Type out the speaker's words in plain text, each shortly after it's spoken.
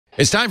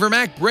It's time for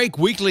MacBreak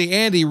Weekly.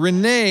 Andy,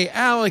 Rene,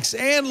 Alex,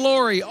 and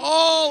Lory,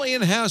 all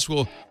in-house.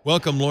 We'll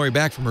welcome Lory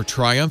back from her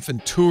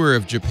triumphant tour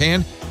of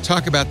Japan,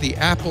 talk about the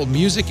Apple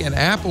Music and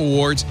App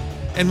Awards,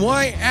 and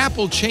why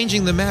Apple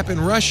changing the map in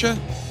Russia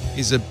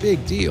is a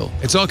big deal.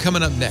 It's all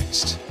coming up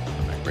next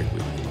on MacBreak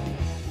Weekly.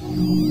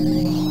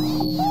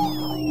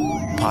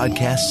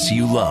 Podcasts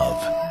you love.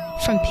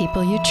 From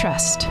people you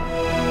trust.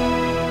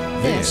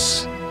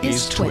 This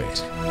is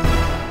Twit.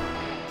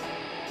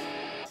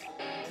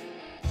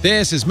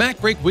 This is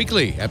MacBreak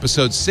Weekly,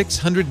 episode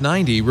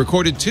 690,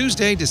 recorded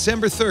Tuesday,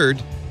 December 3rd,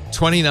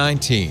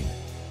 2019.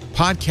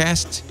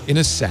 Podcast in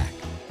a sack.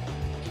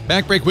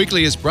 MacBreak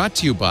Weekly is brought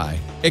to you by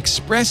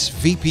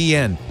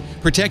ExpressVPN.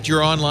 Protect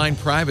your online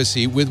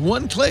privacy with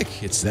one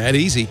click. It's that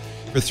easy.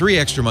 For 3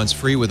 extra months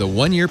free with a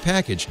 1-year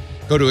package,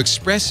 go to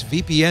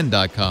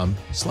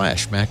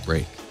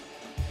expressvpn.com/MacBreak.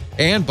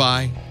 And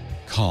by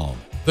Calm,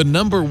 the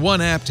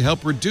 #1 app to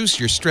help reduce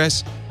your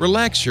stress,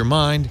 relax your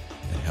mind,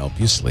 and help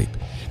you sleep.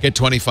 Get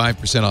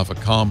 25% off a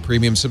Calm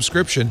premium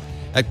subscription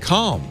at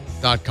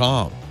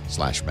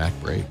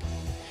calm.com/MacBreak.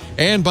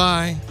 And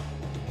by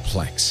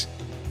Plex.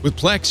 With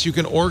Plex, you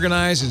can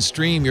organize and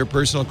stream your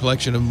personal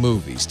collection of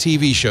movies,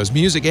 TV shows,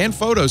 music, and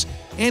photos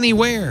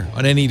anywhere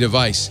on any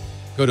device.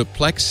 Go to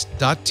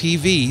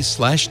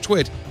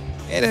plex.tv/twit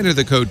and enter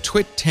the code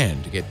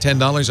TWIT10 to get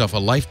 $10 off a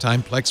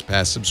lifetime Plex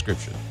Pass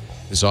subscription.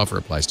 This offer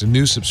applies to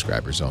new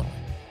subscribers only.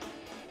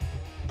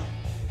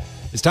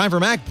 It's time for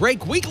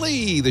MacBreak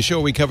Weekly, the show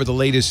where we cover the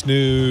latest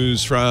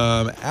news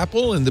from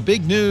Apple. And the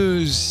big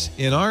news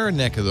in our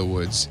neck of the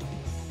woods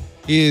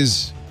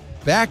is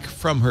back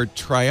from her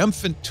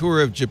triumphant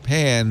tour of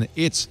Japan.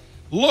 It's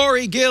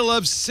Lory Gill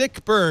of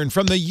Sickburn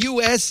from the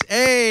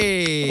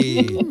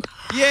USA.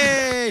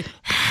 Yay!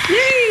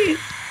 Yay!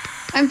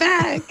 I'm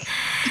back.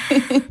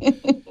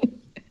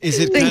 Is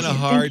it kind of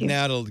hard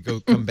now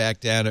to come back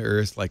down to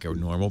earth like a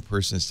normal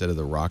person instead of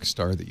the rock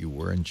star that you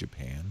were in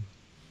Japan?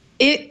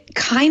 It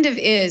kind of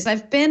is.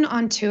 I've been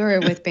on tour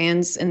with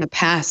bands in the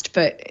past,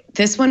 but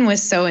this one was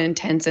so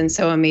intense and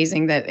so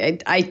amazing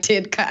that I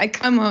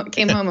came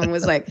home and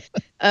was like,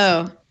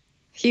 oh,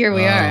 here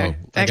we are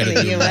back in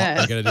the U.S.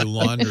 I got to do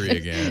laundry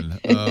again.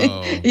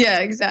 Oh.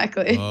 Yeah,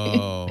 exactly.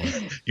 Oh.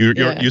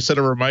 You set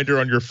a reminder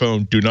on your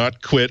phone, do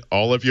not quit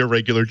all of your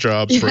regular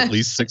jobs for at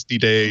least 60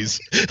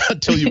 days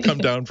until you come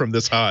down from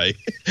this high.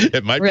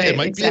 It might be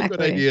a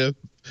good idea.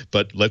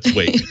 But let's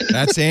wait.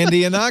 That's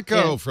Andy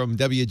Ihnatko from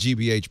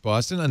WGBH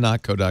Boston,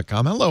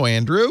 Ihnatko.com. Hello,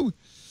 Andrew.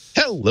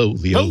 Hello,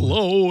 Leo.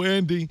 Hello,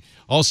 Andy.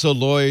 Also,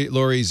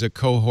 Lory's a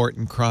cohort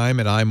in crime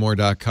at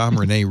imore.com.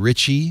 Rene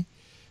Ritchie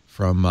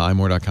from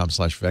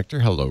imore.com/vector.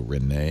 Hello,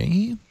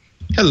 Rene.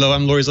 Hello,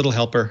 I'm Lory's little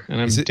helper, and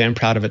I'm damn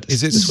proud of it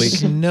this week.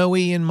 Is it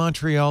snowy in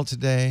Montreal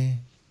today?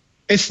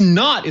 It's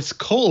not. It's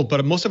cold,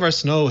 but most of our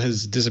snow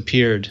has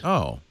disappeared.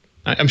 Oh.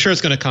 I'm sure it's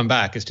going to come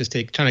back. It's just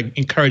trying to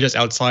encourage us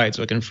outside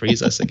so it can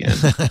freeze us again.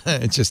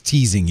 It's just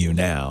teasing you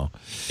now.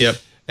 Yep.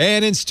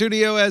 And in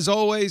studio, as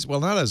always, well,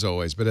 not as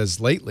always, but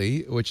as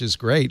lately, which is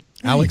great,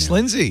 Alex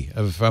Lindsay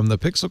from the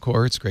Pixel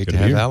Corps. It's great to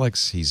have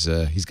Alex. He's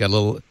got a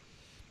little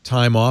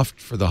time off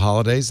for the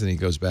holidays, and he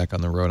goes back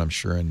on the road, I'm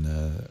sure, in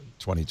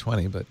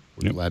 2020. But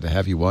we're glad to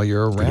have you while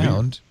you're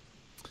around.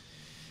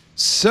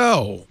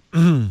 So,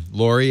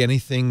 Lory,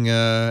 anything,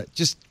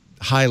 just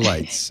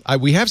highlights.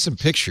 We have some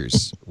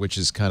pictures, which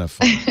is kind of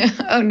fun.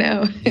 Oh,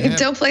 no. Yeah.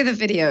 Don't play the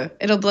video.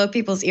 It'll blow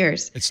people's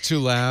ears. It's too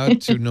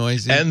loud, too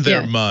noisy. And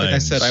their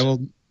minds. Like I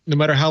said, no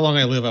matter how long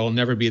I live, I will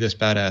never be this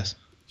badass.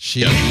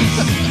 She's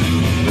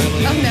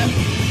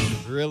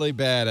really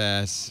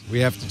badass. We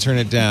have to turn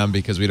it down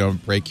because we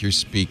don't break your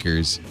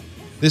speakers.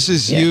 This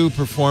is you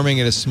performing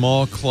at a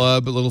small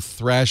club, a little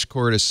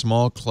thrashcore at a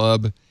small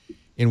club.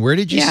 And where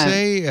did you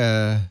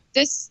say?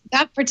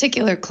 That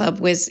particular club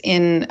was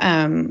in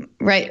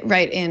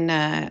right in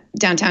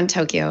downtown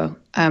Tokyo.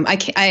 I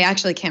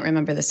actually can't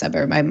remember the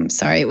suburb. I'm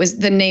sorry.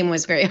 The name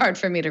was very hard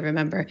for me to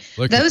remember.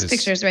 Those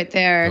pictures right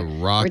there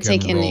were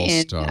taken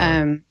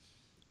in.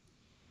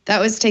 That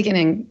was taken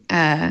in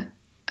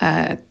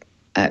Kashigawa.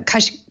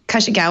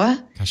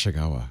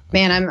 Kashigawa.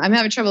 Man, I'm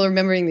having trouble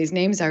remembering these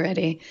names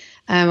already.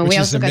 We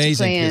also got to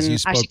play in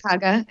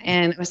Ashikaga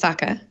and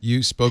Osaka.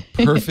 You spoke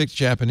perfect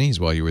Japanese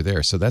while you were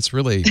there, so that's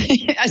really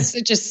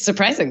just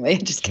surprisingly,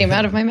 it just came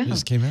out of my mouth. It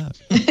just came out.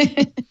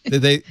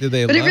 Did they?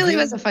 But it really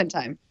was a fun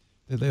time.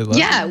 Did they love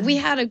you? We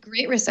had a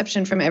great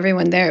reception from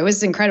everyone there. It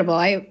was incredible.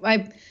 I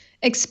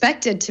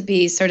expected to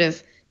be sort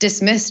of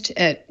dismissed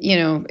at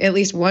at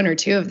least one or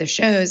two of the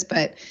shows,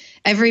 but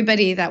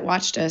everybody that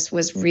watched us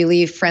was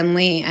really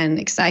friendly and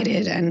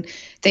excited, and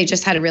they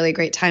just had a really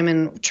great time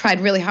and tried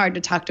really hard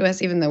to talk to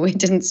us, even though we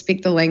didn't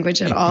speak the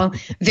language at all.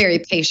 Very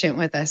patient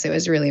with us. It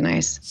was really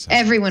nice.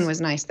 Everyone was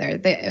nice there.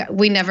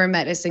 We never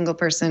met a single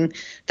person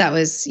that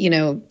was,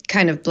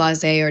 kind of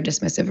blasé or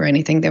dismissive or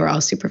anything. They were all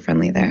super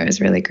friendly there. It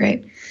was really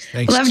great.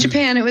 Love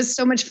Japan. It was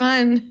so much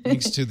fun.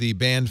 Thanks to the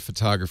band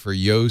photographer,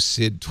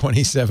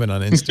 YoSid27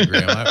 on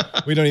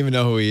Instagram. We don't even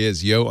know who he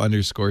is,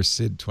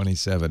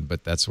 Yo_Sid27,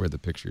 but that's where the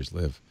pictures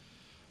live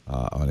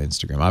on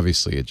Instagram.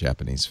 Obviously a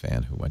Japanese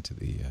fan who went to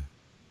the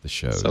the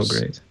shows. So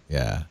great.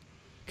 Yeah.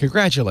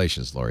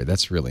 Congratulations, Lory.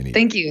 That's really neat.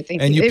 Thank you.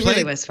 Thank and you. you It played,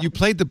 really was fun. You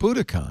played the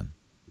Budokan.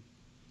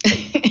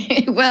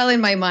 Well,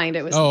 in my mind,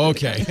 it was. Oh,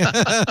 okay.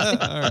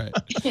 All right.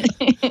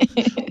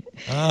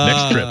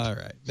 Next trip. All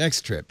right.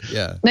 Next trip.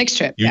 Yeah. Next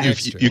trip. You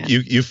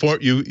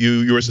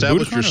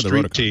establish Budokan a or the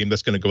street Rotokan? team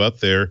that's going to go out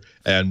there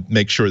and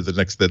make sure that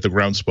the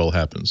groundswell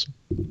happens.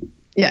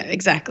 Yeah,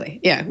 exactly.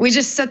 Yeah, we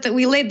just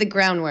we laid the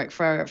groundwork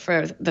for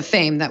the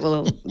fame that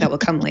will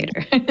come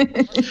later.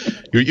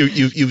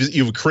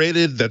 You've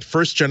created that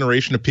first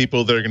generation of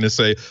people that are going to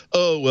say,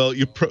 "Oh, well,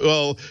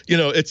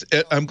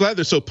 I'm glad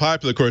they're so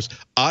popular. Of course,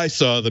 I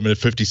saw them in a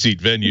 50-seat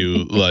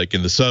venue, like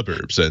in the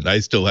suburbs, and I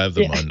still have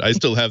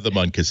them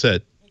on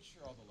cassette."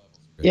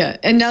 Yeah,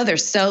 and now they're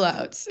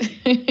sellouts.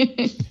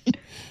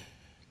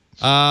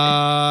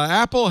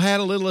 Apple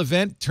had a little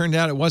event. Turned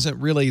out it wasn't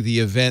really the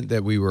event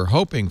that we were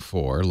hoping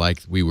for.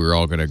 Like we were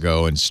all going to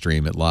go and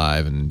stream it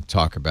live and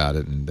talk about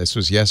it. And this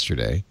was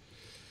yesterday.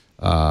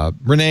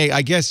 Rene,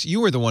 I guess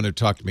you were the one who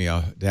talked me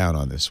down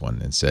on this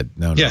one and said,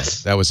 no,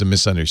 Yes. that was a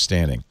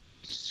misunderstanding.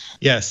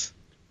 Yes.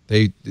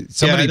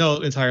 Somebody, I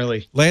know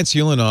entirely. Lance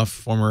Ulanoff,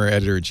 former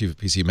editor-in-chief of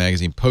PC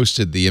Magazine,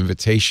 posted the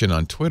invitation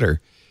on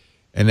Twitter,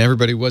 and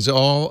everybody was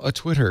all a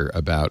Twitter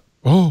about,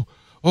 oh,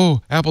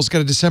 Apple's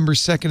got a December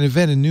 2nd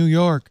event in New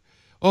York.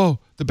 Oh,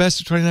 the best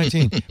of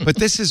 2019. But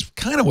this is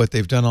kind of what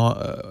they've done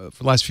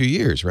for the last few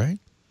years, right?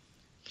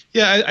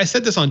 Yeah, I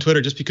said this on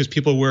Twitter just because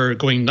people were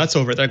going nuts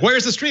over it. They're like,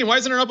 where's the stream? Why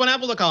isn't it up on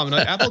Apple.com?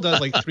 And Apple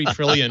does like 3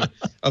 trillion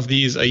of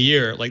these a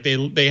year. Like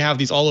they have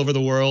these all over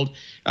the world.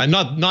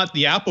 Not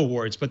the Apple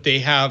Awards, but they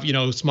have,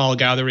 small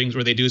gatherings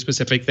where they do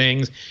specific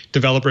things,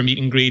 developer meet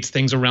and greets,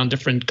 things around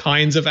different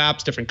kinds of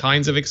apps, different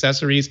kinds of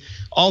accessories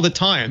all the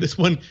time. This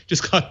one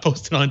just got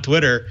posted on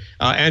Twitter.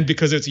 And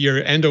because it's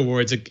year-end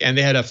awards and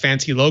they had a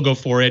fancy logo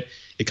for it,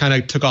 it kind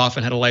of took off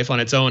and had a life on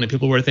its own, and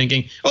people were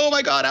thinking, "Oh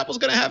my God, Apple's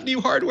going to have new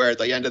hardware at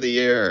the end of the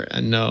year."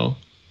 And no,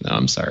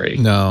 I'm sorry.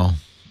 No,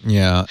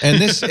 yeah, they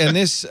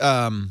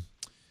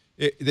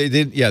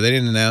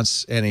didn't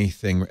announce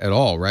anything at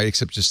all, right?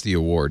 Except just the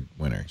award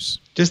winners.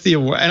 Just the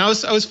award. And I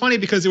was funny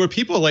because there were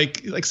people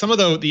like some of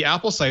the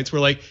Apple sites were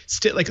like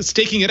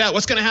staking it out.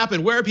 What's going to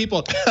happen? Where are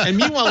people? And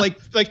meanwhile, like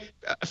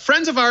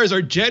friends of ours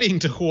are jetting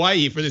to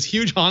Hawaii for this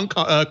huge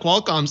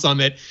Qualcomm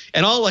summit,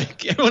 and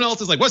everyone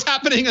else is like, "What's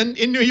happening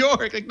in New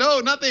York?" Like, no,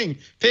 nothing.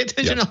 Pay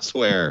attention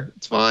elsewhere.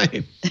 It's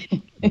fine.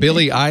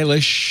 Billie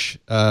Eilish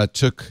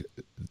took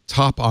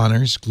top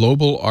honors,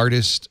 Global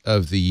Artist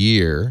of the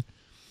Year.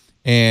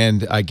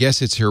 And I guess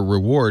it's her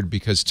reward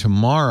because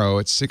tomorrow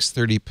at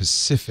 6:30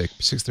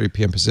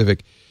 p.m.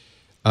 Pacific,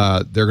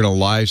 they're going to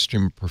live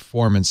stream a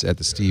performance at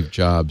the Steve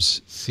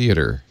Jobs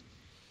Theater.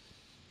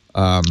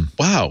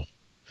 Wow.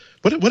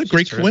 What a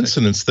great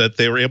coincidence that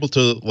they were able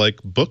to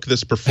book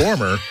this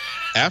performer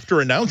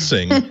after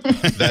announcing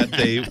that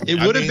they.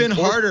 It would have been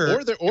harder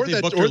if they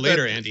booked her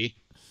later, Andy.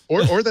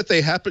 Or that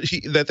they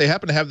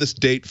happen to have this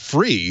date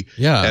free.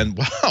 Yeah. And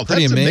wow,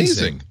 pretty that's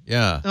amazing.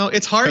 Yeah. No,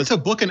 it's hard to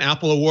book an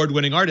Apple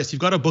Award-winning artist. You've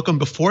got to book them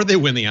before they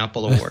win the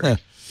Apple Award.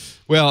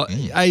 Well,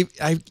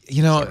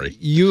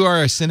 you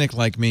are a cynic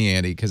like me,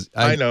 Andy, because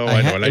I know.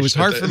 And it was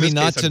hard for me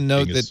not to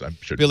note that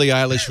Billie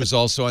Eilish was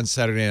also on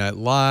Saturday Night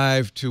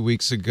Live 2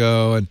 weeks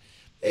ago, and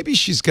maybe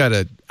she's got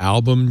an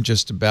album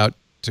just about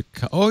to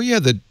come. Oh yeah,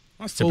 the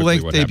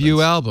full-length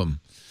debut album.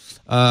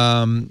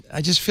 I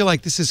just feel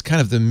like this is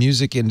kind of the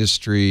music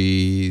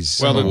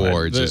industry's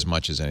awards as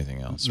much as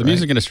anything else. The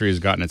music industry has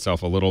gotten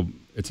itself a little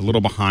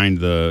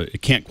behind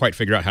it can't quite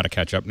figure out how to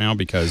catch up now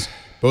because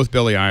both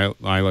Billie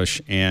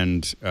Eilish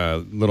and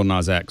Lil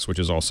Nas X, which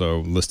is also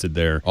listed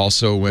there.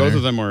 Also winner.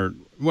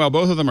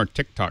 Both of them are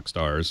TikTok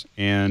stars,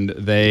 and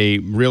they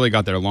really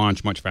got their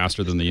launch much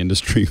faster than the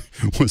industry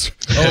was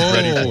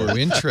ready for. Oh,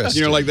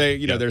 interesting.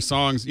 Their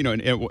songs,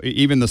 and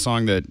even the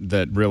song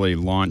that really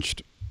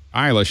launched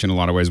Eilish in a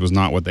lot of ways was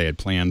not what they had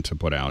planned to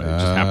put out. It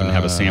just happened to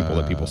have a sample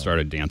that people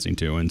started dancing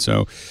to, and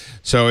so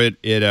I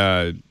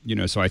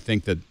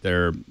think that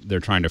they're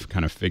trying to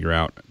kind of figure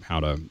out how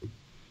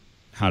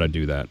to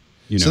do that.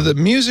 So the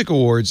music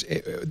awards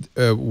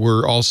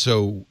were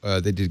also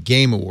they did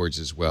game awards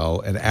as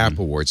well and app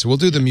awards. So we'll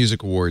do the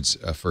music awards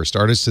first.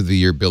 Artist of the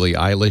Year, Billie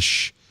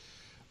Eilish,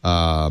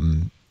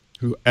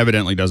 who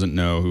evidently doesn't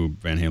know who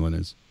Van Halen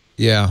is.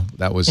 Yeah,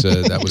 that was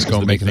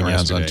making the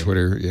rounds on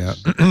Twitter. Yeah.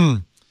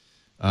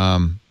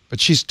 But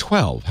she's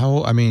 12.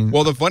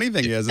 Well, the funny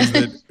thing is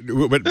that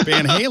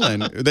Van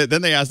Halen.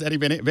 Then they asked Eddie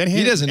Van Halen.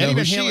 He doesn't know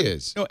who she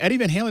is. No, Eddie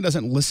Van Halen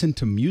doesn't listen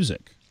to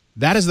music.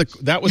 That was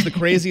the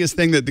craziest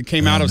thing that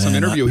came out of some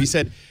interview. He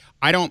said,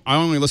 I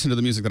only listen to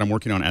the music that I'm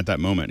working on at that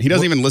moment. He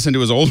doesn't even listen to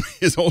his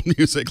old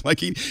music. Like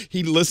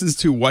he listens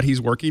to what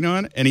he's working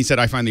on, and he said,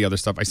 I find the other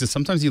stuff. I said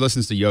sometimes he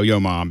listens to Yo-Yo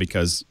Ma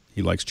because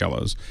he likes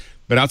cellos.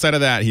 But outside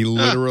of that, he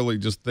literally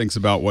just thinks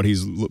about what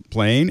he's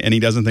playing, and he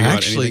doesn't think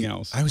about anything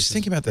else. I was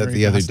thinking about that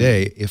the other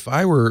day. If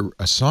I were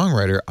a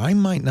songwriter, I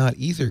might not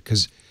either,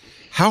 because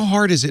how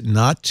hard is it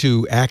not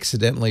to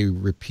accidentally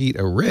repeat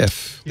a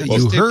riff that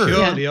you heard?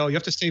 Pure, Leo. You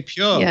have to stay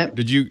pure. Yeah. Have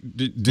you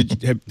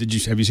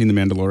seen The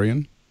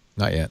Mandalorian?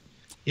 Not yet.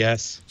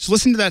 Yes. So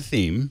listen to that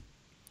theme.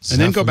 And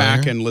then go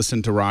back and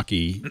listen to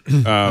Rocky.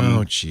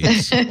 Oh,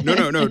 jeez.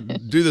 No.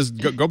 Do this.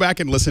 Go back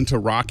and listen to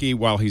Rocky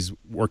while he's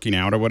working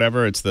out or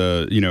whatever. It's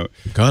the,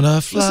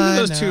 Gonna fly listen to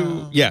those now.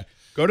 two. Yeah.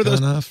 Go to those.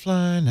 Gonna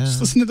fly now. Just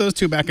listen to those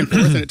two back and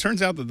forth. And it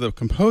turns out that the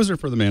composer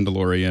for The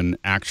Mandalorian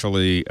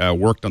actually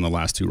worked on the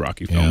last two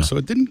Rocky films. Yeah. So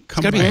it didn't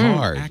come gotta by be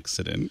hard.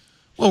 accident.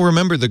 Well,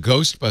 remember the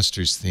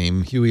Ghostbusters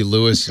theme? Huey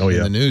Lewis in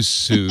the news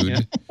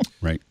sued.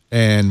 Right.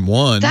 And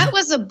won. That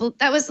was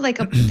like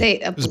a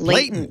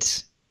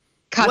blatant.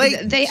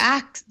 Blatant. They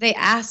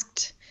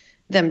asked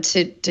them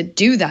to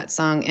do that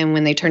song, and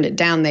when they turned it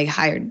down, they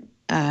hired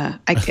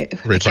I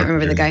can't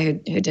remember the guy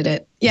who did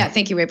it. Yeah,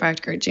 thank you, Ray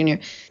Parker Jr.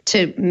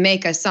 to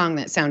make a song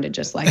that sounded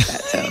just like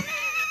that. So,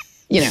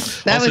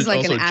 that was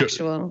like an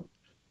actual.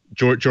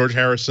 George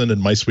Harrison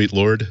and My Sweet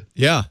Lord.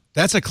 Yeah,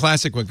 that's a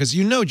classic one because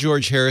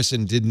George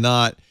Harrison did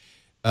not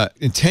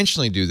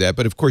intentionally do that,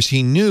 but of course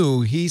he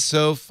knew he's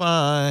so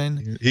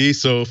fine.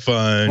 He's so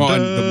fine. Well,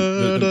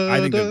 I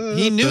think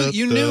He knew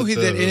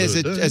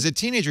that as a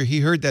teenager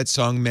he heard that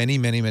song many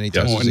times.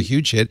 It was a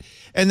huge hit,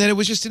 and then it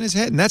was just in his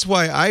head, and that's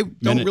why I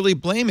don't really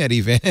blame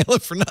Eddie Van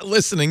Halen for not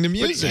listening to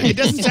music. It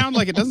doesn't sound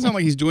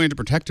like he's doing it to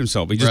protect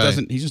himself. He just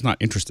doesn't. He's just not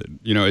interested.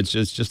 It's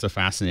just a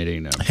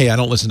fascinating. Hey, I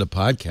don't listen to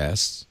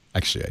podcasts.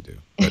 Actually, I do.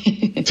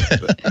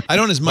 But I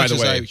don't as much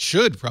as I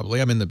should,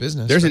 probably. I'm in the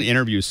business. There's an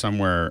interview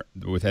somewhere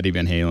with Eddie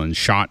Van Halen,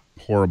 shot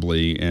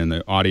horribly, and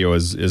the audio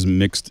is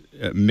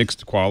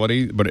mixed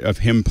quality, but of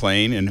him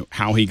playing and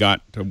how he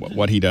got to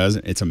what he does,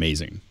 it's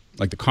amazing.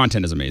 Like, the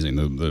content is amazing.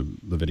 The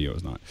video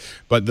is not.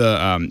 But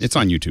it's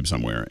on YouTube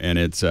somewhere, and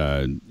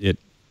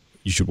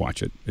you should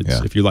watch it.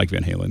 If you like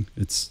Van Halen,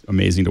 it's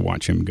amazing to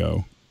watch him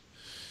go.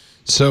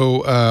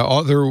 So,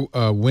 other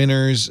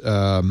winners...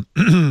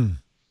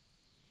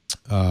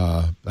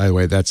 by the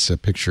way, that's a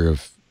picture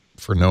of,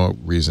 for no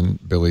reason,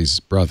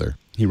 Billy's brother.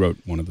 He wrote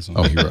one of the songs.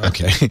 Oh, he wrote,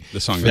 okay. The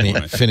song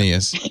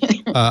Phineas.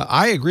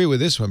 I agree with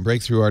this one.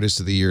 Breakthrough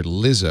Artist of the Year,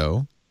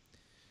 Lizzo.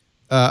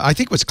 I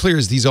think what's clear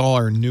is these all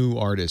are new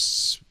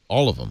artists,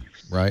 all of them,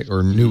 right?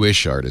 Or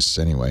newish artists,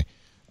 anyway.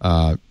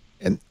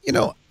 And,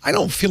 I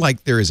don't feel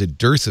like there is a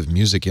dearth of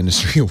music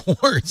industry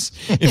awards.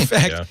 In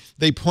fact,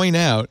 they point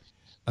out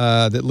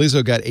that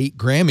Lizzo got 8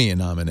 Grammy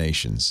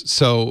nominations.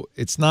 So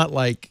it's not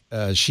like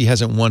she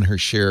hasn't won her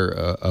share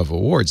of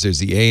awards. There's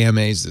the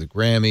AMAs, the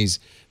Grammys,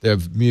 the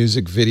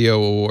Music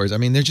Video Awards. I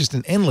mean, there's just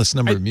an endless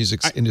number of music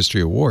industry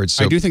awards.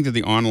 So I do think that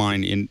the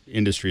online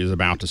industry is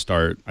about to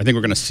start. I think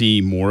we're going to see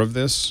more of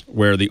this,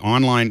 where the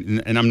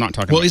online, and I'm not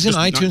talking about... Well, isn't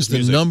iTunes the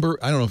number,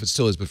 I don't know if it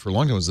still is, but for a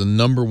long time, it was the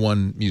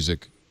 #1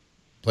 music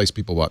place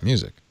people bought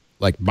music.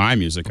 Like buy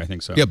music, I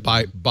think so. Yeah,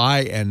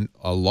 buy and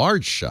a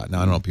large shot. Now,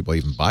 I don't know if people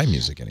even buy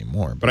music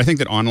anymore. But I think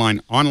that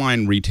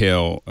online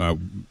retail,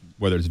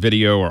 whether it's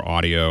video or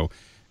audio,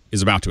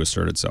 is about to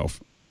assert itself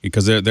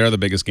because they're the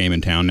biggest game in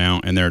town now,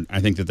 and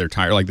I think that they're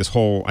tired. Like this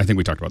whole, I think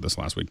we talked about this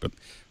last week, but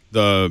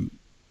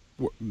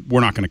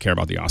we're not going to care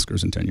about the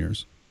Oscars in 10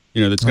 years.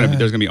 There's going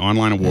to be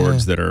online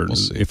awards that are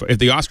if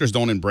the Oscars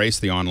don't embrace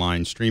the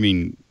online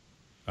streaming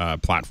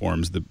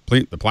platforms, the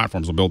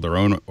platforms will build their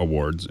own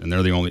awards, and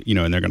they're the only,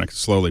 and they're going to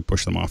slowly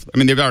push them off. I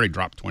mean, they've already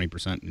dropped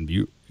 20% in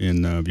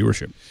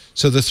viewership.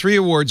 So the 3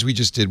 awards we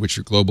just did, which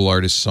are Global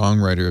Artist,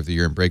 Songwriter of the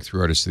Year, and Breakthrough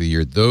Artist of the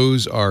Year,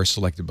 those are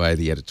selected by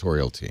the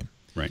editorial team.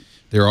 Right.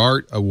 There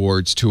are 2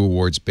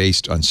 awards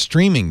based on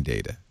streaming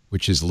data,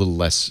 which is a little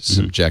less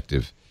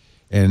subjective.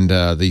 And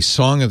the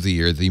Song of the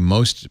Year, the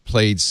most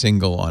played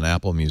single on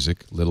Apple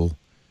Music, Lil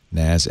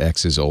Nas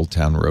X's Old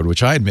Town Road,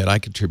 which I admit I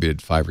contributed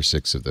 5 or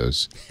 6 of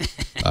those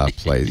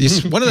plays.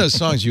 It's one of those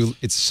songs,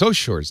 it's so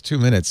short, it's 2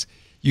 minutes.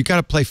 You got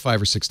to play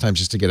 5 or 6 times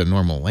just to get a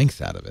normal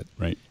length out of it.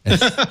 Right. And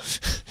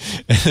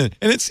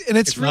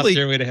it's really... not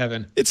Stairway to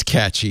Heaven. It's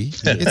catchy.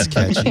 It's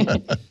catchy.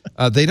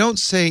 They don't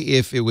say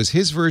if it was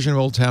his version of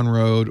Old Town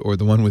Road or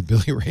the one with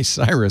Billy Ray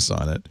Cyrus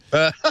on it.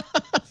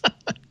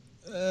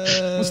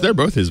 They're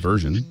both his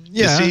version.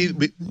 Yeah. You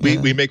see,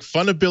 we make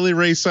fun of Billy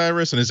Ray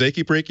Cyrus and his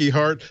achy breaky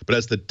heart, but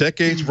as the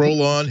decades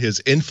roll on,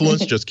 his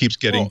influence just keeps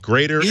getting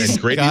greater and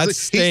greater.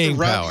 He's the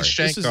Ravi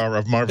Shankar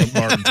of Marvin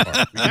Park.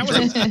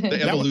 The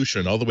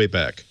evolution all the way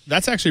back.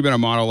 That's actually been a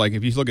model. Like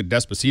if you look at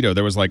Despacito,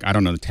 there was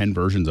 10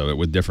 versions of it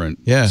with different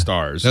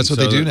stars. That's what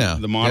they do now.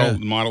 The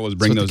model is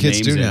bring those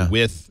names in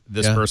with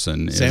this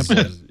person.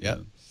 Sampling. Yeah.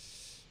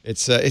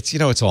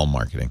 It's all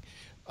marketing.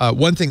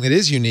 One thing that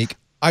is unique,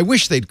 I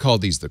wish they'd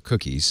called these the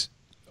cookies.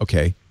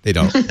 Okay, they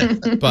don't.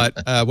 But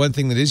one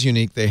thing that is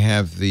unique, they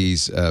have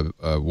these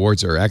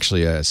awards are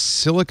actually a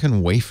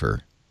silicon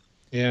wafer.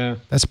 Yeah.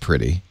 That's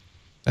pretty.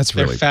 That's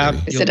really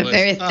pretty. Is it a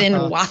very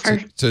thin wafer?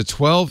 It's a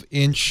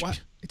 12-inch.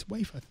 It's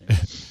wafer. I think.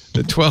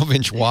 The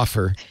 12-inch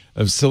wafer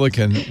of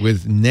silicon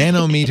with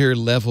nanometer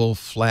level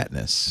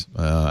flatness.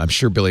 I'm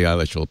sure Billie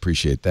Eilish will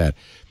appreciate that.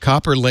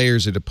 Copper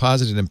layers are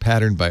deposited and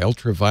patterned by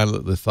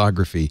ultraviolet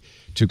lithography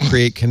to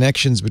create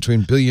connections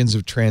between billions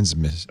of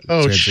transistors.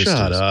 Oh,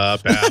 shut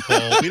up,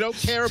 Apple. We don't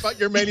care about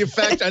your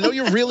manufacturing. I know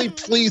you're really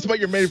pleased about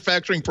your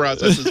manufacturing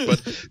processes,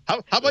 but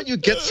how about you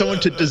get someone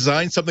to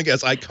design something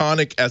as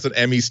iconic as an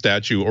Emmy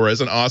statue or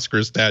as an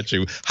Oscar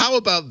statue? How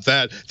about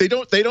that? They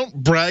don't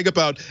brag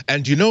about.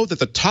 And you know that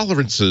the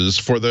tolerances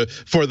for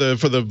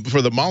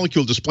the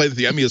molecule display that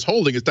the Emmy is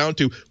holding is down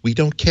to, we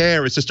don't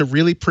care. It's just a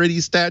really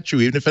pretty statue,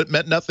 even if it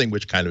meant nothing,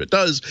 which kind of it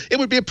does. It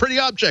would be a pretty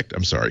object.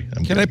 I'm sorry.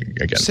 Can I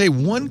say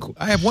one?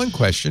 I have one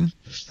question.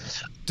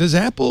 Does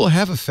Apple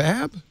have a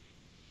fab?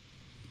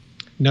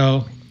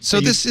 No.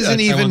 So this isn't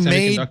even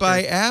made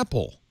by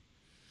Apple.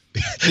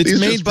 It's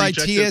made by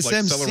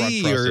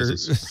TSMC or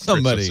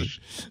somebody.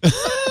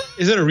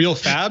 Is it a real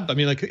fab? I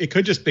mean, like they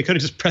could have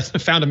just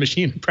found a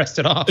machine and pressed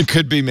it off. It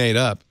could be made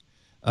up.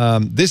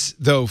 This,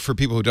 though, for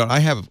people who don't, I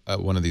have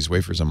one of these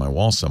wafers on my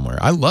wall somewhere.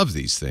 I love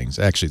these things.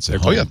 Actually, it's a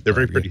home. Oh yeah, they're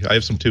very pretty. I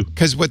have some too.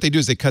 Because what they do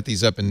is they cut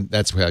these up, and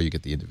that's how you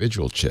get the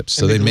individual chips.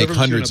 So they make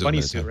hundreds of them.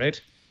 Suit,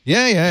 right?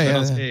 Yeah.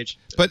 On stage.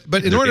 But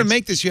in order to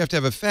make this, you have to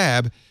have a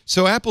fab.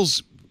 So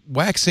Apple's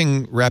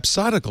waxing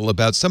rhapsodical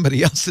about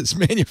somebody else's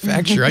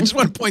manufacturer. I just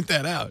want to point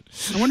that out.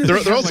 I wonder.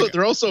 They're also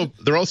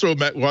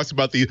talks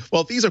about the,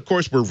 well, these of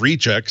course were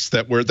rejects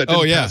that didn't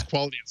pass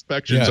quality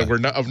inspections and were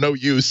of no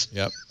use.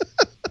 Yep.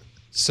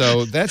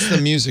 So that's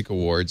the music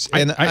awards,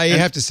 and I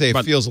have to say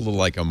it feels a little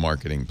like a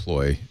marketing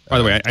ploy. By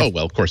the way,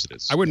 well, of course it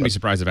is. I wouldn't be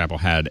surprised if Apple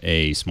had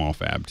a small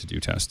fab to do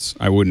tests.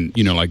 I wouldn't,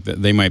 like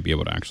they might be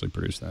able to actually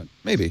produce that.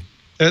 Maybe.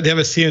 They have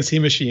a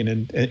CNC machine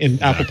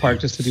in Apple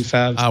Park just to do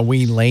fabs.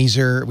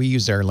 We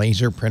used our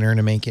laser printer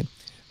to make it.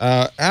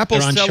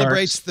 Apple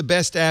celebrates the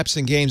best apps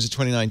and games of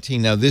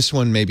 2019. Now, this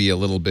one may be a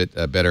little bit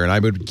better, and I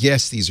would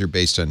guess these are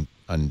based on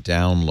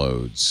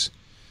downloads.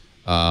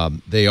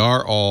 They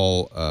are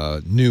all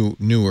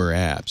newer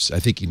apps.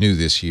 I think you knew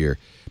this year.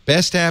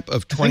 Best app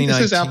of 2019. I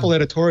think this is Apple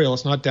editorial.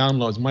 It's not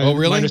downloads. My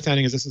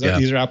understanding is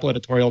these are Apple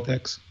editorial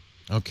picks.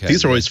 Okay.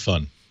 These are always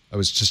fun. I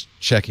was just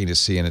checking to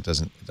see, and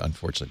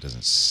unfortunately, it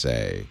doesn't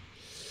say.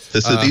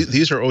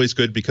 These are always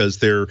good because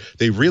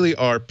they really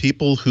are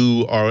people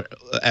who are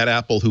at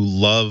Apple who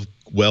love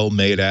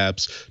well-made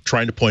apps,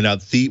 trying to point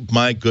out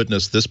my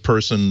goodness, this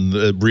person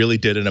really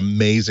did an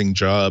amazing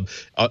job.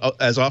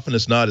 As often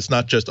as not, it's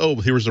not just, oh,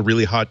 here was a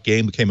really hot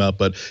game that came out,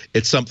 but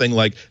it's something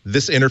like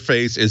this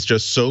interface is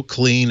just so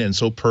clean and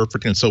so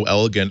perfect and so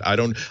elegant. I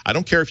don't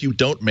care if you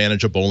don't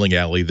manage a bowling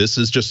alley. This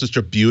is just such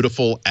a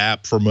beautiful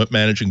app for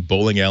managing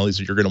bowling alleys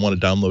that you're going to want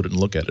to download it and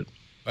look at it.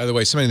 By the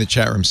way, somebody in the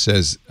chat room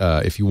says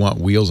if you want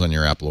wheels on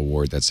your Apple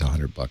Award, that's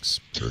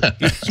 $100.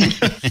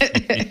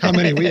 How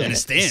many wheels? And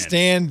a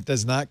stand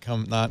does not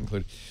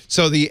included.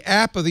 So the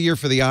app of the year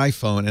for the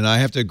iPhone, and I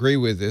have to agree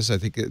with this, I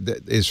think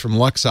that is from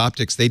Lux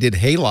Optics. They did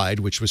Halide,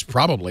 which was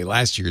probably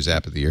last year's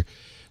app of the year.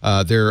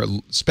 Their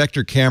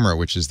Spectre camera,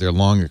 which is their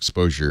long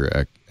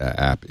exposure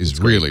app, is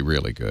really,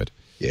 really good.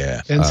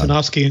 Yeah. Ben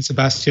Sinofsky and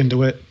Sebastian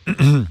DeWitt.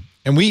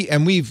 And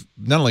we've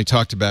not only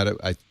talked about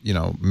it,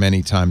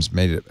 many times,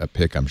 made it a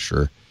pick, I'm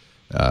sure,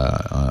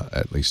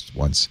 at least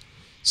once.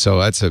 So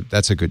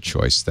that's a good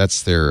choice.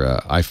 That's their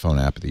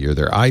iPhone app of the year.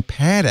 Their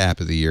iPad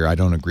app of the year, I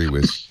don't agree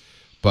with,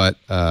 but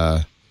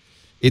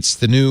it's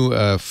the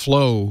new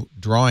Flow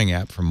drawing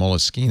app from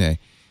Moleskine.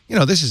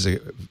 This is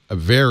a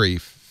very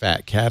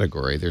fat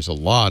category. There's a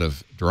lot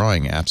of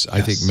drawing apps. Yes.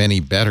 I think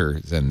many better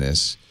than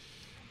this,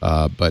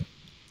 but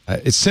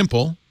it's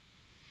simple.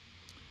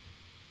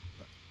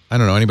 I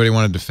don't know. Anybody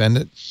want to defend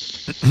it?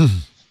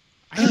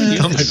 I haven't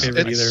used my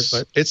favorite either,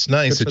 but it's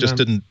nice. It just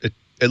didn't.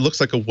 It looks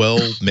like a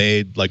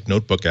well-made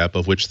notebook app,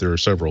 of which there are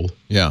several.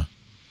 Yeah.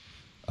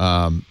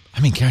 I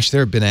mean, gosh,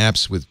 there have been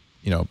apps with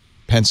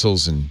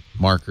pencils and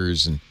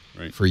markers and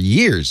for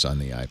years on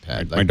the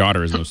iPad. My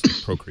daughter is mostly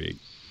Procreate.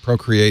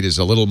 Procreate is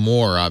a little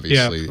more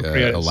obviously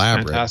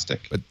elaborate.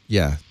 Fantastic. But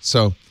yeah,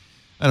 so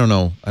I don't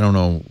know. I don't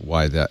know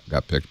why that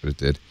got picked, but it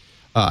did.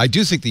 I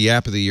do think the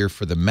app of the year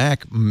for the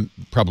Mac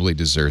probably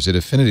deserves it.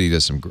 Affinity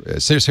does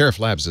Serif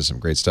Labs does some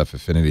great stuff.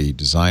 Affinity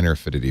Designer,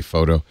 Affinity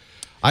Photo.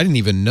 I didn't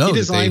even know he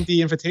designed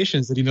the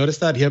invitations. Did you notice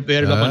that? They had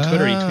it up on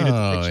Twitter. He tweeted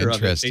the picture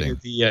interesting. of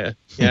it.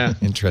 Yeah.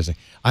 Interesting.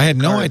 I had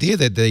no idea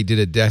that they did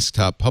a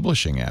desktop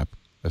publishing app.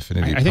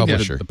 Affinity I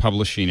Publisher. think the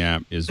publishing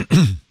app is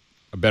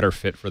a better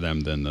fit for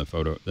them than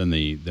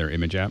their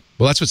image app.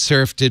 Well, that's what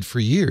Serif did for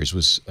years,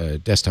 was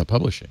desktop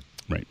publishing.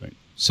 Right.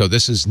 So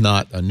this is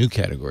not a new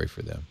category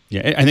for them.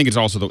 Yeah, I think it's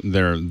also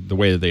the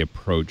way that they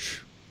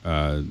approach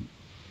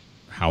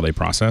how they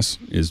process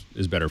is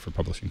better for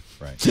publishing.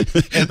 Right.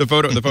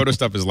 the photo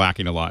stuff is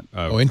lacking a lot.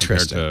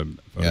 Interesting. Compared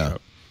to Photoshop. Yeah.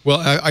 Well,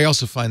 I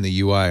also find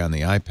the UI on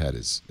the iPad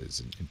is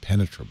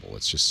impenetrable.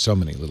 It's just so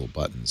many little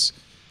buttons.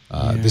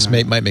 This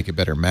might make a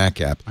better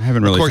Mac app. I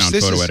haven't really found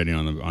photo editing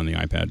on the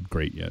iPad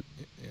great yet.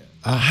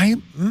 I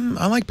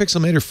like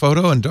Pixelmator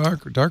Photo and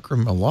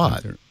Darkroom a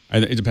lot.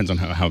 It depends on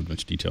how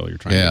much detail you're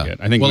trying to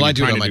get. I think. Well, I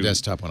do it on my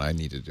desktop when I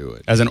need to do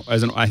it. I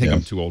think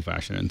I'm too old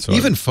fashioned. So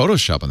even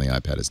Photoshop on the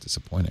iPad is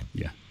disappointing.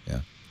 Yeah.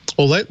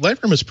 Well,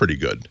 Lightroom is pretty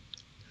good.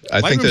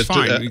 I think that's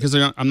fine because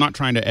I'm not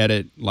trying to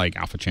edit like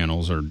alpha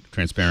channels or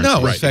transparency.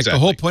 No, in fact, the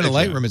whole point of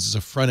Lightroom is it's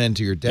a front end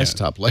to your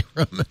desktop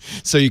Lightroom,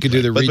 so you can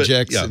do the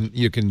rejects and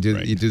you can do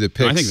you do the pics.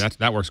 No, I think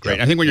that works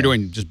great. I think when you're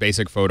doing just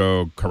basic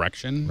photo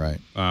correction, right,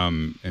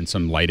 and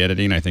some light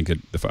editing, I think the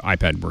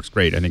iPad works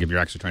great. I think if you're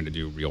actually trying to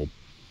do real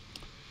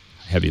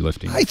heavy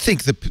lifting, I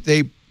think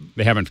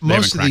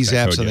most of these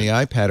apps on the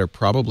iPad are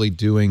probably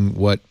doing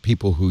what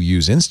people who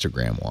use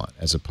Instagram want,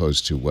 as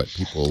opposed to what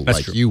people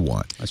you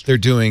want. They're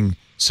doing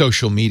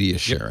social media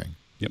sharing.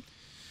 Yep.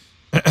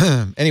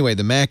 Anyway,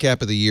 the Mac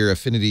App of the Year,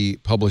 Affinity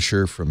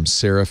Publisher from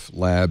Serif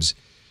Labs.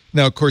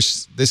 Now, of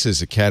course, this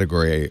is a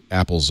category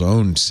Apple's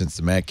owned since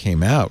the Mac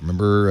came out.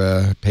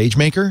 Remember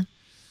PageMaker?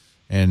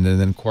 And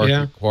then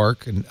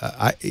Quark, and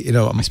I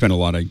spent a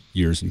lot of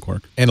years in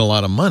Quark and a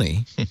lot of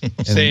money.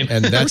 Same,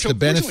 and that's the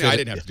benefit. I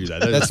didn't have to do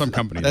that. That's some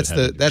company.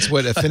 That's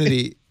what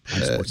Affinity,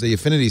 the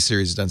Affinity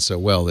series has done so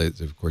well.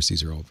 Of course,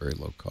 these are all very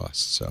low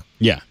cost. So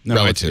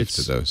relative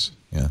to those,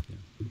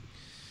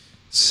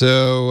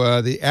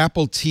 So the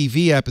Apple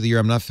TV App of the Year,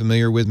 I'm not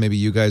familiar with. Maybe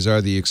you guys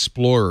are. The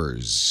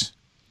Explorers.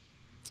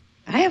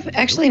 I have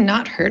actually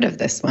not heard of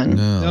this one.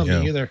 No,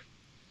 me either.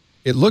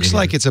 It looks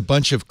like it's a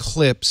bunch of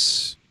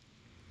clips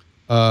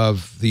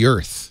of the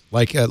Earth,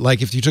 like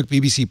if you took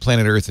BBC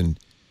Planet Earth and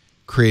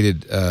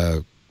created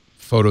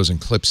photos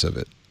and clips of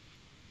it.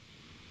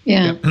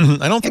 Yeah,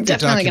 I don't think I'm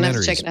definitely gonna have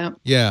to documentaries. check it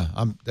out. Yeah,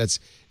 that's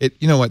it.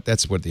 You know what?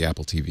 That's what the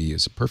Apple TV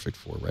is perfect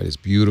for, right? It's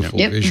beautiful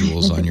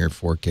visuals on your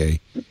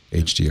 4K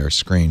HDR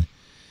screen.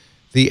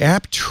 The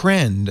app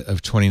trend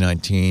of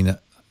 2019.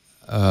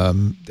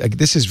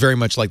 This is very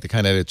much like the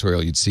kind of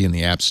editorial you'd see in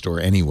the App Store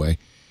anyway.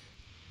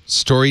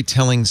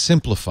 Storytelling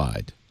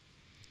simplified.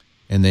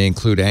 And they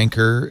include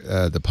Anchor,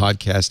 the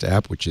podcast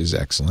app, which is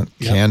excellent.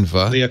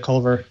 Canva. Leah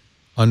Culver.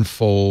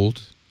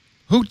 Unfold.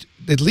 Who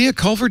did Leah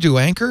Culver do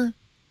Anchor?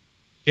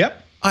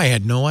 Yep. I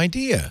had no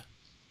idea.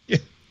 Yeah.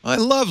 I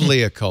love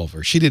Leah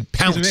Culver. She did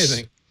Pounce. She's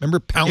amazing. Remember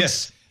Pounce?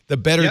 Yes. The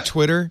better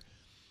Twitter?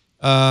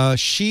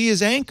 She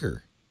is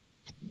Anchor.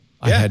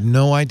 I had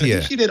no idea. I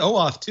think she did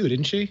OAuth too,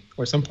 didn't she?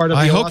 Or some part of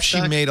the I OAuth hope she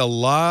stack? made a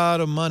lot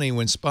of money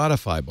when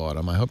Spotify bought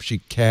them. I hope she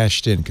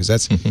cashed in because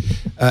that's.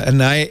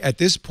 And at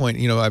this point,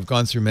 I've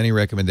gone through many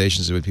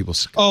recommendations with people.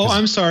 Oh,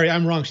 I'm sorry,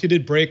 I'm wrong. She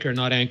did Breaker,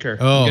 not Anchor.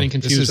 Oh, I'm getting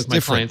confused with my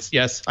different. clients.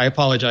 Yes, I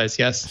apologize.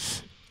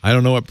 Yes. I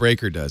don't know what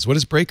Breaker does. What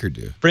does Breaker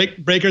do?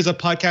 Breaker is a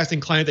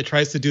podcasting client that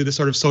tries to do the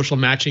sort of social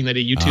matching that a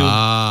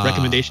YouTube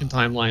recommendation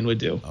timeline would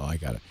do. Oh, I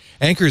got it.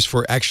 Anchor is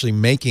for actually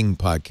making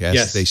podcasts.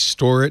 Yes. They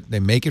store it. They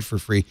make it for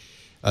free.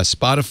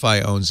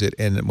 Spotify owns it,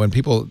 and when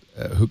people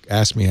who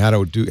ask me how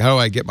do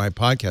I get my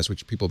podcast,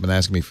 which people have been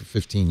asking me for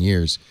 15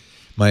 years,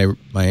 my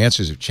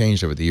answers have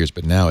changed over the years,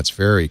 but now it's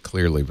very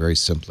clearly, very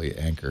simply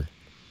Anchor.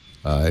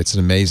 It's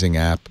an amazing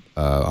app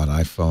on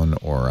iPhone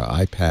or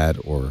iPad,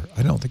 or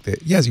I don't think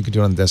that. Yes, you can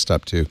do it on the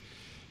desktop too.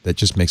 That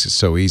just makes it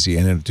so easy,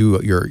 and it'll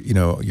do your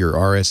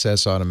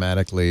RSS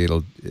automatically.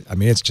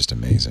 It's just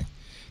amazing.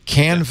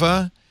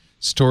 Canva,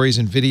 Stories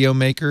and Video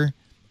Maker.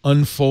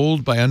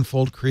 Unfold by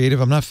Unfold Creative.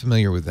 I'm not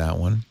familiar with that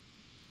one.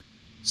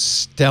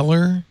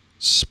 Stellar,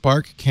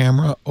 Spark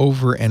Camera,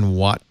 Over, and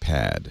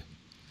Wattpad.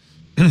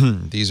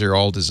 These are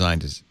all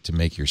designed to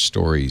make your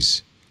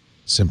stories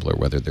simpler,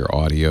 whether they're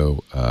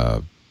audio,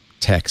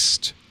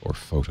 text, or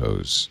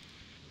photos.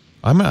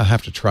 I'm going to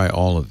have to try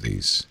all of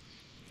these.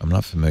 I'm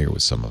not familiar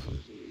with some of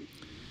them.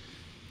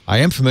 I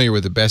am familiar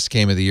with the best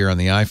game of the year on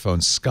the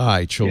iPhone,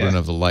 Sky, Children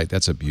of the Light.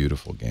 That's a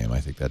beautiful game. I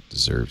think that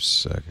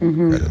deserves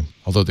credit.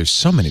 Although there's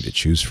so many to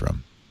choose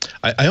from.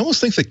 I almost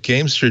think that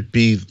games should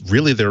be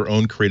really their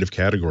own creative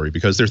category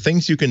because there are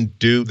things you can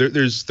do.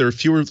 There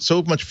are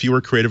so much fewer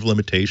creative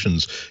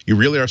limitations. You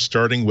really are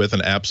starting with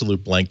an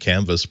absolute blank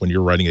canvas when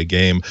you're writing a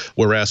game.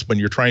 Whereas when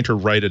you're trying to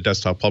write a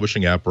desktop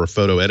publishing app or a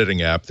photo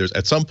editing app, there's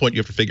at some point you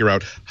have to figure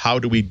out how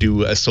do we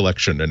do a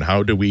selection and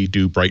how do we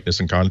do brightness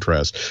and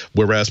contrast.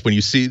 Whereas when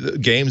you see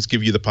games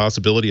give you the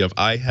possibility of,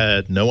 I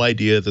had no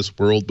idea this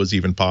world was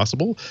even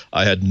possible.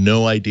 I had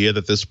no idea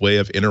that this way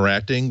of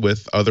interacting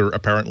with other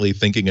apparently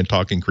thinking and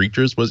talking creatures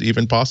was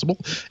even possible.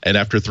 And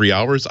after 3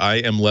 hours, I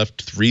am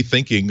left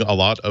rethinking a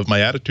lot of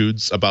my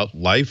attitudes about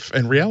life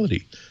and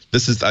reality.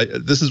 This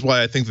is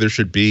why I think there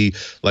should be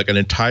like an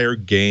entire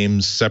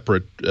game's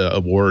separate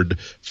award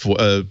for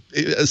a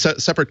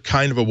separate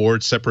kind of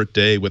award, separate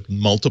day with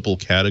multiple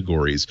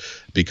categories,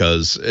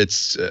 because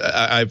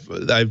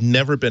I've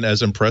never been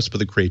as impressed with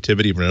the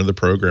creativity of another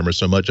programmer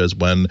so much as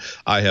when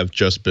I have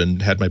just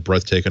had my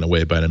breath taken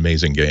away by an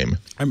amazing game.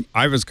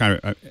 I've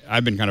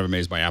been kind of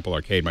amazed by Apple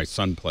Arcade. My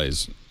son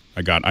plays.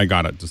 I got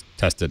it just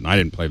tested, and I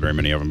didn't play very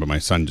many of them, but my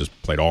son just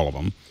played all of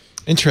them.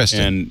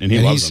 Interesting. And he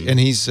loves them. And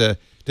he's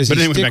does he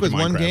anyway, stick with back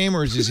to one Minecraft. game,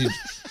 or does he?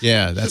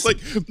 Yeah, that's like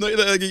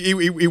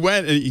he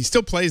went and he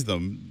still plays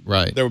them.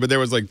 Right. But there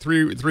was like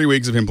three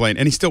weeks of him playing,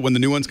 and he still, when the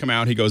new ones come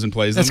out, he goes and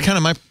plays them. That's kind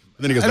of my.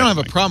 Then he goes I don't back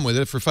have to a problem with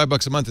it. For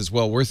 $5 a month, it's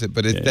well worth it.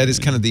 But that is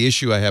kind of the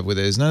issue I have with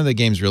it. Is none of the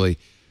games really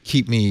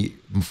keep me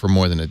for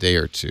more than a day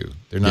or two.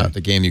 They're not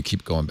the game you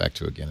keep going back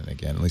to again and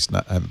again. At least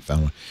I haven't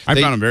found one. I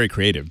found them very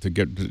creative to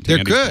get to they're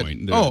Andy's good.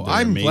 point.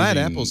 I'm glad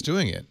Apple's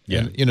doing it.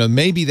 Yeah. And,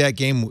 maybe that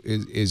game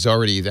is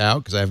already out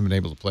because I haven't been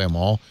able to play them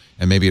all,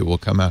 and maybe it will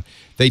come out.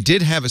 They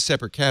did have a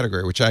separate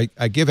category, which I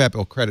give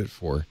Apple credit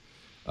for,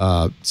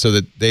 so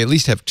that they at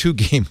least have 2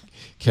 game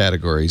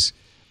categories.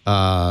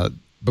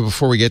 But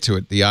before we get to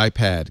it, the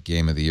iPad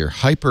Game of the Year,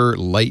 Hyper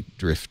Light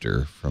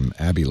Drifter from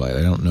Abbey Light.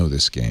 I don't know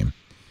this game.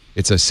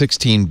 It's a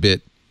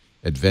 16-bit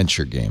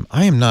adventure game.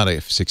 I am not a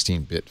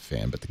 16-bit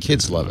fan, but the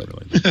kids love it.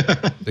 Really.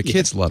 The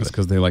kids love it.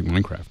 because they like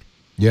Minecraft.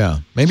 Yeah,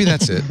 maybe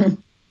that's it.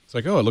 It's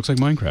like, oh, it looks like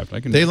Minecraft. I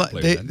can play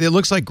that. It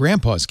looks like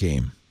Grandpa's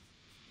game.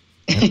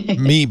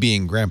 Me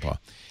being Grandpa.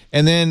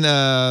 And then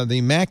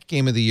the Mac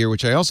Game of the Year,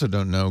 which I also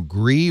don't know,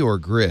 Gree or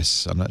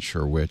Gris, I'm not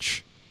sure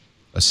which.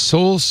 A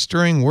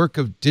soul-stirring work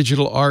of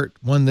digital art,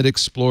 one that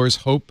explores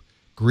hope,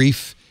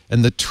 grief,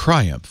 and the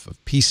triumph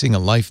of piecing a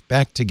life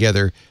back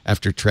together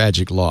after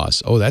tragic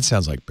loss. Oh, that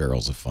sounds like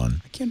barrels of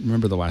fun. I can't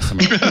remember the last time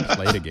I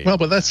played a game. Well,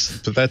 but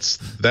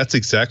that's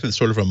exactly the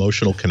sort of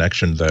emotional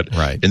connection that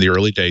in the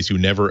early days you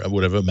never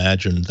would have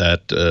imagined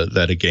that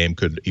that a game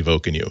could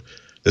evoke in you.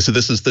 This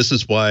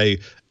is why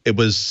it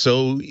was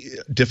so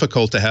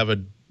difficult to have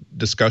a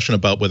discussion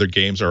about whether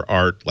games are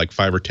art like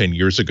 5 or 10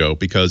 years ago,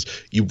 because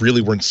you really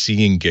weren't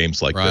seeing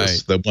games like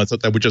this, the ones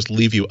that would just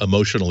leave you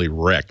emotionally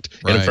wrecked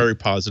in a very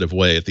positive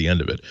way at the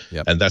end of it.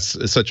 Yep. And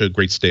that's such a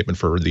great statement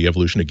for the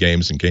evolution of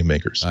games and game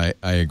makers. I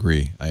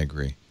agree.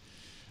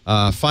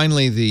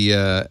 Finally,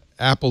 the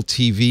Apple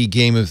TV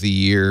Game of the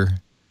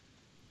Year,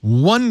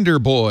 Wonder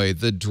Boy,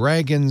 The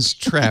Dragon's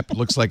Trap.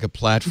 Looks like a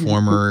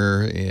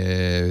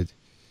platformer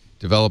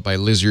developed by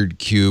Lizard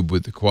Cube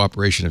with the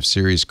cooperation of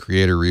series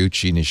creator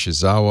Ryuichi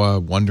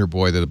Nishizawa. Wonder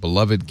Boy, the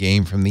beloved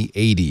game from the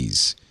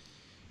 80s,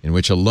 in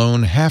which a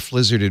lone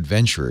half-lizard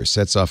adventurer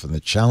sets off on the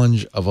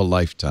challenge of a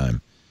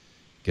lifetime,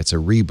 gets a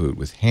reboot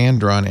with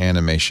hand-drawn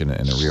animation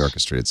and a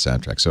reorchestrated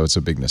soundtrack. So it's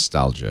a big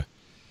nostalgia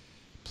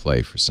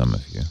play for some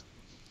of you.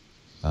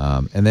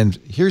 And then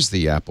here's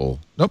the Apple...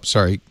 Nope,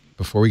 sorry.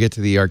 Before we get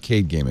to the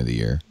arcade game of the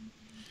year,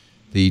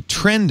 the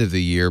trend of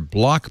the year,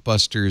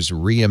 Blockbusters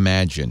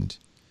Reimagined.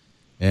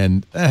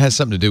 And that has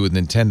something to do with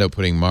Nintendo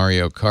putting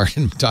Mario Kart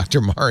and Dr.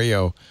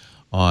 Mario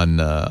on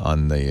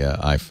the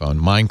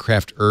iPhone.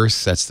 Minecraft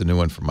Earth, that's the new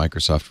one from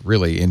Microsoft.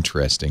 Really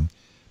interesting.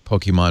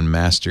 Pokemon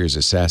Masters,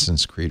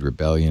 Assassin's Creed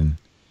Rebellion,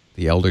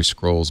 The Elder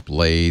Scrolls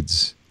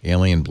Blades,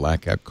 Alien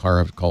Blackout,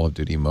 Call of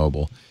Duty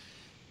Mobile.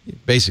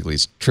 Basically,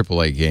 it's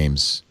AAA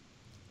games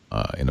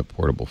in a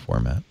portable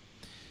format.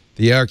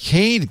 The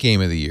arcade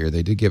game of the year,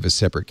 they did give a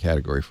separate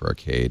category for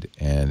arcade,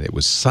 and it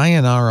was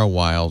Sayonara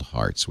Wild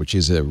Hearts, which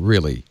is a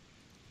really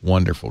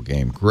wonderful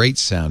game. Great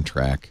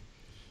soundtrack.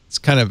 It's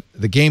kind of,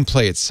 the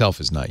gameplay itself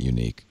is not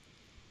unique,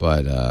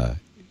 but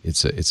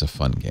it's a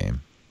fun game.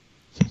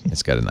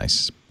 It's got a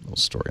nice little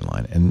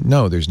storyline. And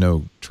no, there's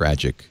no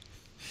tragic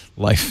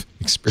life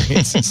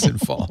experiences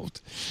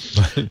involved.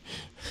 But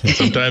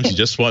sometimes you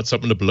just want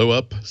something to blow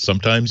up.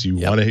 Sometimes you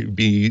want to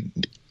be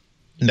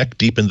neck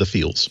deep in the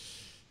feels.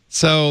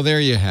 So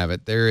there you have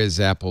it. There is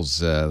Apple's.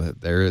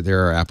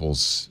 There are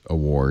Apple's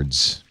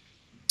awards.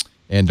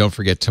 And don't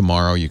forget,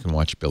 tomorrow you can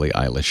watch Billie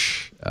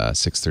Eilish,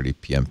 6:30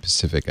 p.m.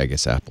 Pacific. I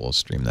guess Apple will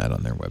stream that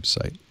on their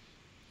website.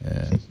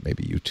 And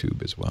maybe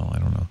YouTube as well. I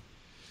don't know.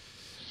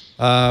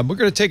 We're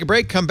going to take a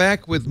break, come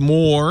back with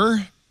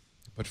more.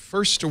 But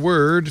first, a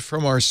word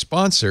from our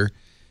sponsor.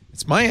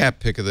 It's my app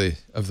pick of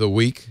the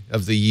week,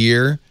 of the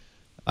year.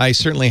 I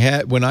certainly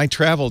had, when I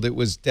traveled, it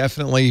was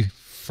definitely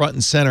front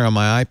and center on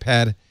my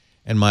iPad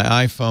and my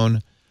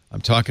iPhone.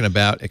 I'm talking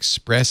about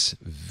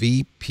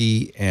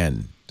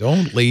ExpressVPN.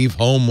 Don't leave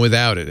home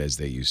without it, as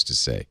they used to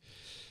say.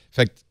 In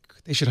fact,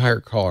 they should hire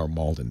Carl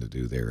Malden to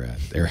do their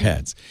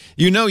ads.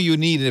 You know you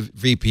need a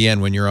VPN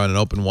when you're on an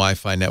open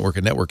Wi-Fi network,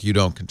 a network you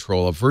don't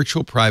control. A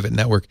virtual private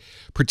network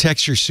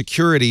protects your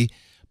security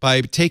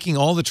by taking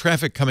all the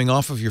traffic coming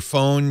off of your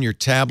phone, your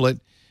tablet,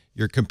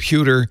 your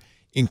computer,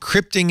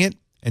 encrypting it,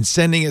 and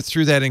sending it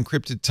through that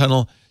encrypted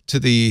tunnel to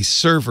the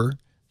server,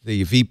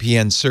 the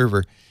VPN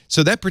server.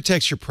 So that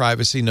protects your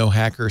privacy. No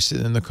hacker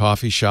sitting in the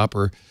coffee shop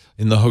or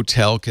in the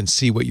hotel can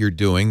see what you're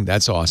doing.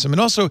 That's awesome. And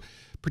also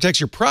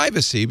protects your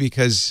privacy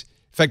because,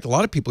 in fact, a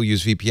lot of people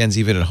use VPNs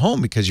even at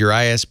home because your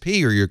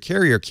ISP or your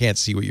carrier can't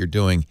see what you're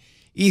doing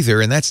either.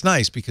 And that's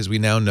nice because we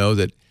now know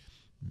that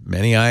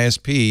many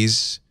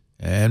ISPs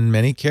and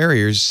many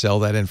carriers sell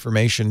that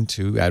information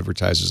to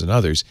advertisers and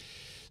others.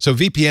 So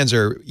VPNs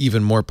are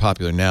even more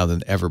popular now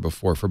than ever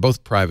before for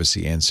both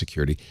privacy and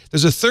security.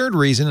 There's a third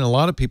reason, and a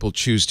lot of people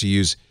choose to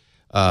use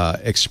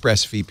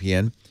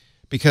ExpressVPN,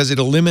 because it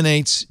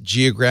eliminates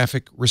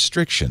geographic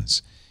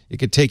restrictions. It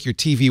could take your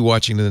TV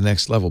watching to the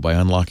next level by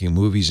unlocking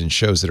movies and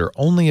shows that are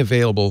only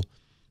available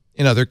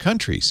in other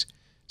countries.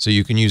 So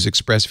you can use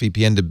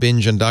ExpressVPN to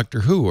binge on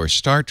Doctor Who or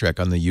Star Trek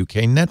on the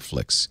UK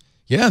Netflix.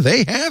 Yeah,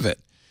 they have it.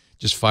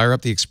 Just fire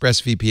up the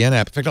ExpressVPN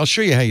app. In fact, I'll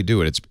show you how you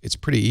do it. It's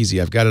pretty easy.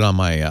 I've got it on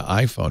my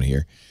iPhone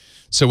here.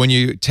 So when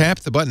you tap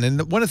the button,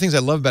 and one of the things I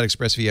love about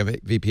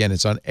ExpressVPN,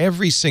 it's on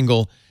every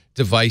single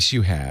device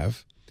you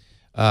have.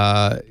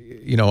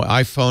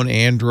 iPhone,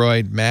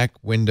 Android, Mac,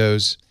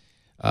 Windows,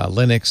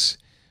 Linux.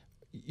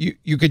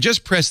 You could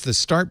just press the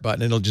start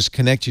button. It'll just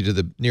connect you to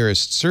the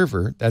nearest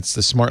server. That's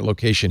the smart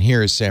location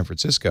here is San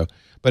Francisco.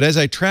 But as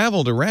I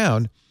traveled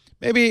around,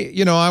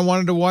 maybe, I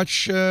wanted to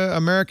watch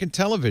American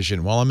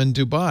television while I'm in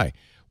Dubai.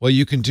 Well,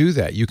 you can do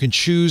that. You can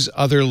choose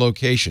other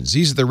locations.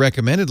 These are the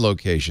recommended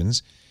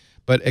locations.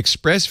 But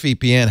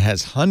ExpressVPN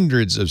has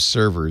hundreds of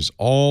servers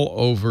all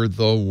over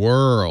the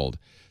world.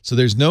 So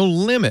there's no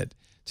limit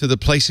to the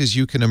places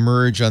you can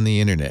emerge on the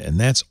internet, and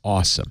that's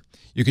awesome.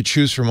 You could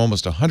choose from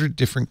almost 100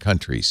 different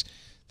countries.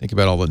 Think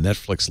about all the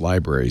Netflix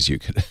libraries you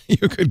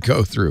could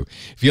go through.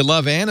 If you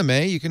love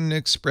anime, you can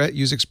use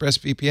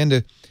ExpressVPN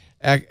to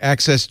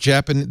access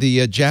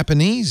the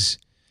Japanese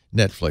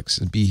Netflix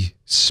and be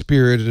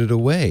spirited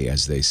away,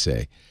 as they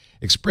say.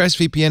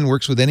 ExpressVPN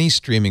works with any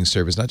streaming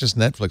service, not just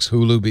Netflix,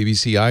 Hulu,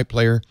 BBC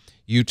iPlayer,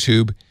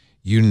 YouTube,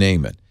 you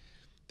name it.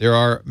 There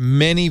are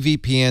many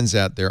VPNs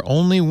out there.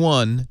 Only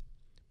one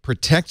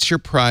protects your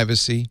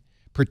privacy,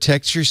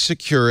 protects your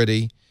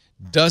security,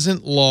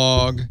 doesn't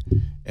log,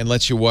 and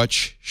lets you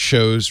watch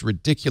shows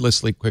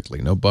ridiculously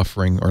quickly. No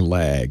buffering or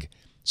lag.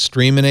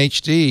 Stream in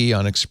HD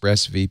on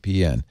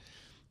ExpressVPN.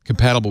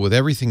 Compatible with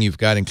everything you've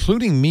got,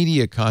 including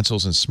media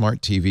consoles and smart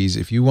TVs.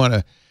 If you want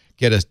to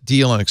get a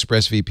deal on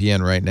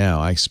ExpressVPN right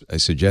now, I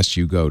suggest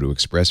you go to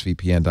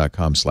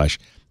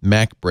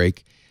expressvpn.com/MacBreak.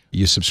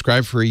 You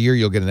subscribe for a year,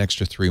 you'll get an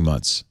extra 3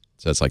 months.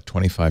 So that's like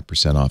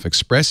 25% off.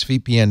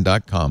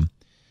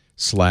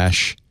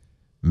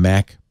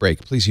 expressvpn.com/MacBreak.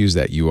 Please use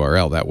that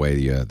URL. That way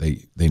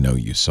they know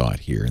you saw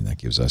it here, and that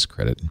gives us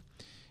credit.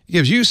 It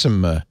gives you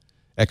some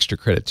extra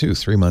credit, too.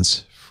 3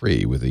 months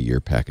free with a year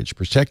package.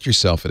 Protect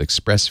yourself at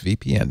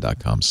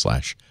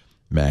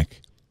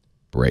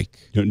expressvpn.com/MacBreak.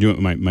 Do you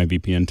want my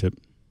VPN tip?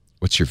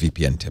 What's your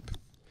VPN tip?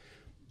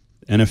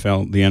 The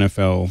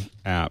NFL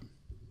app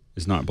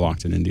is not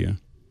blocked in India.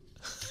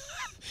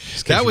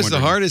 That was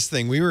the hardest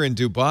thing. We were in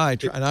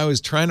Dubai, and I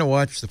was trying to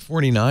watch the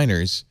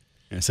 49ers.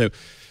 Yeah, so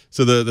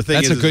the thing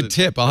That's is... a good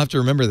tip. I'll have to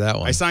remember that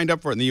one. I signed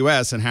up for it in the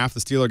U.S., and half the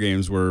Steeler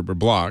games were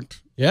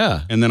blocked.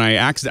 Yeah. And then I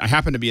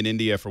happened to be in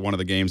India for one of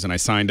the games, and I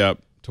signed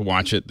up to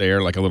watch it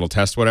there, like a little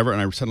test, whatever, and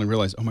I suddenly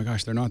realized, oh my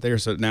gosh, they're not there.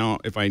 So now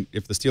if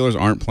the Steelers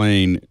aren't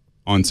playing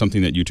on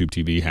something that YouTube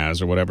TV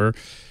has or whatever,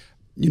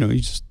 you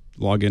just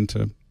log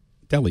into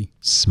Delhi.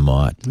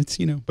 Smart. It's but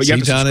see, you have to Don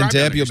and subscribe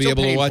Deb, you'll be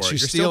able to watch your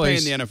Steelers. You're still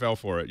paying the NFL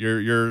for it.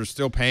 You're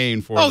still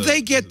paying for.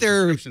 They get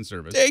their subscription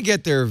service. They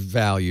get their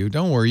value.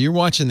 Don't worry, you're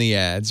watching the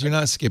ads. You're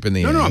not skipping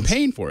the ads. No, I'm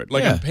paying for it.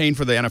 I'm paying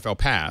for the NFL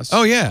Pass.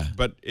 Oh yeah,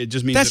 but it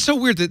just means that's so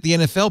weird that the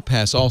NFL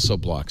Pass also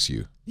blocks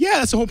you. Yeah,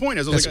 that's the whole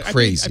point. That's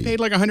crazy. I paid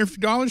like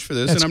 $150 for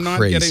this, that's and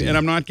crazy.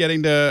 I'm not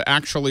getting to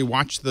actually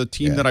watch the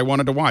team that I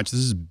wanted to watch.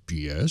 This is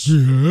BS.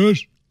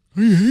 Yes.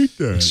 I hate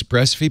that.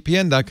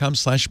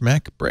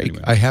 ExpressVPN.com/MacBreak.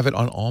 Anyway. I have it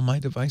on all my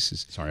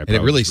devices. Sorry, and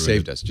it really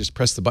saved us. Just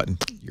press the button.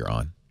 You're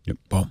on. Yep.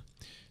 Boom.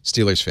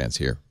 Steelers fans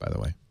here, by the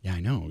way. Yeah, I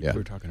know. Yeah. We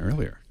were talking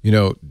earlier.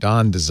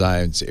 Don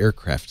designs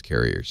aircraft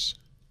carriers.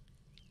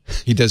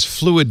 He does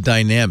fluid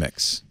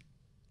dynamics.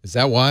 Is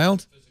that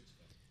wild?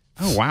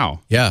 Oh,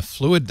 wow. Yeah,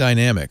 fluid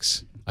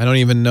dynamics. I don't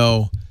even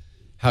know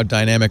how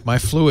dynamic my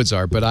fluids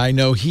are, but I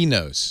know he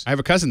knows. I have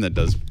a cousin that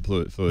does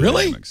fluid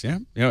really? dynamics. Yeah.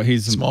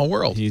 He's small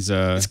world. He's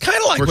it's kind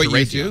of like what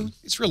you do.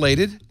 It's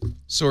related,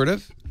 sort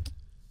of.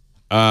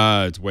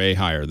 It's way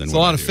higher than. It's a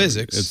lot of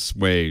physics. It's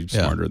way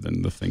smarter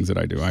than the things that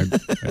I do.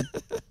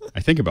 I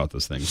think about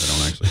those things. I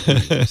don't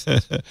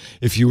actually.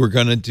 If you were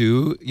going to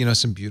do,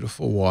 some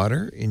beautiful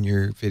water in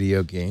your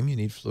video game, you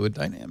need fluid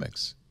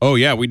dynamics. Oh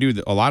yeah, we do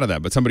a lot of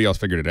that, but somebody else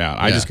figured it out.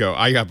 I just go.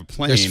 I have a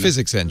plane. There's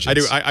physics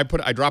engines. I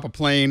drop a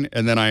plane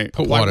and then I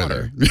put water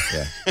there.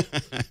 Yeah.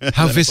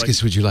 How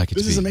viscous would you like it to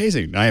be? This is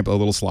amazing. I have a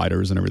little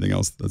sliders and everything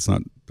else. That's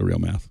not the real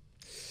math.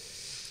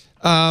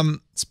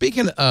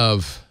 Speaking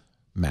of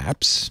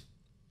maps,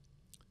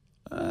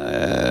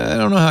 I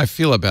don't know how I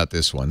feel about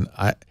this one.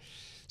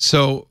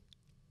 So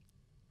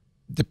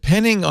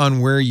depending on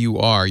where you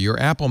are, your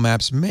Apple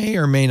Maps may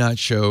or may not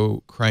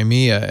show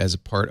Crimea as a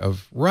part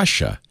of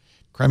Russia.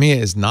 Crimea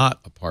is not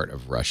a part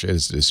of Russia.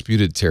 It's a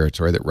disputed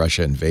territory that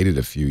Russia invaded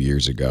a few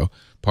years ago,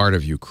 part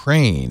of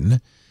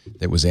Ukraine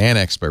that was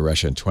annexed by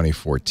Russia in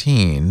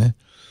 2014.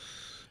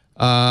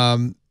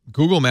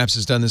 Google Maps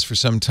has done this for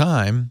some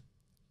time.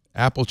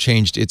 Apple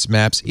changed its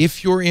maps,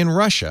 if you're in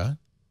Russia,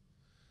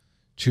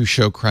 to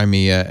show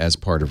Crimea as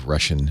part of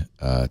Russian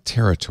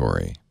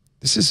territory.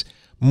 This is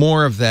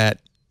more of that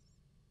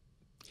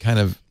kind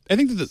of I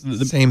think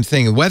the same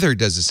thing. Weather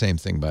does the same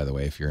thing, by the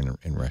way, if you're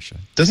in Russia.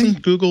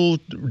 Doesn't Google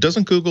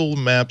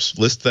Maps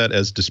list that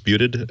as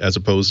disputed as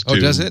opposed to? Oh,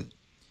 does it?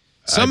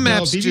 Some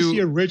maps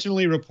BBC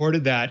originally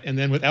reported that, and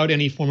then without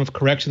any form of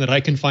correction that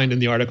I can find in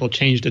the article,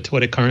 changed it to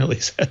what it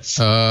currently says.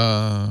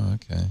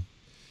 Okay.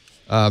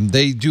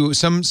 They do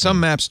some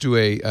maps do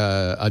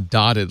a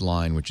dotted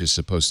line, which is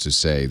supposed to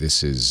say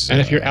this is.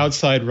 And if you're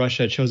outside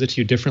Russia, it shows it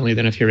to you differently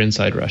than if you're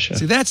inside Russia.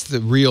 See, that's the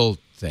real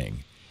thing.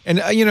 And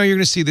you're going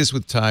to see this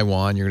with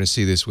Taiwan. You're going to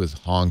see this with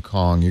Hong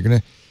Kong.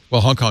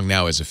 Hong Kong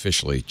now is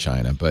officially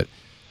China, but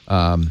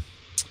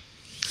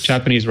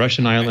Japanese,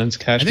 Russian islands,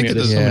 Kashmir.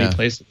 There's so many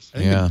places. I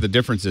think the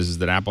difference is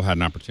that Apple had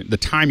an opportunity. The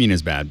timing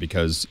is bad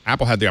because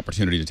Apple had the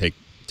opportunity to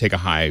take the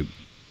high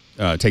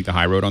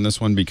road on this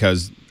one,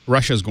 because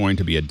Russia is going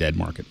to be a dead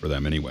market for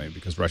them anyway,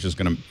 because Russia is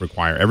going to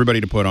require everybody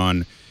to put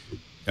on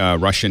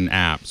Russian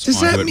apps.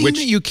 Does that mean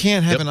that you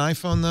can't have an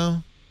iPhone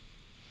though?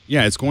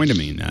 Yeah, it's going to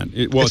mean that.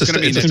 It's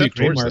going to be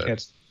gray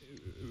market.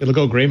 It'll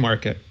go gray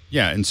market.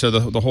 Yeah, and so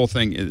the whole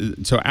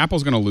thing. So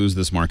Apple's going to lose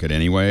this market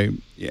anyway,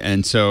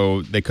 and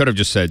so they could have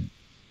just said,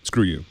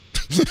 "Screw you,"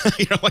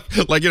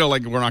 like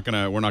we're not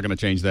gonna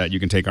change that. You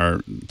can take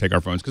our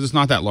phones, because it's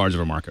not that large of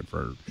a market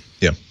for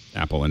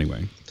Apple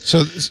anyway. So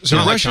Russia's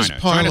Russia's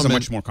parliament. China's a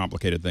much more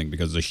complicated thing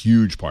because it's a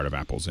huge part of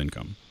Apple's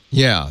income.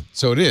 Yeah,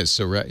 so it is.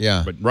 So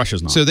yeah, but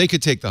Russia's not. So they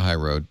could take the high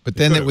road, but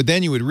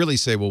then you would really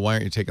say, well, why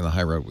aren't you taking the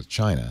high road with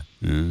China?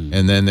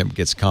 And then it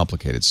gets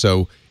complicated.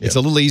 So it's a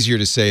little easier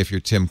to say if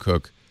you're Tim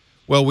Cook,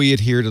 well, we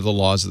adhere to the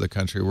laws of the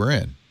country we're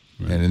in,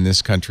 and in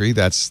this country,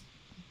 that's,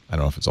 I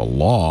don't know if it's a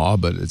law,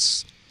 but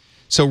it's.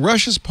 So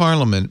Russia's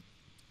parliament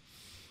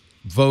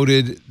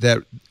voted that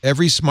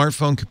every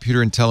smartphone,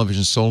 computer, and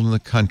television sold in the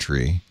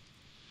country,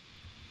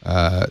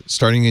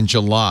 starting in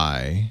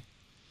July,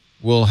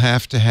 will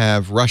have to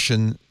have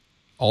Russian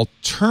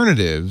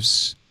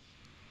alternatives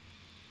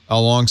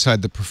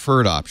alongside the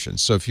preferred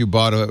options. So if you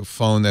bought a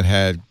phone that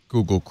had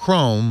Google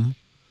Chrome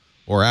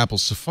or Apple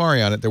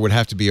Safari on it, there would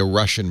have to be a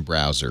Russian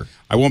browser.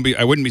 I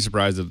wouldn't be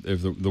surprised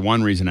if the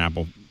one reason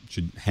Apple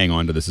should hang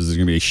on to this is there's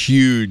going to be a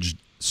huge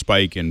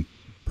spike in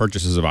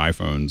purchases of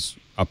iPhones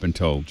up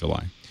until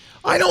July.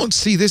 I don't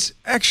see this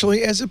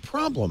actually as a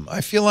problem.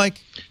 I feel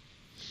like,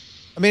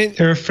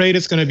 they're afraid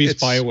it's going to be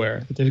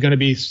spyware. There's going to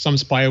be some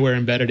spyware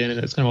embedded in it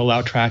that's going to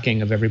allow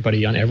tracking of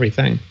everybody on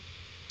everything.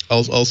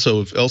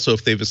 Also,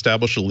 if they've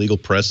established a legal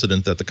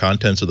precedent that the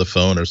contents of the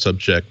phone are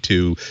subject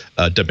to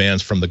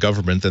demands from the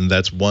government, then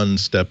that's one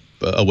step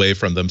away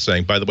from them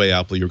saying, by the way,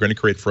 Apple, you're going to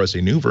create for us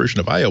a new version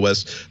of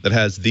iOS that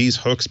has these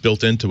hooks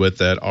built into it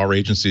that our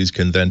agencies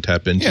can then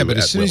tap into. Yeah, but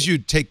as soon as you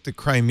take the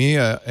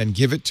Crimea and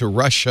give it to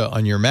Russia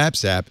on your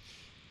Maps app,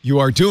 you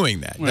are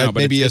doing that. Well, that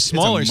may be a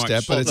smaller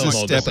step, but it's a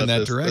step in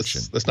that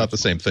direction. That's not the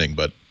same thing,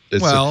 but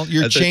it's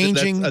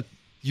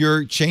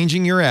you're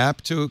changing your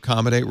app to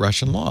accommodate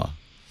Russian law.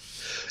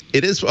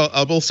 It is.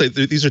 I will say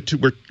these are two.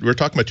 We're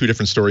talking about two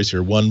different stories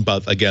here. One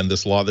about, again,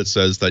 this law that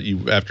says that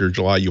after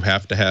July you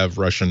have to have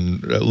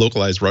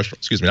localized Russian.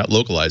 Excuse me, not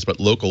localized, but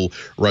local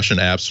Russian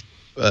apps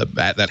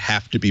that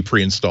have to be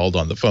pre-installed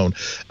on the phone.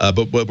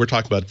 But what we're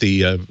talking about,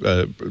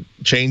 the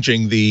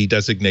changing the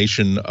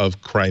designation of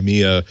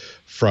Crimea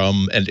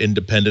from an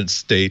independent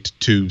state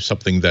to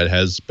something that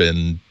has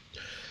been.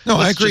 No,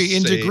 I agree.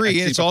 In degree,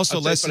 it's also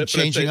less than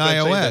changing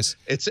iOS,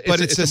 but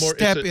it's a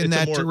step in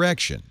that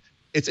direction.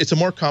 It's a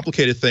more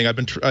complicated thing.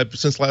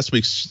 Since last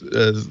week's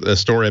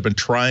story, I've been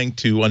trying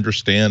to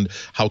understand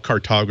how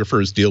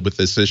cartographers deal with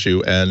this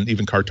issue, and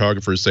even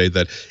cartographers say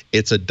that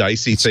it's a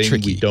dicey thing.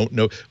 Tricky. We don't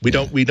know. We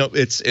don't.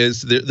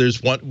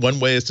 There's one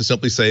way is to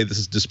simply say this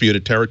is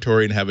disputed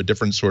territory and have a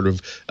different sort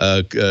of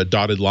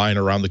dotted line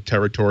around the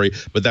territory,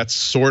 but that's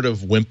sort of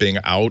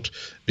wimping out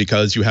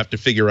because you have to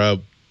figure out.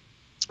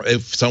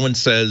 If someone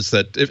says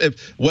that,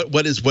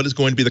 what is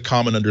going to be the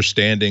common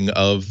understanding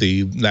of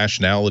the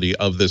nationality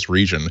of this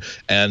region,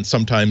 and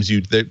sometimes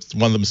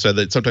one of them said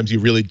that sometimes you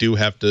really do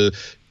have to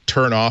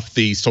turn off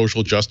the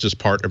social justice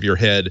part of your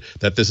head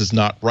that this is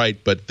not right,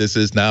 but this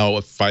is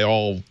now, by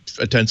all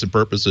intents and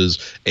purposes,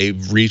 a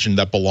region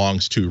that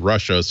belongs to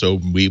Russia. So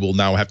we will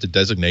now have to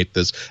designate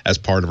this as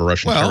part of a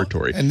Russian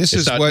territory. And this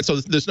so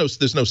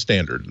there's no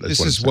standard. This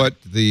is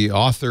what the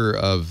author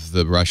of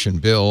the Russian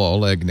bill,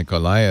 Oleg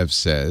Nikolaev,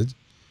 said.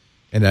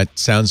 And that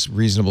sounds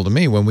reasonable to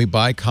me. When we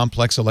buy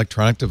complex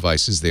electronic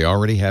devices, they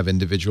already have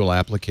individual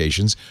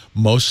applications,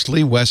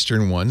 mostly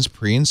Western ones,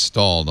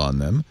 pre-installed on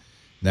them.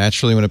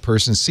 Naturally, when a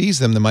person sees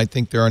them, they might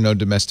think there are no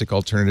domestic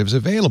alternatives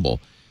available.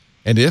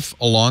 And if,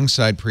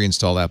 alongside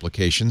pre-installed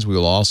applications, we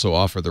will also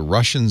offer the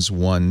Russian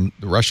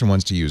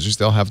ones to users,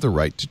 they'll have the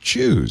right to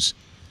choose.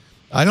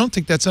 I don't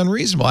think that's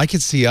unreasonable. I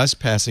could see us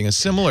passing a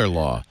similar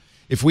law.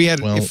 If we had,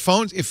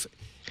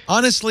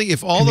 honestly,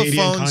 if all Canadian the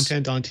phones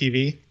content on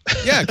TV.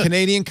 Yeah,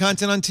 Canadian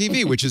content on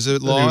TV, which is a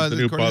law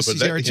according to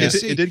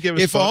CRTC. It did give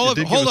us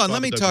hold on,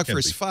 let me talk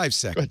for 5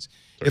 seconds.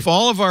 If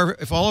all of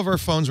our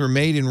phones were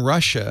made in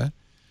Russia,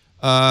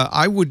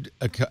 I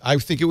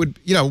think it would.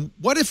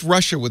 What if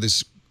Russia, with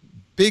this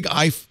big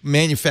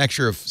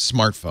manufacturer of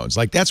smartphones,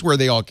 like that's where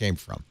they all came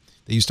from.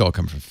 They used to all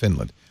come from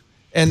Finland,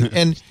 and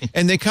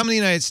they come to the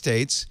United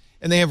States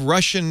and they have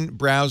Russian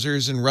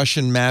browsers and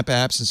Russian map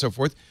apps and so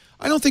forth.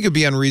 I don't think it would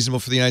be unreasonable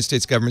for the United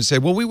States government to say,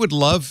 well, we would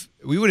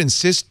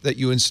insist that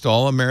you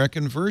install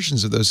American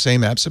versions of those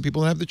same apps so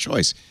people have the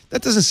choice.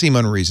 That doesn't seem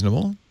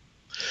unreasonable.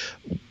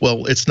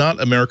 Well, it's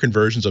not American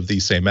versions of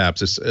these same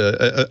apps.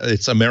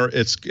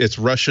 It's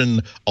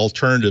Russian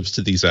alternatives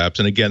to these apps.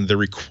 And again, the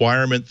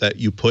requirement that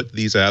you put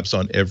these apps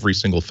on every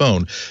single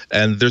phone.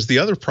 And there's the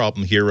other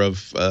problem here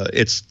of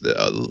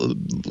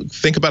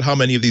think about how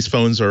many of these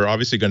phones are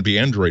obviously going to be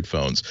Android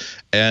phones.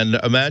 And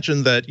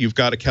imagine that you've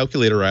got a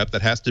calculator app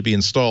that has to be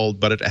installed,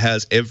 but it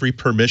has every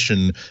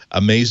permission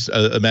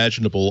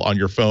imaginable on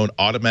your phone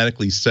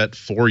automatically set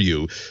for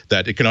you.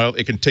 That it can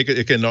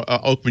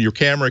open your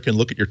camera, it can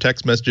look at your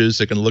text messages,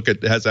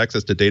 it has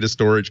access to data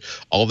storage,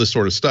 all this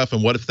sort of stuff.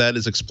 And what if that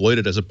is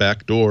exploited as a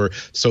backdoor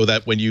so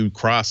that when you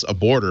cross a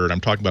border, and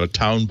I'm talking about a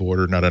town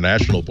border, not a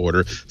national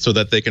border, so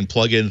that they can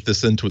plug in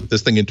this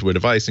thing into a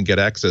device and get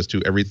access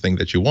to everything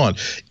that you want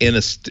in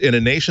a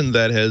nation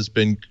that has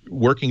been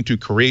working to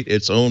create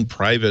its own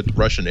private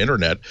Russian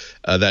internet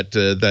that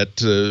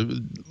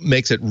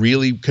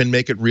can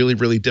make it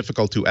really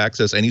difficult to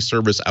access any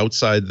service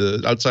outside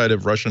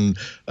of Russian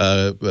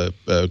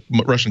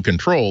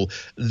control.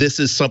 This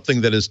is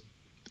something that is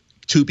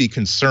to be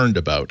concerned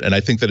about. And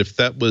I think that if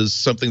that was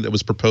something that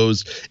was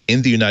proposed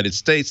in the United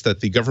States, that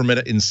the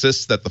government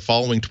insists that the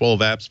following 12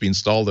 apps be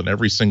installed on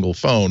every single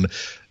phone,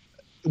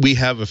 we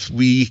have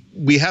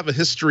a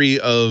history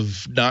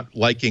of not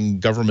liking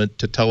government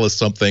to tell us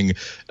something,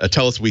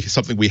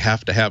 something we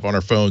have to have on our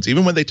phones,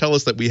 even when they tell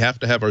us that we have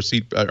to have our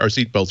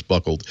seatbelts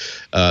buckled.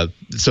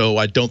 So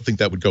I don't think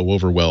that would go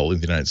over well in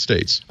the United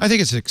States. I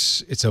think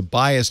it's a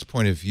biased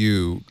point of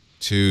view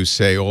to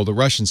say, oh, the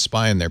Russians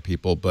spy on their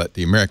people, but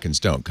the Americans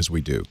don't, because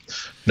we do.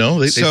 No,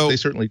 they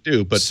certainly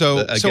do. But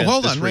again, so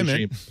hold on, wait a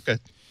minute. Okay,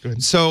 go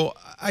ahead. So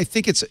I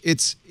think I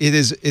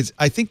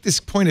think this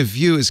point of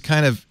view is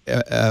kind of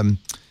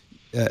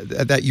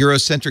that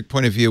Eurocentric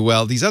point of view.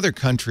 Well, these other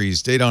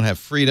countries, they don't have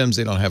freedoms,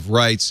 they don't have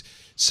rights,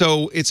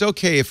 so it's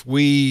okay if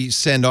we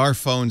send our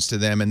phones to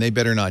them, and they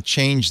better not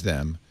change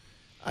them.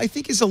 I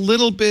think is a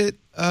little bit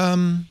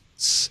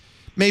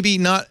maybe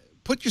not.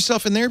 Put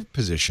yourself in their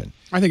position.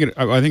 I think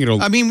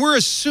it'll. I mean, we're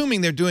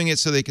assuming they're doing it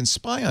so they can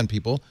spy on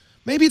people.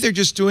 Maybe they're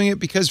just doing it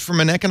because, from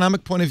an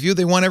economic point of view,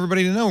 they want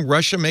everybody to know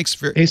Russia makes.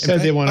 They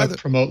said they want to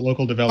promote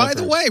local developers.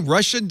 By the way,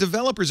 Russian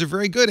developers are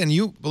very good, and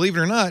you, believe it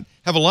or not,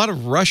 have a lot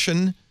of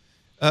Russian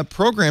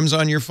programs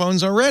on your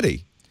phones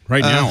already.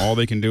 Right now, all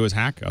they can do is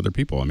hack other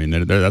people. I mean,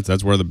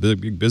 that's where the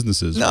big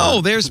businesses. No,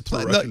 there's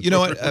you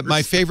know what?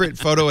 My favorite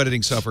photo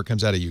editing software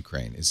comes out of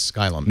Ukraine. Is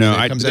Skylum. No,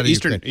 it comes out of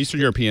Eastern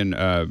European.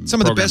 Some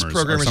of the best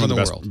programmers in the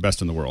world. Best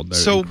in the world.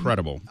 They're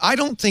incredible. I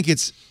don't think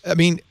it's. I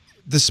mean,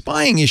 the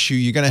spying issue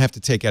you're going to have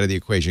to take out of the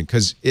equation,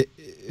 because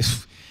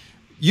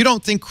you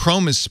don't think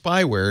Chrome is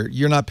spyware.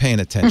 You're not paying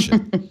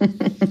attention.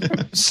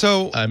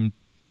 So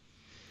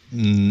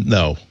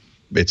no,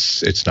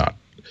 it's not.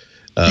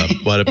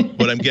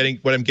 What I'm getting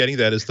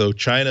at is, though,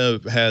 China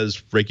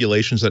has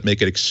regulations that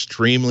make it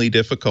extremely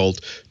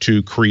difficult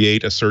to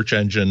create a search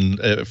engine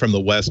from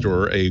the West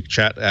or a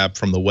chat app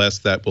from the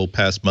West that will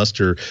pass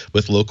muster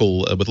with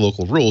local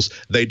rules.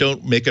 They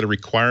don't make it a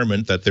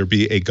requirement that there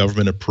be a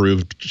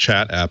government-approved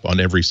chat app on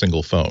every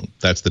single phone.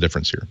 That's the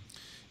difference here.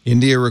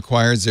 India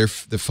requires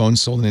the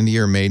phones sold in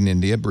India are made in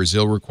India.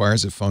 Brazil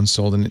requires that phones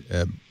sold in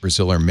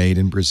Brazil are made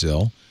in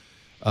Brazil.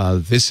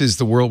 This is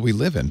the world we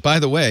live in. By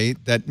the way,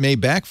 that may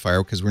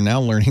backfire, because we're now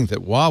learning that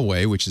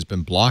Huawei, which has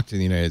been blocked in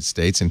the United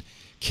States and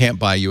can't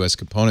buy U.S.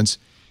 components,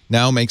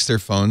 now makes their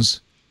phones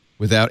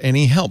without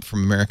any help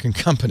from American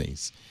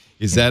companies.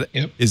 Is that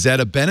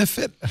a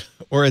benefit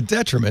or a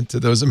detriment to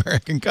those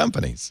American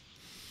companies?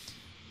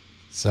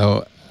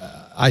 So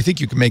I think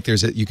you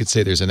could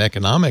say there's an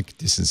economic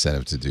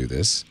disincentive to do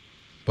this,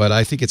 but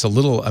I think it's a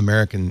little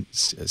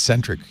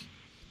American-centric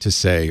to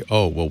say,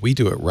 oh, well, we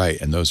do it right,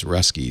 and those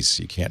Ruskies,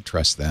 you can't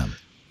trust them.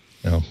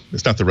 No,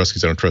 it's not the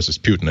Ruskies I don't trust. It's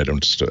Putin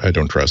I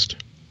don't trust.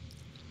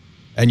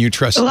 And you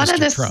trust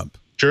Mr. Trump.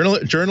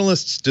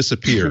 Journalists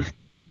disappear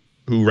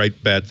who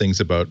write bad things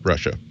about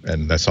Russia,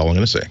 and that's all I'm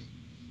going to say.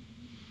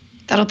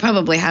 That'll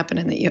probably happen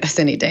in the U.S.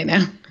 any day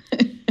now.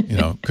 You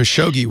know,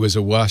 Khashoggi was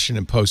a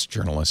Washington Post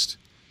journalist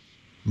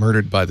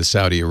murdered by the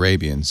Saudi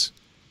Arabians.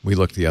 We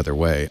looked the other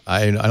way.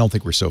 I don't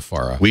think we're so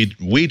far off. We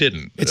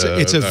didn't. It's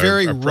a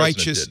very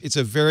righteous. It's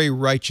a very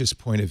righteous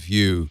point of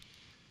view,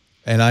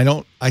 and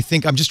I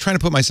think I'm just trying to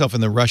put myself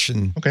in the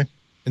Russian. Okay.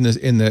 In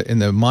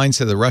the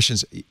mindset of the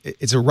Russians,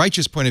 it's a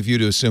righteous point of view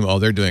to assume, oh,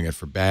 they're doing it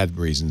for bad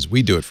reasons.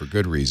 We do it for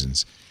good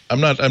reasons. I'm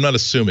not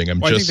assuming.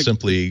 I'm just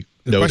simply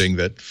noting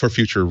that for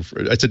future,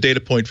 it's a data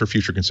point for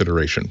future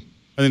consideration.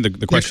 I think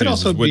the question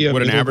is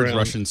would an average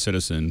Russian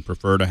citizen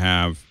prefer to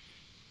have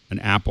an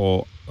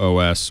Apple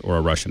OS or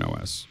a Russian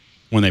OS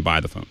when they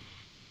buy the phone?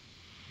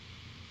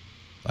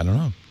 I don't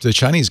know. The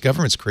Chinese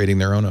government's creating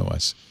their own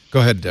OS. Go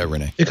ahead,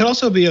 Rene. It could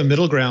also be a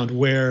middle ground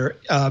where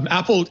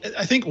Apple,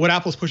 I think what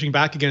Apple's pushing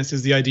back against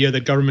is the idea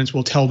that governments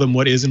will tell them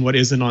what is and what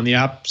isn't on the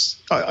apps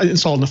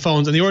installed in the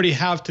phones. And they already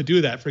have to do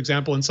that. For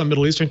example, in some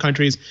Middle Eastern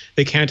countries,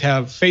 they can't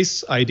have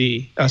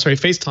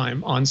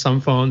FaceTime on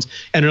some phones.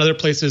 And in other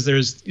places,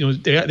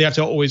 they have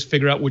to always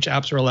figure out which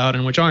apps are allowed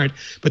and which aren't.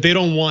 But they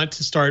don't want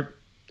to start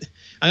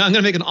I'm going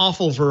to make an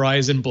awful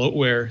Verizon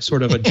bloatware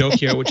sort of a joke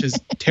here, which is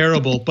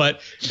terrible,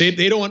 but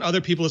they don't want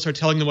other people to start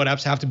telling them what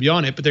apps have to be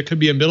on it. But there could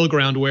be a middle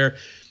ground where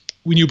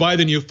when you buy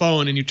the new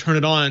phone and you turn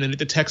it on and it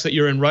detects that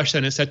you're in Russia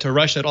and it's set to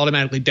Russia, it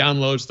automatically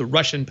downloads the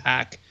Russian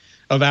pack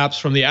of apps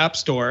from the App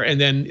Store. And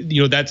then,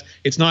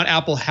 it's not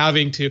Apple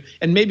having to,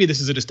 and maybe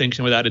this is a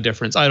distinction without a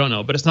difference, I don't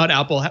know, but it's not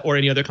Apple or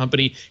any other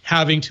company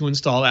having to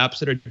install apps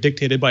that are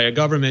dictated by a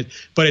government,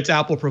 but it's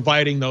Apple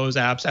providing those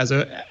apps as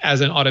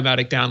an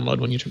automatic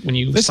download when you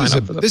sign up for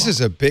the phone. This is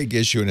a big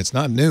issue, and it's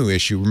not a new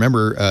issue.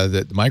 Remember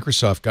that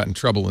Microsoft got in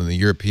trouble in the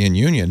European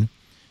Union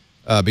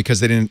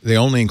because they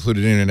only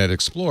included Internet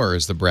Explorer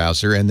as the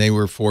browser, and they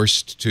were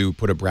forced to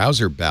put a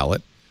browser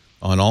ballot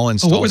on all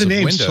installs what were the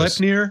names? Windows.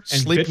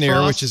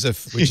 Sleipnir, which is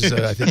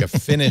I think a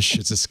Finnish.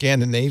 It's a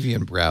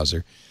Scandinavian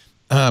browser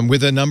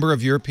with a number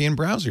of European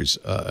browsers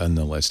on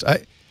the list.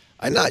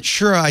 I'm not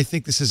sure. I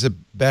think this is a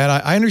bad.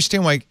 I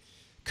understand why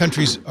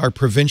countries are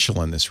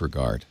provincial in this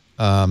regard.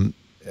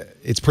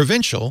 It's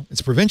provincial.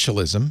 It's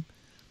provincialism,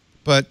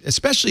 but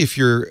especially if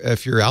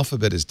your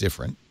alphabet is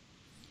different.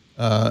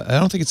 I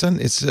don't think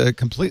it's a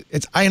complete.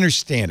 I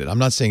understand it. I'm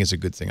not saying it's a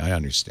good thing. I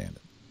understand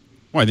it.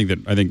 Well,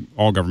 I think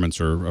all governments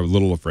are a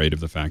little afraid of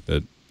the fact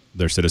that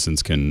their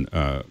citizens can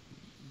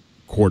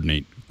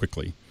coordinate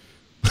quickly.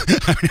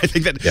 I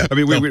think that. Yeah,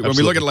 when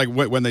we look at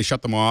when they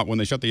shut them off, when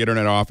they shut the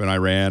internet off in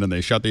Iran, and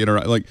they shut the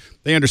internet,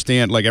 they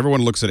understand.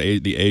 Everyone looks at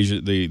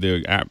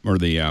the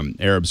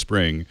Arab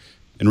Spring,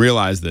 and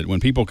realize that when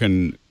people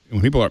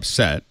are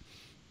upset,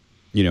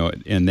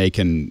 and they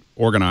can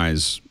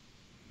organize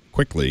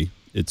quickly.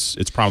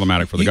 It's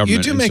problematic for the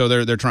government, so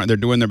they're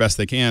doing their best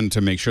they can to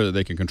make sure that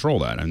they can control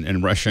that.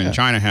 And Russia and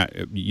China,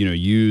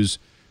 use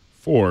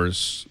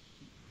force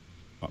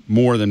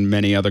more than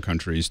many other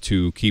countries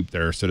to keep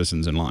their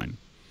citizens in line.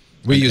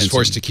 We use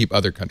force to keep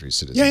other countries'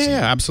 citizens. Yeah,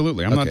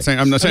 absolutely. I'm not saying.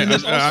 I'm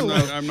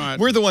not.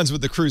 We're the ones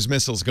with the cruise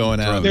missiles going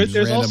out.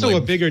 There's also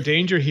a bigger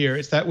danger here.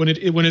 It's that when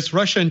it's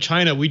Russia and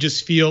China, we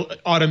just feel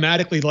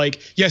automatically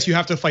yes, you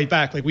have to fight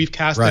back. We've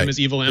cast them as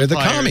evil empires, they're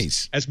the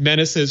commies, as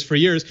menaces for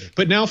years.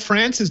 But now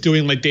France is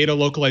doing data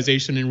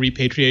localization and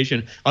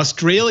repatriation.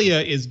 Australia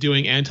is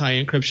doing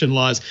anti-encryption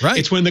laws. Right.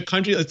 It's when the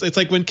country. It's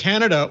like when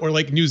Canada or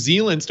New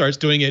Zealand starts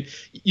doing it.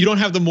 You don't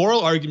have the moral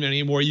argument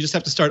anymore. You just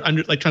have to start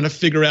trying to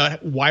figure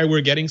out why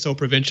we're getting so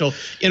provincial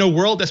in a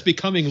world that's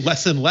becoming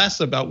less and less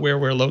about where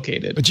we're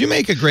located. But you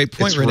make a great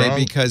point, Rene,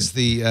 because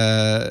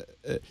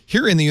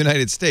here in the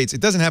United States, it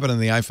doesn't happen on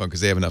the iPhone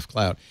because they have enough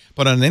clout.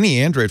 But on any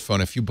Android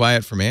phone, if you buy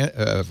it from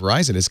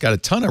Verizon, it's got a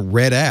ton of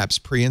red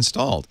apps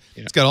pre-installed.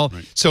 Yeah. It's got all.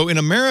 Right. So in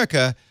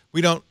America,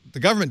 the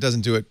government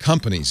doesn't do it;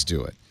 companies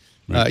do it.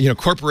 Right.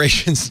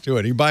 Corporations do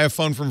it. You buy a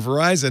phone from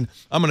Verizon,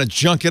 I'm going to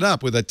junk it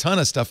up with a ton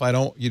of stuff I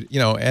don't,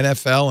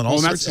 NFL and all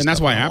sorts of stuff. And that's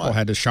why Apple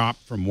had to shop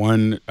from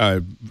one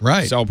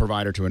cell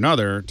provider to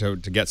another to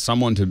get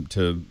someone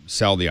to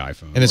sell the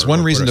iPhone. And it's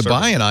one reason to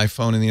buy an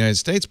iPhone in the United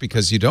States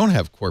because you don't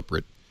have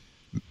corporate,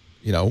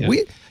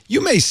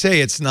 you may say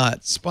it's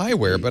not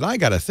spyware, but I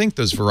got to think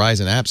those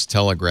Verizon apps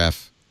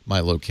telegraph my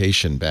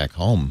location back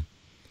home.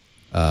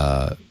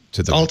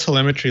 It's all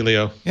telemetry,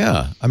 Leo.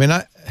 Yeah. I mean,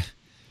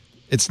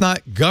 it's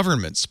not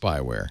government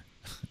spyware.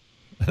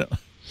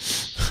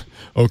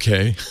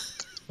 Okay.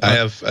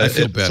 I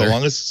feel better.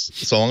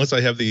 So long as I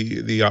have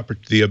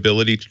the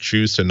ability to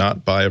choose to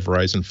not buy a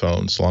Verizon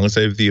phone, so long as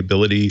I have the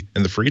ability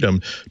and the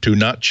freedom to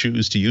not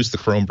choose to use the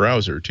Chrome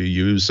browser, to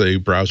use a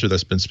browser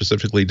that's been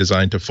specifically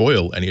designed to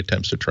foil any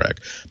attempts to track,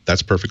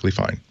 that's perfectly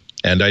fine.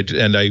 And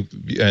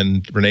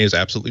Rene is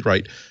absolutely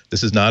right.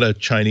 This is not a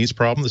Chinese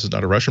problem. This is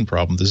not a Russian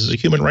problem. This is a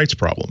human rights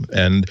problem.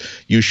 And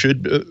you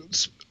should,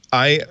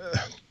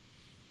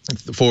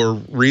 for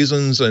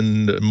reasons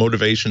and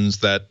motivations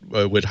that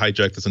would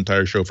hijack this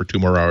entire show for 2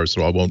 more hours,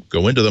 so I won't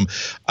go into them.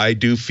 I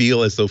do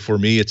feel as though for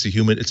me, it's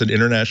an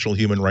international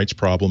human rights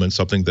problem and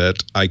something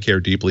that I care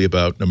deeply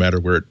about, no matter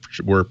where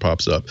it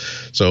pops up.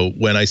 So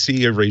when I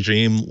see a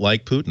regime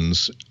like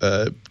Putin's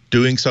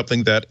doing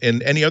something that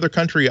in any other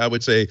country, I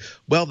would say,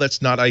 well,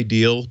 that's not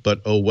ideal,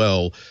 but oh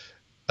well.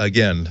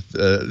 Again,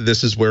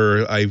 this is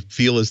where I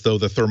feel as though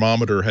the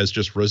thermometer has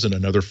just risen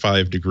another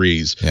 5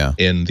 degrees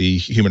in the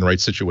human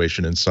rights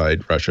situation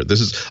inside Russia. This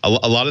is a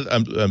lot of.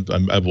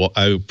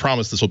 I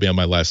promise this will be on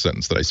my last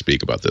sentence that I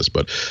speak about this,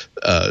 but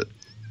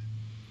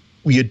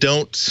you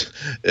don't.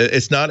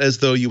 It's not as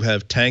though you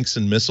have tanks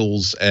and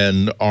missiles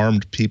and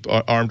armed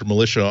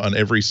militia on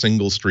every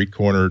single street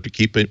corner to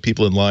keep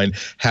people in line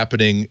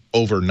happening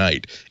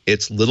overnight.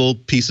 It's little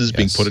pieces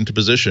being put into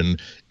position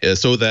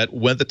so that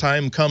when the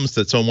time comes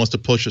that someone wants to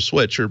push a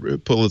switch or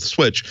pull a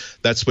switch,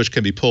 that switch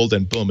can be pulled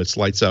and boom, it's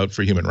lights out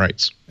for human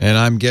rights. And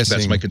I'm guessing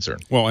that's my concern.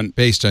 Well, and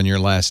based on your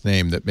last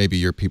name, that maybe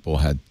your people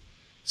had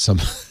some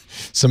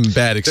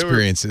bad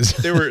experiences.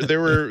 There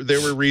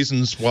were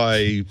reasons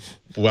why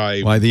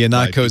the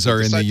Ihnatko's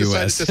are in the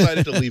U.S.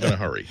 decided to leave in a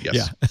hurry. Yes.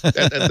 Yeah.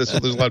 and there's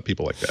a lot of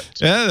people like that.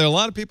 So. Yeah, there are a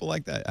lot of people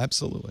like that.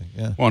 Absolutely.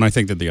 Yeah. Well, and I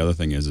think that the other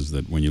thing is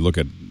that when you look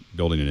at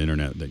building an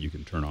internet that you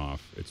can turn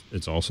off,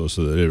 it's also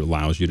so that it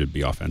allows you to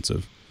be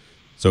offensive.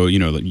 So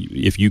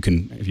if you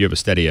have a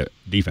steady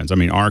defense, I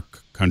mean, our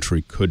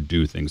country could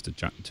do things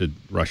to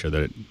Russia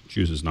that it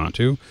chooses not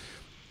to,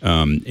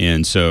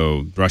 and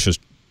so Russia's,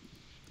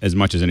 as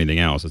much as anything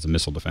else, it's a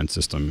missile defense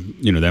system.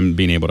 Them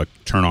being able to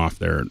turn off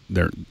their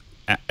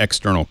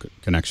external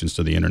connections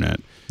to the internet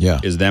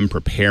is them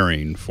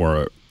preparing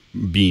for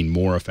being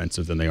more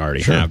offensive than they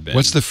already have been.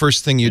 What's the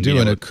first thing you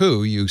do in a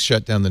coup? You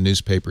shut down the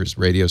newspapers,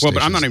 radio stations.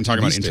 Well, but I'm not even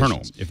talking about internal.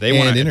 If they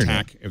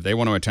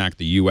want to attack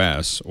the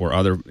U.S. or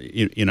other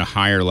in a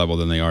higher level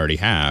than they already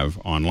have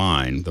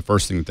online, the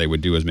first thing that they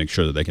would do is make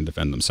sure that they can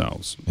defend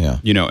themselves. Yeah.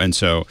 And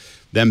so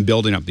them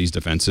building up these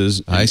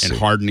defenses and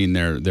hardening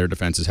their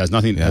defenses has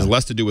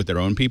less to do with their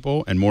own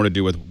people and more to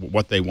do with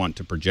what they want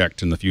to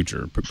project in the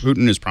future.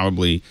 Putin is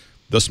probably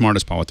the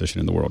smartest politician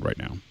in the world right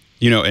now.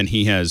 And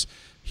he has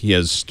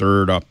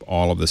stirred up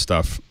all of this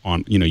stuff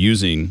on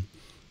using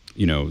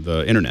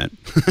the internet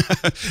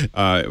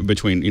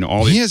between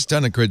all these. He has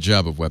done a good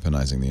job of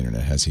weaponizing the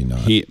internet, has he not?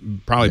 He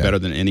probably better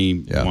than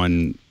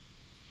anyone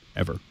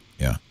ever.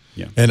 Yeah.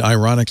 And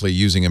ironically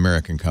using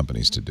American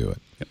companies to do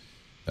it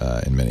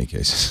in many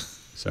cases.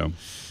 So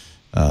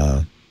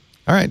all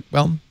right,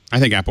 well, I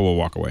think Apple will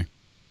walk away.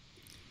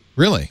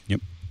 Really? Yep.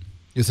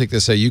 You think they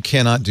say you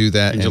cannot do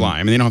that in July?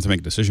 I mean, they don't have to make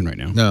a decision right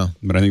now. No,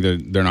 but I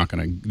think they're not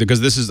going to,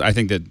 because I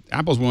think that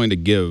Apple's willing to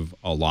give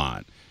a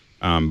lot,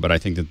 but I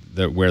think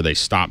that where they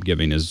stop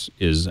giving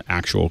is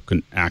actual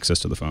access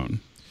to the phone,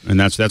 and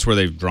that's where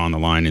they've drawn the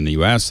line in the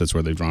U.S. That's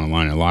where they've drawn the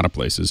line in a lot of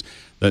places.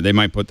 That they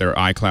might put their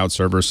iCloud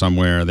server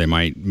somewhere, they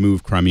might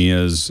move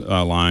Crimea's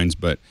lines,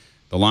 but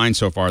the line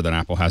so far that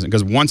Apple hasn't,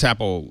 because once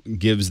Apple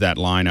gives that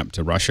line up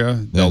to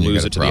Russia, they'll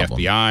lose it to the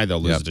FBI, they'll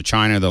lose it to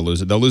China, they'll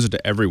lose it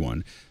to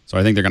everyone. So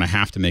I think they're going to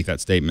have to make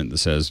that statement that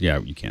says, yeah,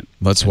 you can't.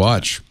 Let's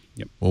watch.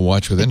 Yep. We'll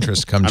watch with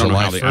interest come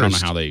July 1st. I don't know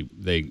how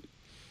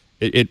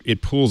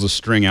it pulls a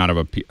string out of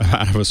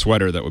a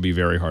sweater that would be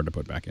very hard to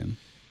put back in.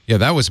 Yeah,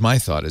 that was my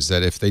thought, is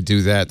that if they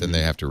do that, then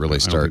they have to really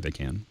start. I don't think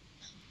they can.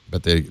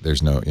 But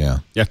there's no,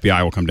 The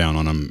FBI will come down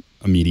on them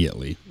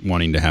immediately,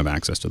 wanting to have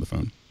access to the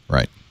phone.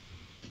 Right.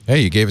 Hey,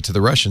 you gave it to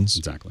the Russians.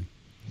 Exactly.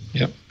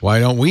 Yep. Why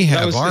don't we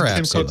have our apps? That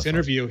was Tim Cook's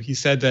interview. He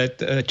said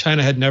that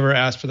China had never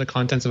asked for the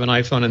contents of an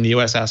iPhone, and the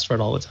U.S. asked for it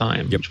all the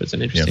time, which was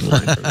an interesting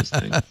line from his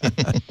thing.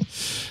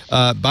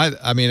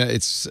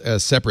 It's a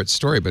separate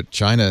story, but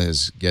China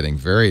is getting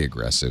very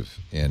aggressive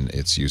in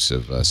its use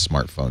of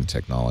smartphone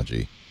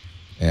technology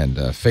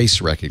and face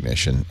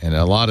recognition, and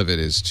a lot of it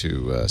is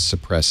to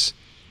suppress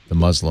the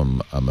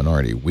Muslim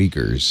minority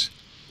Uyghurs.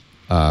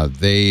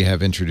 They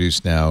have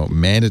introduced now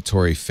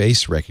mandatory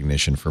face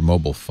recognition for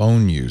mobile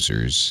phone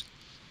users.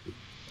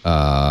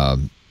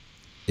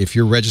 If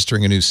you're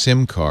registering a new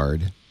SIM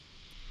card,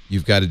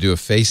 you've got to do a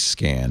face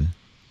scan.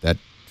 That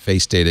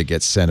face data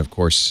gets sent, of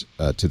course,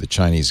 to the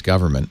Chinese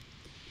government.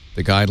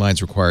 The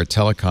guidelines require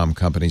telecom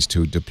companies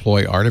to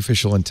deploy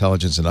artificial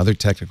intelligence and other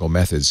technical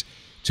methods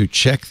to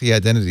check the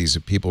identities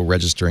of people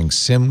registering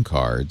SIM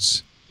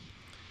cards.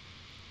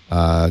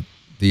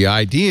 The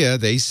idea,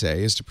 they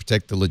say, is to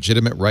protect the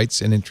legitimate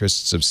rights and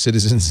interests of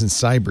citizens in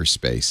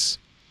cyberspace.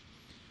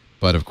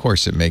 But, of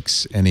course, it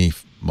makes any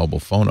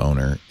mobile phone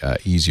owner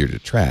easier to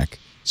track,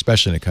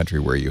 especially in a country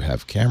where you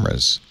have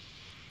cameras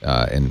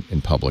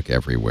in public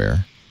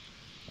everywhere.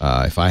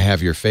 If I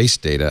have your face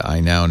data, I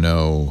now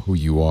know who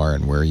you are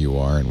and where you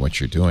are and what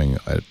you're doing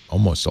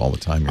almost all the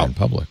time you're in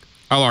public.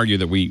 I'll argue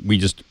that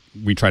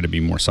we try to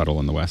be more subtle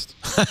in the West.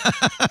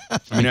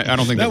 I mean, I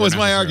don't think that was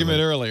my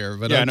argument earlier.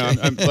 But yeah,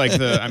 okay.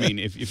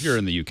 If you're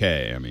in the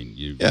UK, I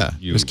mean,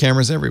 there's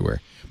cameras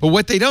everywhere. But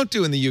what they don't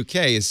do in the UK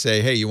is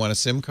say, hey, you want a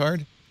SIM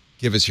card?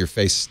 Give us your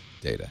face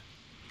data.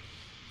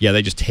 Yeah,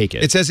 they just take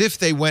it. It's as if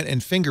they went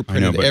and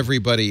fingerprinted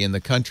everybody in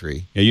the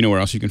country. Yeah, you know where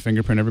else you can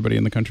fingerprint everybody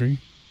in the country?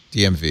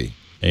 DMV.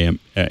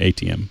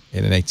 ATM.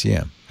 In an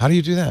ATM. How do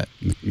you do that?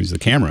 Use the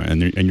camera,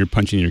 and you're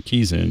punching your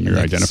keys in, and you're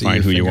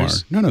identifying who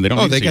fingers? you are. No, they don't.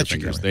 Oh, need to they see got your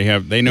your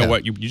fingers. They know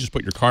what you just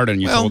put your card in,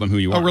 and you told them who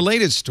you are. A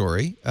related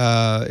story.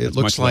 It looks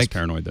much like less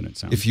paranoid than it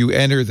sounds. If you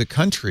enter the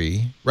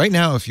country right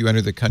now, if you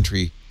enter the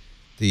country,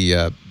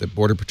 the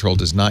Border Patrol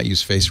does not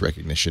use face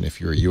recognition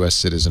if you're a U.S.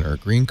 citizen or a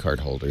green card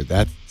holder.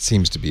 That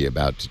seems to be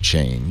about to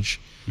change.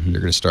 Mm-hmm.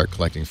 They're going to start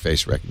collecting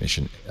face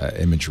recognition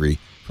imagery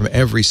from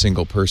every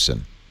single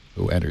person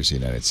who enters the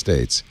United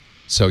States.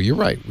 So you're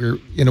right. We're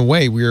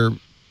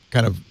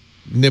kind of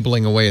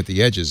nibbling away at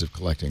the edges of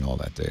collecting all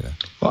that data.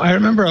 Well, I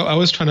remember I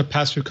was trying to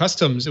pass through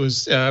customs. It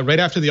was right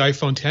after the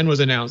iPhone 10 was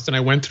announced, and I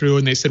went through,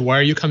 and they said, "Why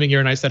are you coming here?"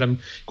 And I said, "I'm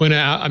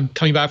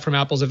coming back from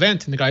Apple's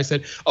event." And the guy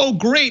said, "Oh,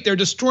 great! They're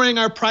destroying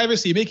our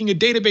privacy, making a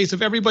database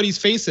of everybody's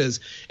faces."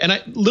 And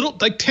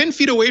 10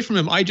 feet away from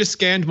him, I just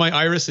scanned my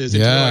irises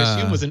into what I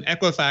assume was an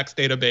Equifax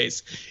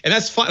database, and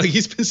that's fine. Like,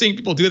 he's been seeing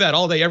people do that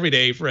all day, every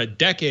day for a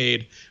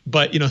decade.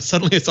 But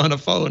suddenly it's on a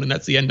phone, and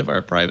that's the end of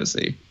our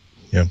privacy.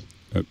 Yeah.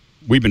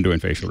 We've been doing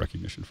facial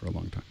recognition for a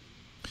long time.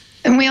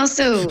 And we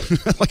also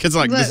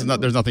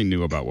there's nothing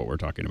new about what we're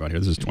talking about here.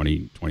 This is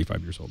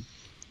 25 years old.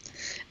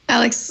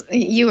 Alex,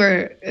 you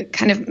were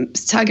kind of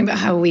talking about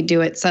how we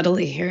do it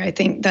subtly here. I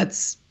think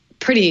that's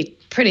pretty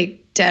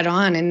dead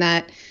on in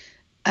that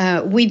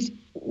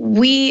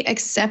we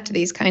accept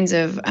these kinds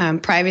of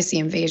privacy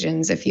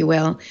invasions, if you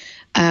will,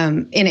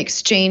 in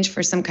exchange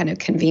for some kind of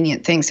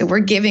convenient thing. So we're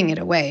giving it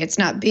away. It's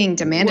not being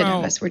demanded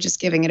of us. We're just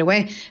giving it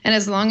away. And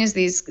as long as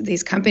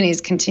these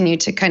companies continue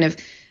to kind of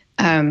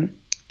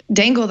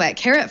dangle that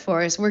carrot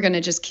for us, we're going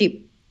to just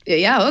keep,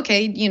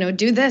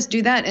 do this,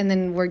 do that, and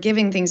then we're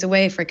giving things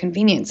away for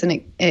convenience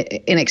in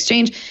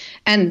exchange.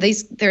 And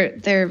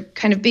they're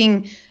kind of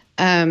being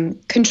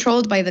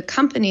controlled by the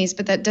companies,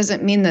 but that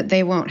doesn't mean that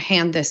they won't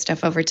hand this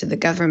stuff over to the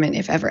government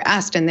if ever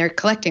asked. And they're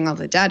collecting all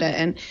the data,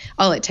 and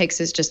all it takes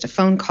is just a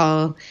phone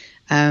call,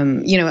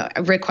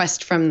 a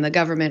request from the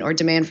government or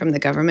demand from the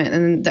government,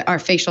 and our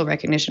facial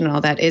recognition and all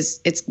that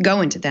it's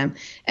going to them,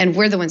 and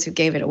we're the ones who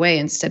gave it away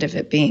instead of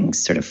it being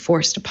sort of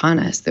forced upon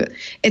us.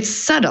 It's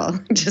subtle,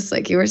 just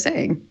like you were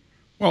saying.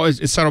 Well,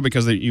 it's subtle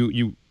because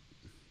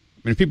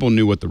if people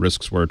knew what the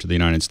risks were to the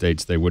United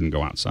States, they wouldn't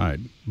go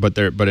outside. But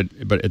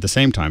at the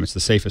same time, it's the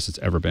safest it's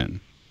ever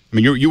been. I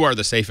mean, you are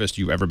the safest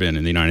you've ever been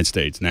in the United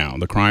States now.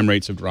 The crime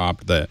rates have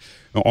dropped.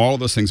 All of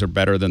those things are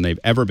better than they've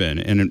ever been,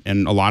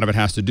 and a lot of it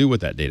has to do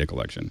with that data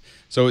collection.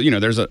 So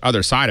there's a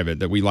other side of it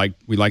that we like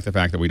the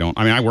fact that we don't.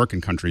 I mean, I work in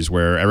countries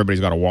where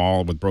everybody's got a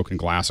wall with broken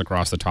glass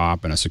across the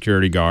top and a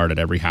security guard at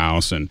every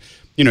house, and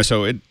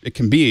so it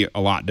can be a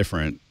lot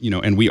different.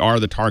 And we are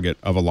the target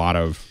of a lot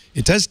of.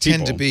 It does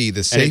tend to be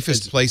the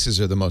safest places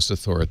are the most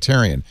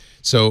authoritarian.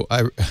 So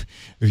if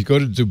you go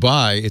to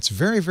Dubai, it's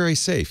very, very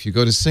safe. You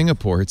go to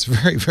Singapore, it's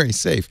very, very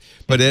safe.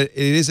 But it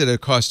is at a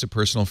cost of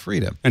personal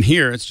freedom. And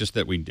here, it's just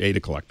that we data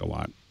collect a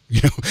lot.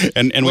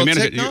 And we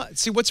manage it.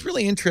 See, what's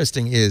really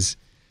interesting is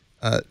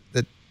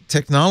that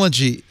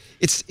technology,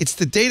 it's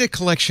the data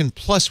collection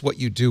plus what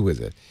you do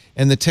with it.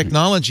 And the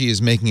technology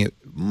is making it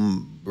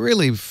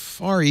really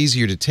far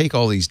easier to take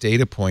all these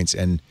data points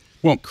and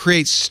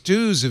create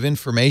stews of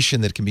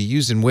information that can be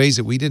used in ways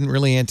that we didn't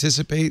really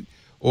anticipate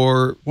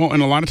and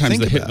a lot of times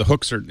the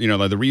hooks are,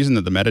 the reason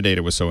that the metadata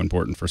was so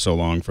important for so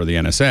long for the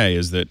NSA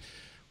is that,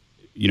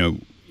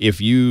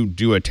 if you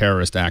do a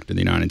terrorist act in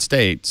the United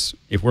States,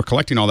 if we're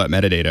collecting all that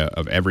metadata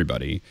of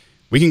everybody,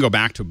 we can go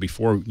back to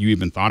before you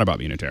even thought about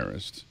being a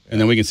terrorist. And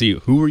then we can see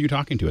who were you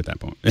talking to at that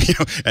point,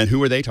 and who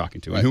were they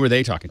talking to, and who were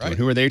they talking to, and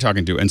who were they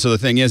talking to. And so the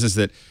thing is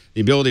that the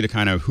ability to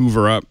kind of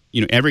hoover up,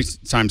 every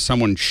time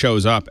someone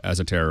shows up as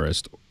a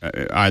terrorist,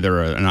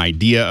 either an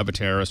idea of a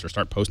terrorist or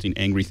start posting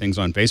angry things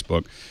on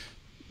Facebook,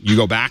 you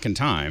go back in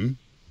time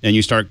and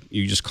you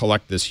just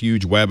collect this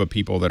huge web of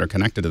people that are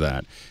connected to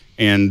that.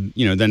 And,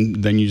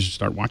 then you just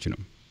start watching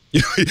them.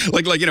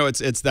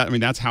 It's that. I mean,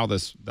 that's how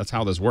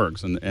this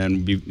works,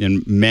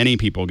 and many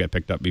people get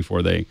picked up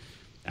before they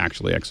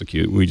actually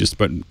execute.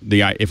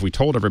 If we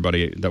told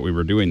everybody that we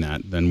were doing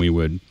that, then we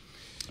would.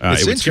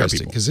 It's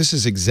interesting because this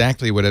is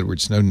exactly what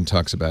Edward Snowden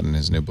talks about in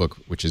his new book,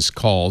 which is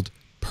called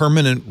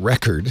Permanent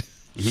Record.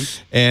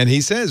 Mm-hmm. And he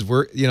says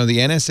the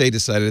NSA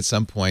decided at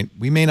some point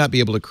we may not be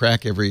able to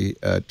crack every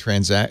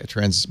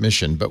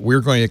transmission, but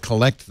we're going to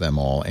collect them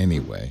all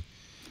anyway.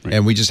 Right.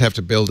 And we just have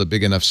to build a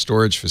big enough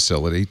storage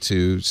facility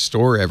to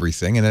store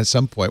everything. And at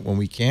some point, when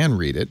we can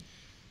read it,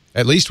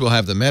 at least we'll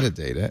have the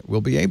metadata. We'll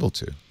be able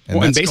to.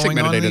 And basic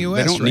metadata,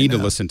 they don't need to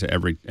listen to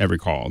every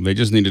call. They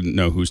just need to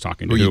know who's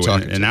talking to who.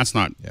 And that's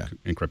not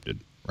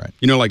encrypted. Right.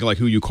 Like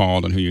who you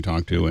called and who you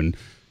talked to, and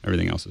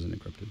everything else isn't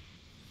encrypted.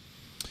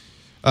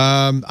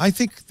 I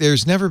think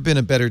there's never been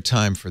a better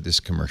time for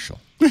this commercial.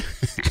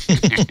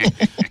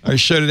 Our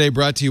show today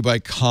brought to you by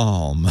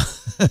Calm.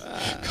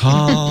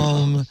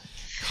 Calm.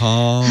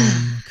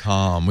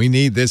 We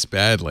need this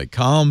badly.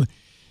 Calm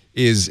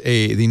is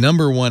the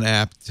 #1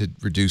 app to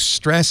reduce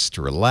stress,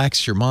 to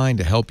relax your mind,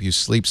 to help you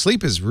sleep.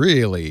 Sleep is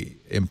really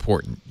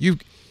important. You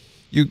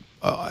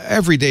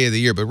every day of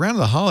the year, but around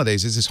the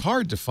holidays, it's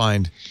hard to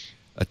find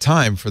a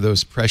time for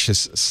those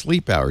precious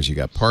sleep hours. You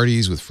got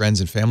parties with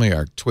friends and family.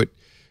 Our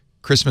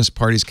Christmas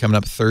party's coming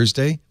up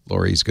Thursday.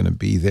 Lory's going to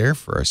be there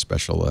for our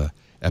special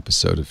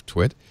episode of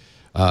Twit.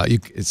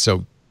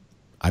 So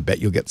I bet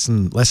you'll get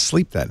some less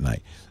sleep that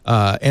night.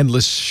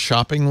 Endless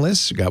shopping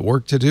lists. You got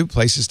work to do,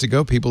 places to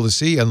go, people to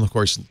see. And, of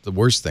course, the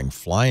worst thing,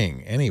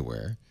 flying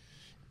anywhere.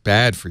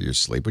 Bad for your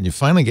sleep. When you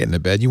finally get into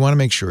bed, you want to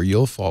make sure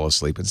you'll fall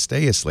asleep and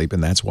stay asleep.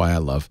 And that's why I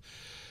love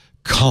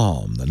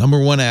Calm, the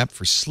 #1 app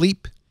for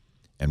sleep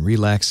and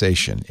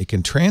relaxation. It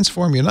can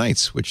transform your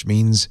nights, which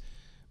means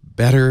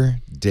better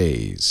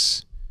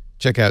days.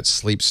 Check out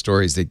Sleep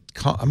Stories.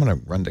 I'm going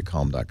to run to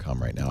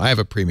calm.com right now. I have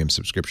a premium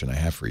subscription. I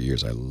have for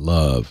years. I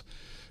love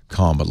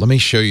Calm. But let me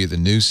show you the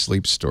new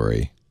Sleep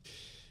Story.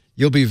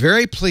 You'll be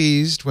very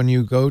pleased when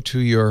you go to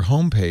your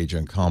homepage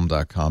on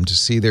calm.com to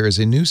see there is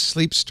a new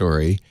sleep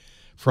story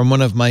from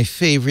one of my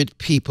favorite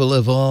people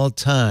of all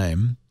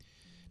time.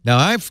 Now,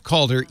 I've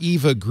called her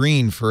Eva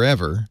Green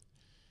forever,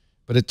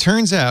 but it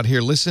turns out,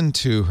 here, listen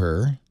to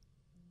her.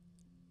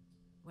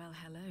 Well,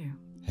 hello.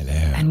 Hello.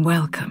 And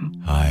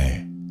welcome.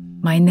 Hi.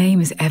 My name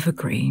is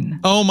Evergreen.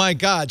 Oh, my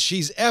God,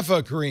 she's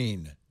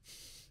Evergreen.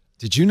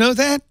 Did you know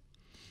that?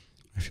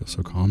 I feel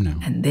so calm now.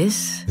 And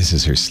this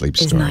is her sleep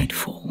story. Is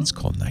Nightfall. It's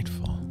called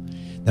Nightfall.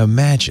 Now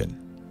imagine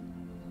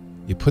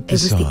You put It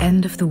this was on. the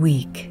end of the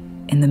week,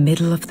 in the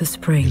middle of the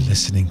spring, You're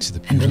listening to the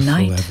and beautiful the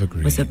night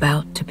evergreen. was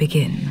about to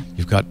begin.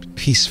 You've got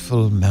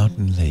peaceful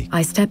mountain lake.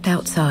 I stepped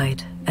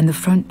outside, and the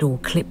front door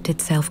clipped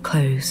itself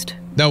closed.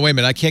 No, wait a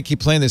minute. I can't keep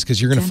playing this because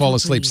you're going to Gentle fall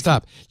asleep. breeze.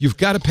 Stop. You've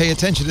got to pay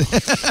attention to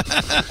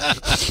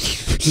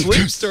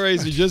Sleep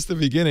stories are just the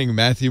beginning.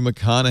 Matthew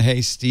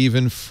McConaughey,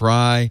 Stephen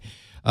Fry,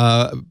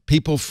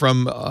 people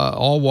from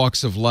all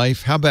walks of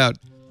life. How about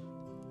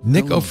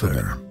Nick Hello Offerman?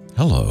 there.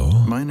 Hello.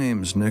 My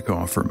name's Nick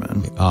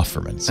Offerman.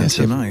 Offerman. And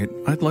tonight,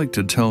 I'd like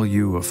to tell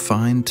you a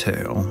fine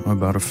tale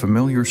about a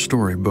familiar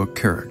storybook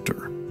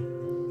character.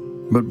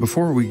 But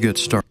before we get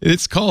started...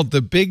 It's called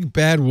The Big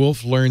Bad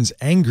Wolf Learns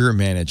Anger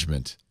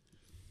Management.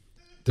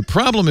 The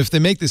problem, if they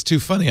make this too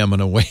funny, I'm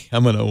gonna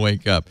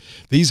wake up.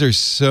 These are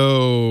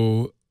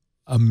so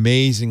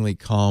amazingly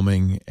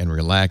calming and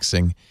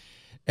relaxing,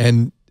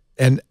 and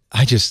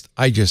I just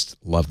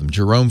love them.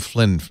 Jerome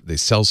Flynn, the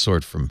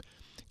sellsword from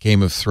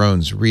Game of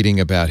Thrones, reading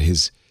about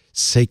his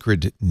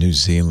sacred New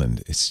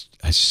Zealand. It's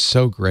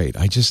so great.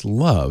 I just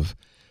love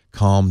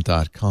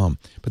calm.com.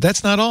 But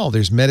that's not all.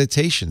 There's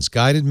meditations,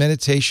 guided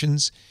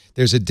meditations.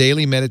 There's a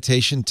daily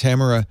meditation.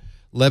 Tamara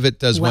Levitt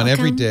does one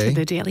every day. Welcome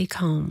to the Daily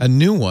Calm. A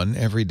new one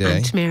every day.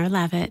 I'm Tamara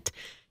Levitt,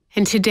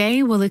 and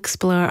today we'll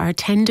explore our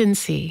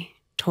tendency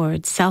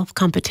towards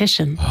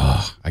self-competition.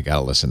 Oh, I got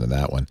to listen to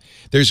that one.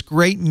 There's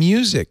great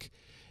music.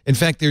 In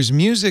fact, there's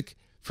music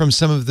from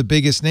some of the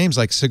biggest names,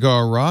 like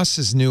Sigur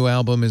Ros's new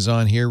album is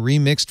on here,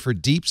 remixed for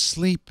deep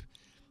sleep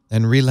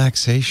and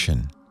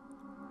relaxation.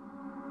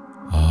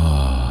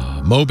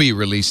 Moby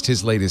released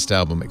his latest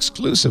album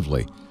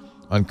exclusively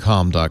on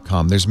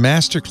calm.com. There's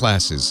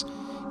masterclasses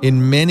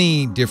in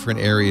many different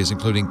areas,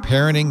 including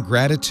parenting,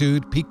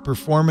 gratitude, peak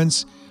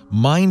performance,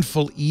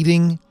 mindful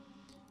eating.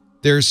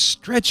 There's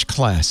stretch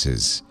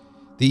classes,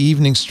 the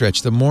evening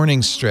stretch, the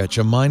morning stretch,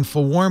 a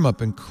mindful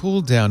warm-up and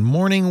cool down,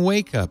 morning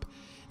wake-up,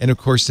 and, of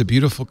course, the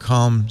beautiful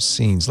calm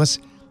scenes.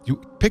 You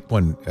pick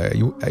one.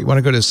 You want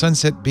to go to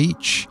Sunset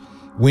Beach,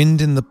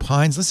 wind in the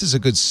pines. This is a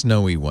good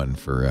snowy one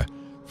for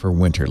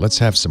winter. Let's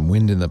have some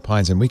wind in the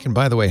pines. And we can,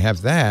 by the way,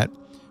 have that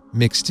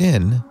mixed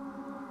in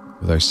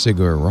with our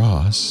Sigur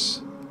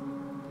Rós.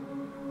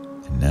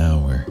 And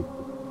now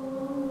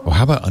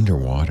how about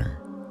underwater?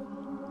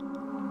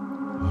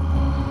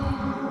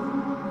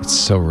 Oh, it's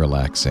so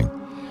relaxing.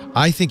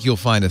 I think you'll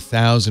find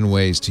 1,000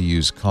 ways to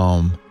use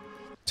calm,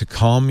 to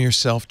calm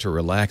yourself, to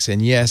relax,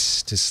 and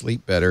yes, to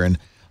sleep better. And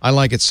I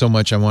like it so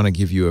much, I want to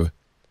give you a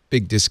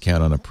big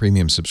discount on a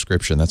premium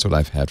subscription. That's what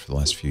I've had for the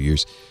last few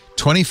years.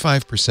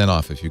 25%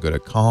 off if you go to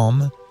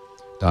calm.com,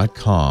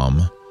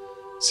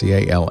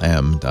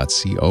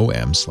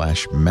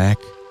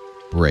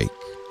 calm.com/MacBreak.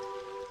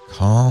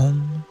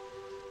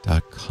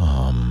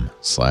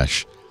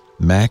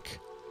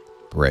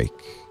 calm.com/MacBreak.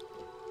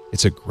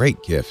 It's a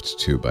great gift,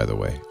 too, by the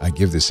way. I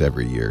give this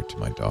every year to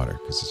my daughter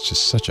because it's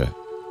just such a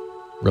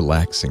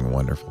relaxing,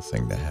 wonderful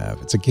thing to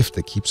have. It's a gift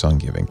that keeps on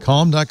giving.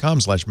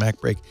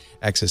 Calm.com/MacBreak.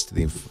 Access to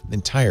the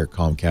entire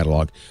Calm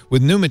catalog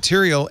with new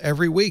material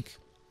every week,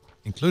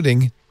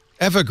 including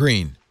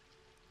Evergreen.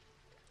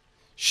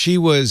 She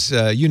was,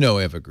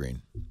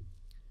 Evergreen.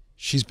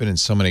 She's been in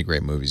so many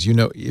great movies.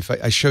 If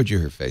I showed you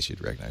her face,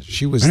 you'd recognize her.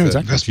 She was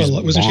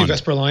Wasn't she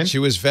Vesper Line? She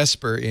was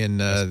Vesper in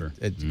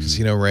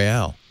Casino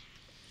Royale.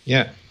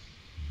 Yeah.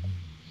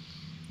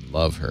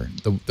 Love her.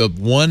 The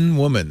one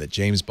woman that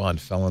James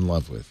Bond fell in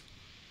love with.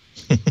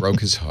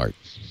 Broke his heart.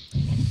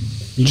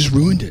 You just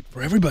ruined it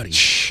for everybody.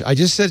 I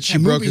just said she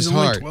broke his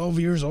heart. Only 12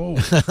 years old.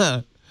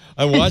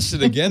 I watched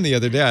it again the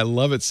other day. I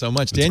love it so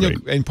much. Daniel,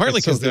 great. and partly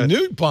It's so because the good.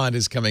 new Bond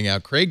is coming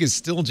out. Craig is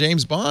still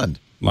James Bond.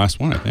 Last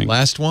one, I think.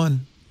 Last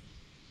one.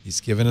 He's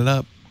giving it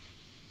up.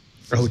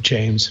 Oh,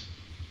 James.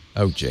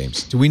 Oh,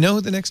 James. Do we know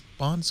who the next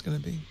Bond's going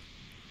to be?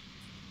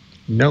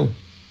 No,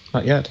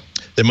 not yet.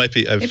 There might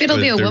be. Maybe it'll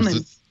be a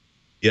woman.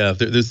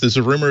 There's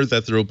a rumor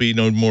that there will be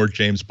no more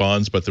James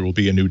Bonds, but there will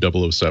be a new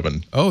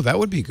 007. Oh, that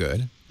would be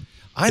good.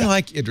 I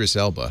like Idris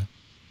Elba.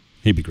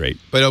 He'd be great.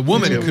 But a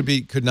woman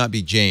could not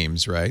be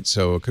James, right?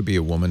 So it could be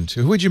a woman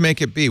too. Who would you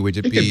make it be? Would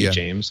it It be, could be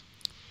James.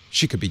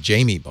 She could be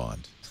Jamie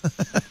Bond.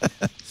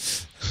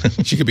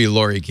 She could be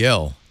Lory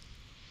Gill.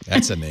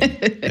 That's a name.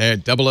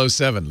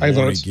 007,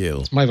 Lory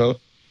Gill. It's my vote.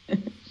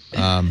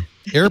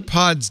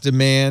 AirPods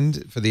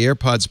demand for the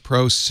Airpods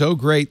Pro so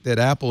great that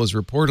Apple is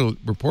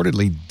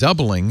reportedly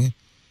doubling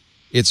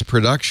its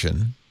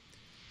production.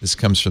 This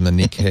comes from the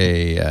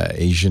Nikkei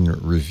Asian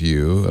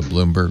Review, a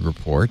Bloomberg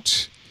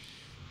report.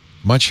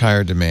 Much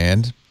higher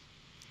demand.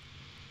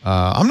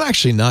 I'm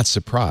actually not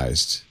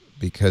surprised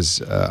because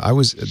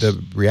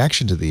the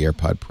reaction to the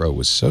AirPod Pro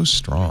was so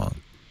strong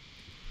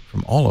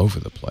from all over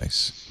the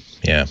place.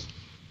 Yeah.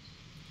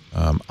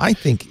 I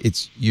think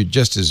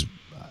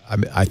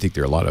I think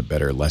there are a lot of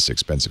better, less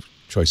expensive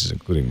choices,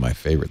 including my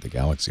favorite, the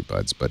Galaxy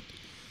Buds. But,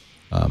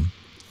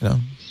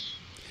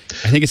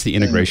 I think it's the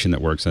integration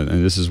that works,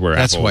 and this is where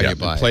That's Apple why you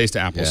buy plays it. to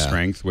Apple's Yeah.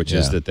 strength, which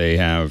is that they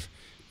have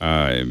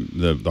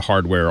the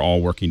hardware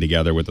all working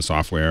together with the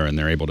software, and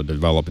they're able to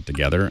develop it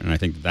together. And I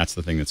think that's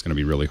the thing that's going to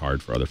be really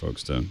hard for other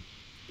folks to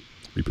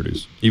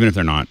reproduce, even if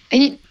they're not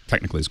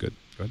technically as good.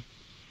 Go ahead.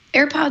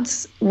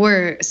 AirPods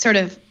were sort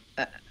of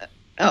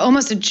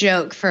almost a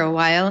joke for a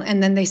while,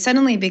 and then they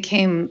suddenly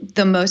became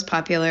the most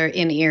popular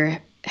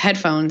in-ear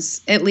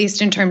headphones, at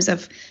least in terms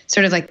of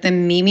sort of like the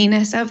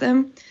meminess of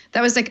them.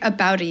 That was like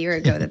about a year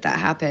ago that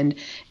happened.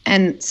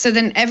 And so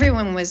then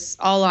everyone was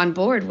all on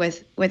board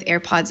with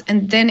AirPods,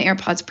 and then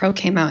AirPods Pro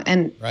came out.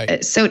 And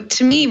so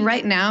to me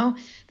right now,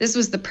 this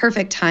was the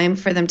perfect time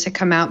for them to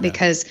come out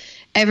because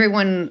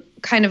everyone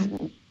kind of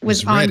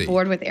was on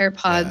board with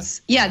AirPods.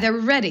 Yeah, they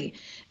were ready.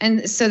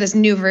 And so this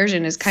new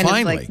version is kind of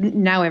like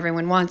now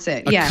everyone wants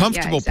it. A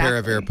comfortable pair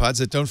of AirPods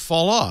that don't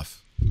fall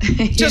off.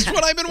 Just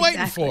what I've been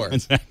waiting for.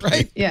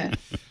 Right? Yeah.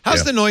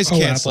 How's the noise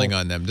canceling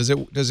on them? Is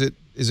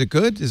it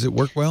good? Does it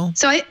work well?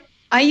 So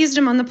I used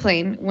them on the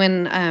plane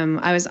when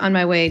I was on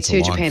my way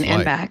to Japan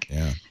and back.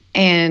 Yeah.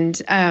 And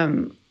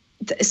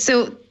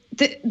so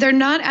they're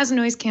not as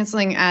noise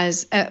canceling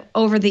as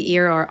over the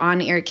ear or on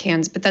ear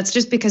cans, but that's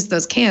just because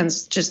those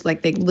cans just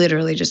like they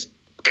literally just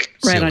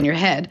right on your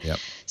head. Yep.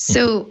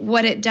 So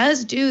what it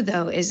does do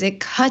though is it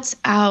cuts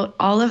out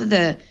all of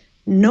the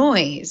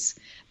noise,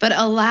 but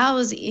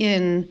allows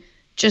in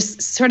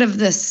just sort of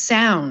the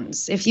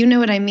sounds. If you know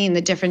what I mean,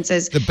 the difference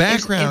is the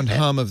background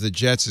hum of the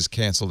jets is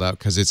canceled out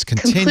because it's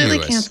continuous.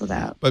 Completely canceled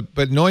out.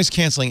 But noise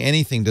canceling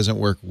anything doesn't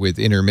work with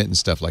intermittent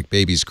stuff like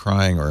babies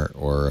crying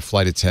or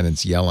flight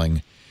attendants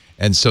yelling.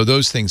 And so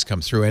those things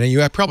come through. And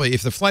you have probably,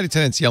 if the flight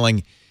attendant's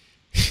yelling,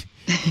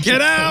 get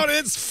out,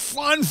 it's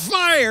on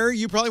fire,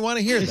 you probably want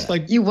to hear that. It's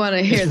like you want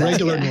to hear that.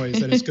 Regular noise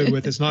that it's good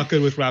with. It's not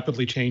good with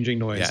rapidly changing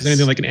noise. Yes. It's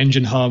anything like an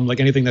engine hum, like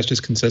anything that's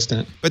just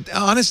consistent. But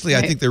honestly,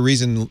 I think the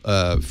reason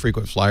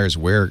frequent flyers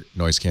wear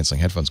noise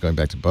canceling headphones, going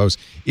back to Bose,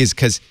 is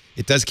because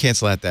it does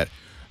cancel out that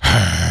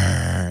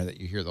that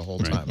you hear the whole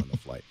time on the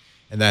flight.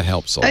 And that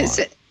helps a lot.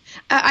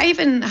 I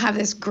even have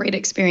this great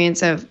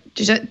experience of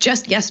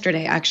just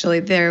yesterday, actually,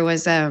 there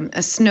was a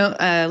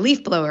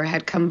leaf blower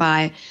had come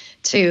by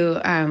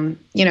to,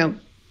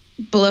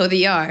 blow the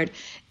yard.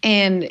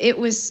 And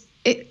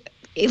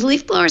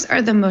leaf blowers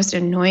are the most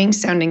annoying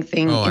sounding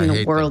thing in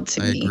the world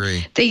to me.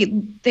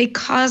 Agree. They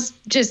cause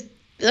just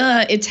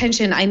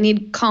attention. I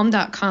need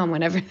calm.com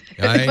whenever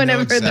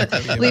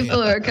the leaf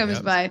blower comes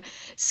by.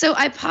 So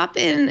I pop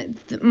in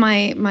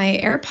my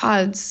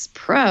AirPods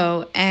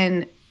Pro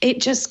and it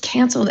just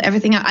canceled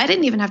everything out. I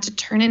didn't even have to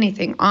turn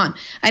anything on.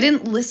 I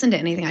didn't listen to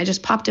anything. I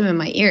just popped them in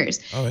my ears.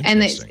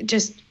 And it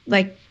just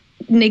like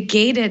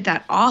negated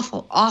that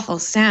awful, awful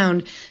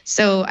sound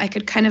so I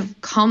could kind of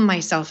calm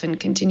myself and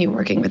continue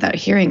working without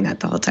hearing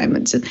that the whole time.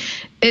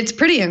 It's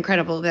pretty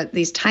incredible that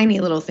these tiny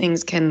little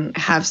things can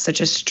have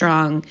such a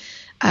strong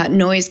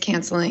noise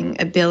canceling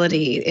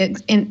ability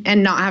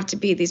and not have to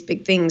be these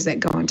big things that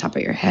go on top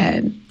of your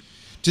head.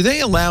 Do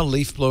they allow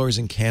leaf blowers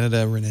in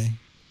Canada, Rene?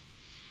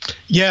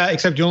 Yeah,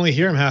 except you only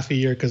hear them half a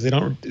year because they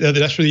don't. The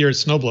rest of the year it's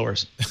snow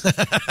blowers.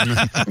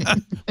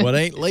 What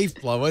ain't leaf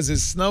blowers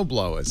is snow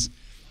blowers.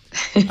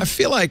 I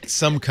feel like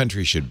some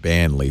countries should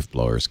ban leaf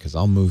blowers because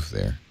I'll move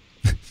there.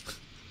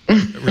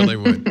 I really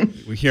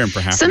would. We hear them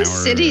for half an hour.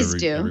 Some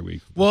cities every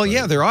week. Well,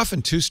 yeah, they're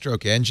often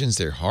two-stroke engines.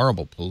 They're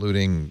horrible,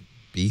 polluting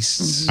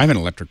beasts. I have an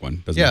electric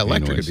one.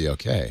 Electric would be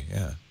okay.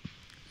 Yeah,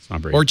 it's not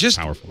very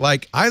powerful.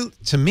 Like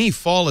to me,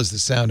 fall is the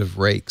sound of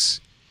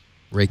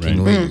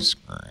raking leaves.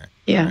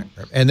 Yeah.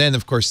 And then,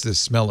 of course, the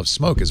smell of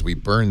smoke as we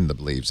burn the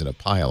leaves in a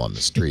pile on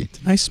the street.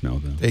 Nice smell,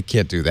 though. They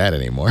can't do that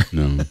anymore.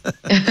 No,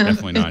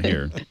 definitely not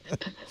here.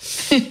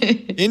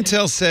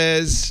 Intel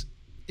says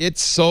it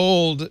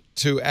sold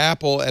to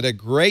Apple at a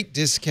great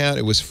discount.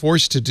 It was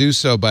forced to do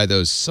so by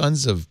those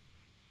sons of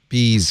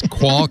bees,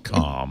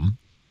 Qualcomm.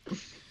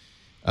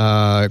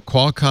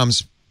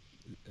 Qualcomm's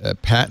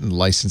patent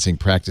licensing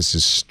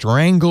practices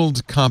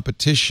strangled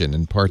competition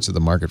in parts of the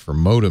market for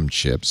modem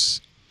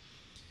chips.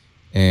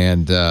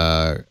 And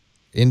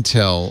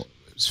Intel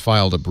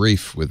filed a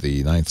brief with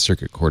the Ninth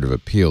Circuit Court of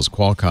Appeals.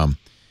 Qualcomm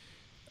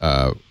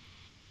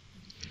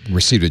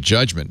received a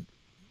judgment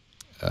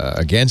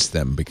against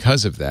them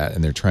because of that,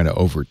 and they're trying to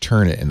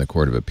overturn it in the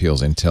Court of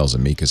Appeals. Intel's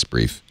amicus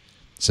brief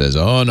says,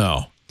 oh,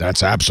 no,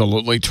 that's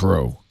absolutely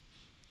true.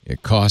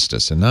 It cost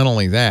us. And not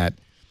only that,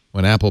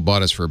 when Apple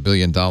bought us for $1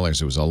 billion,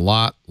 it was a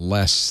lot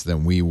less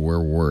than we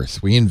were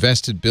worth. We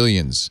invested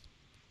billions,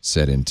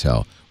 said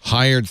Intel,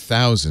 hired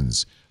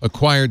thousands,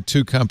 acquired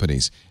 2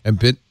 companies, and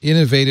built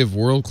innovative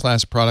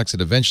world-class products that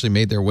eventually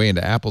made their way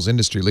into Apple's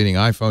industry-leading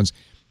iPhones,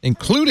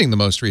 including the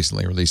most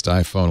recently released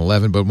iPhone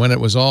 11. But when it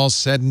was all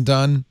said and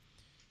done,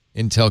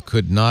 Intel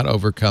could not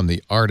overcome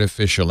the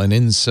artificial and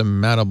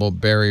insurmountable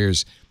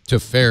barriers to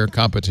fair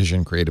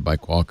competition created by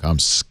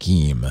Qualcomm's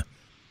scheme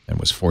and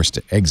was forced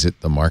to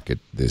exit the market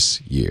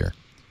this year.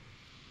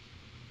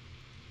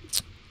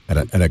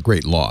 At a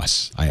great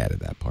loss. I added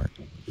that part.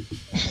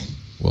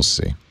 We'll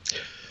see.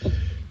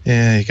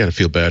 Yeah, you got to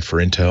feel bad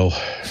for Intel.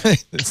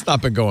 It's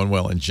not been going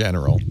well in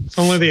general. If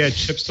only they had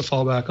chips to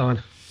fall back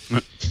on.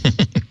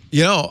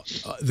 You know,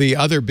 the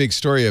other big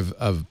story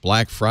of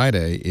Black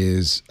Friday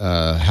is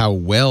how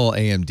well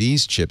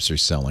AMD's chips are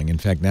selling. In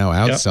fact, now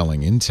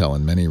outselling Intel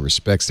in many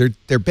respects.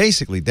 They're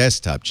basically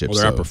desktop chips.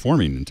 Well, they're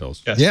outperforming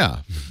Intel's. Yes.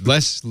 Yeah,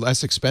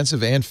 less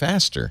expensive and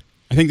faster.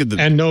 I think that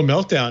and no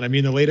meltdown. I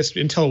mean, the latest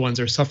Intel ones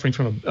are suffering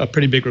from a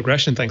pretty big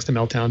regression thanks to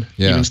meltdown.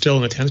 Yeah. Even still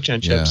in the 10th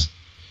gen chips. Yeah.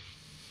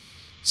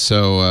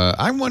 So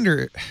I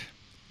wonder,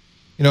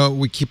 you know,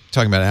 we keep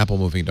talking about Apple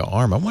moving to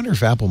ARM. I wonder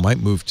if Apple might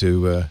move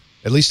to,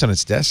 at least on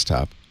its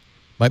desktop,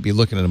 might be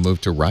looking at a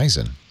move to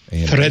Ryzen.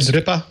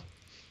 Threadripper.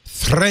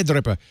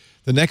 Threadripper.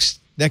 The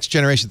next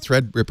generation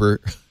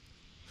Threadripper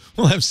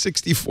will have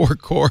 64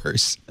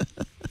 cores.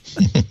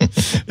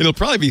 It'll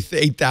probably be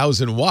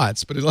 8,000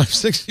 watts, but it'll have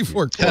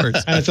 64 cores.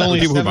 And it's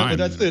only people who 7, buy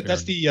but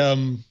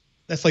them.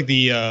 that's like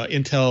the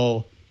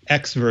Intel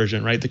X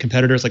version, right? The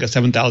competitor is like a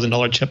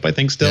 $7,000 chip, I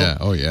think. Still, yeah.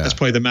 Oh yeah. That's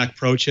probably the Mac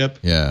Pro chip.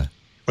 Yeah.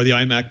 Or the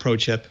iMac Pro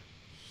chip.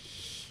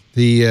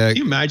 Can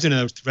you imagine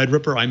a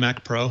Threadripper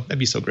iMac Pro? That'd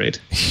be so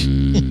great.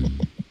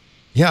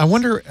 Yeah, I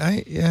wonder.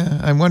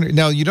 I wonder.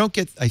 Now you don't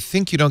get. I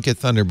think you don't get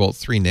Thunderbolt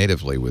 3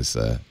 natively with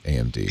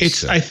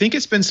AMD. I think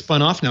it's been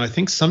spun off now. I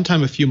think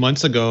sometime a few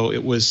months ago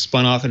it was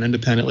spun off and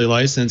independently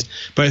licensed.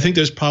 But I think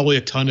there's probably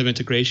a ton of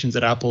integrations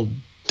that Apple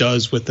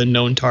does with the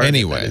known target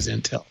that is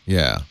Intel.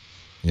 Yeah.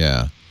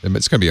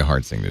 It's going to be a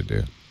hard thing to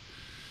do.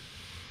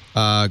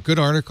 Good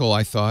article,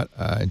 I thought.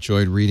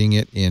 Enjoyed reading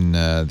it in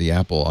the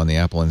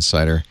Apple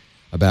Insider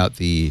about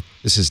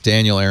this is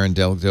Daniel Aaron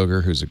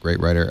Dilger, who's a great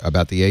writer,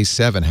 about the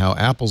A7, how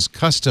Apple's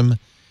custom,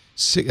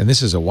 and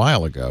this is a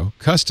while ago,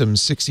 custom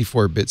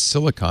 64-bit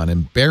silicon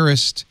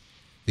embarrassed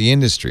the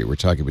industry. We're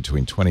talking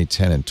between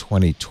 2010 and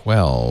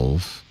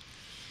 2012.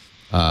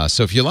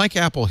 So if you like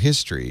Apple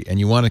history and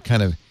you want to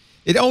kind of,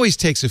 it always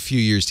takes a few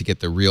years to get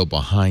the real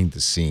behind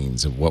the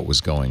scenes of what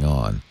was going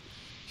on.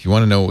 If you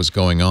want to know what was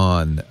going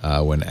on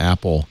when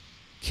Apple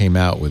came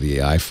out with the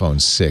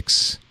iPhone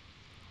 6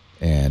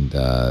 and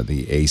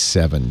the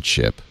A7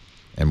 chip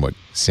and what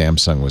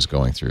Samsung was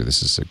going through,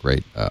 this is a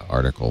great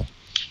article.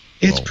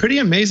 It's pretty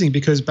amazing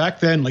because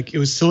back then, like, it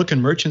was silicon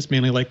merchants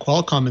mainly like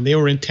Qualcomm, and they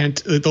were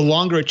intent, the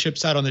longer a chip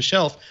sat on the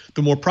shelf,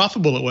 the more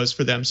profitable it was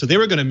for them. So they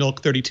were going to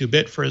milk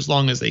 32-bit for as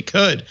long as they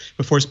could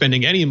before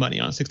spending any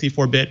money on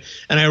 64-bit.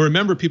 And I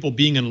remember people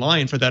being in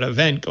line for that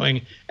event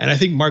going, and I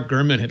think Mark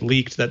Gurman had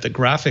leaked that the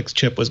graphics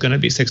chip was going to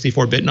be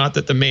 64-bit, not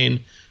that the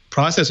main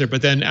processor,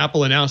 but then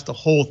Apple announced the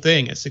whole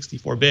thing as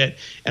 64-bit,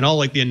 and all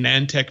like the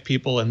Anantech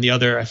people and the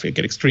other, I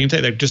forget, Extreme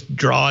Tech, their just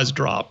draws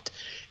dropped.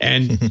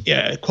 And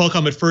yeah,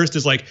 Qualcomm at first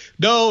is like,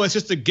 no, it's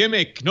just a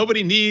gimmick.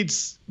 Nobody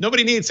needs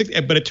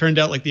 60. But it turned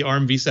out like the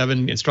ARM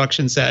v7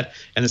 instruction set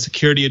and the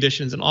security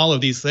editions and all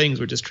of these things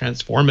were just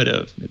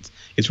transformative.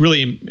 It's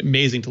really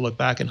amazing to look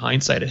back in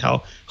hindsight at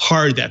how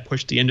hard that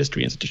pushed the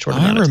industry in such a short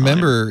amount of time. I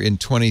remember in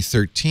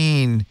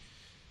 2013,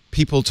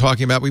 people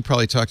talking about, we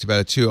probably talked about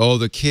it too, oh,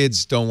 the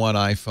kids don't want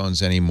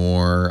iPhones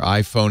anymore.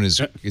 iPhone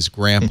is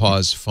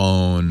grandpa's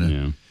phone.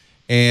 Yeah.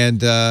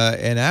 And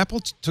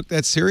Apple took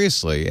that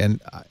seriously. And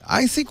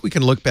I think we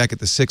can look back at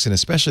the 6 and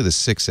especially the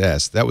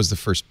 6S. That was the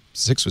first,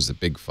 6 was the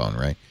big phone,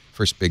 right?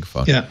 First big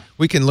phone. Yeah.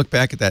 We can look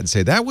back at that and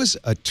say that was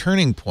a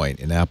turning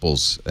point in the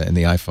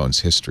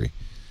iPhone's history.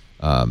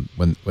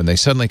 When they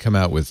suddenly come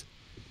out with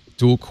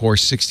dual-core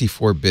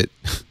 64-bit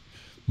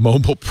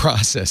mobile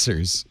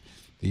processors,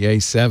 the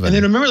A7. And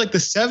then remember, like the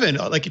 7,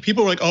 like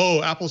people were like,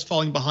 oh, Apple's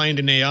falling behind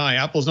in AI.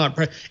 Apple's not.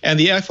 And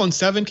the iPhone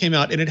 7 came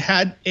out and it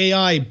had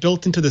AI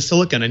built into the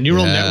silicon, a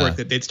neural network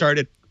that they'd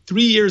started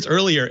 3 years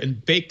earlier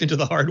and baked into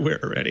the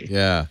hardware already.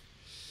 Yeah.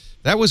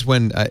 That was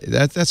when,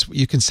 that's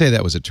you can say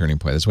that was a turning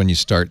point. That's when you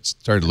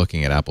started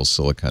looking at Apple's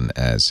silicon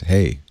as,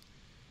 hey,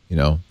 you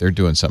know, they're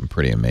doing something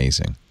pretty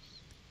amazing.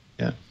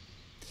 Yeah.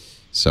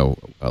 So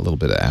a little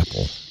bit of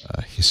Apple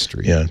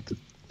history. Yeah.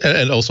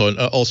 And also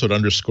it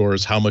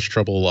underscores how much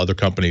trouble other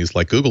companies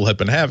like Google have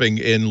been having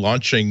in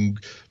launching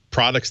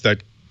products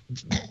that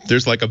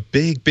there's like a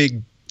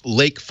big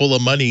lake full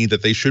of money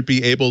that they should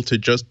be able to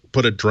just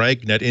put a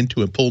dragnet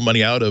into and pull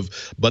money out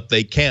of, but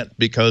they can't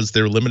because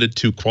they're limited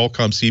to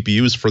Qualcomm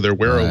CPUs for their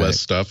Wear OS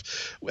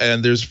stuff.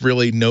 And there's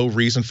really no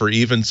reason for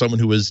even someone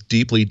who is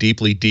deeply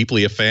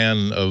a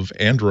fan of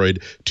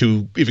Android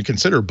to even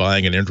consider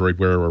buying an Android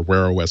Wear or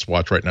Wear OS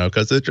watch right now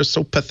because they're just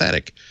so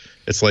pathetic.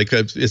 It's like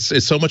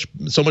it's so much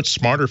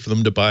smarter for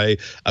them to buy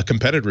a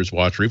competitor's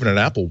watch or even an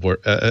Apple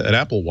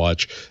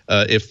watch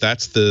if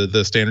that's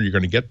the standard you're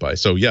going to get by.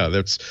 So yeah,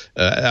 that's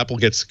Apple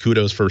gets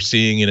kudos for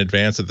seeing in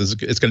advance that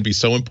it's going to be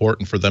so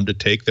important for them to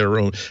take their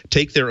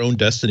own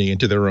destiny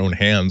into their own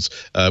hands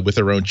with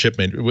their own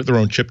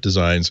chip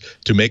designs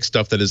to make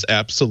stuff that is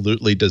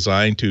absolutely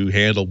designed to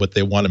handle what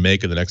they want to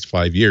make in the next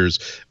 5 years,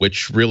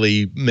 which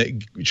really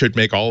should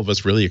make all of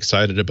us really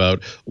excited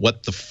about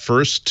what the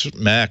first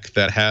Mac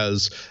that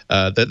has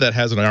that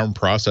has an ARM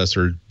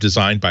processor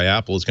designed by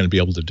Apple is going to be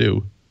able to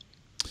do.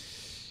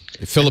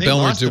 Philip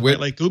Elmer DeWitt,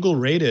 like Google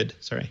rated.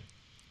 Sorry,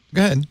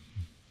 go ahead.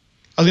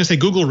 I was going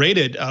to say Google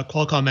rated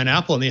Qualcomm and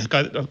Apple, and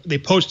they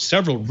poached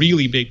several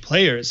really big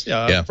players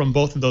from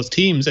both of those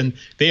teams, and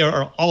they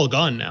are all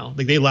gone now.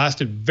 Like, they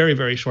lasted very,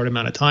 very short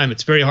amount of time.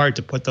 It's very hard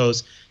to put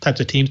those types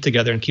of teams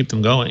together and keep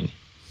them going.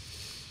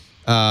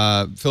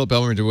 Philip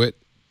Elmer DeWitt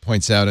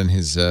points out in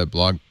his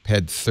blog,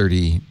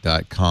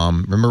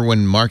 ped30.com, remember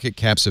when market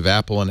caps of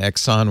Apple and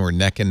Exxon were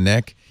neck and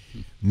neck?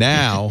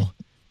 Now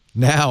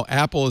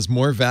Apple is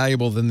more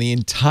valuable than the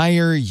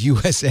entire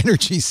U.S.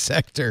 energy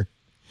sector.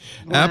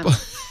 Wow.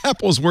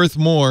 Apple's worth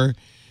more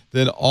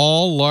than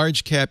all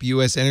large cap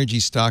U.S. energy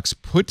stocks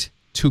put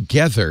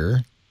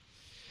together.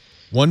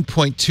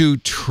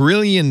 $1.2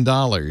 trillion.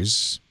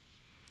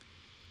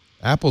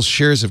 Apple's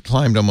shares have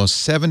climbed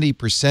almost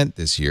 70%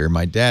 this year.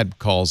 My dad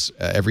calls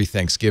every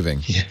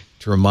Thanksgiving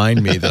to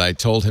remind me that I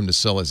told him to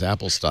sell his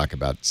Apple stock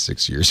about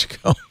 6 years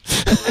ago.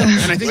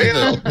 And I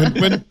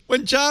think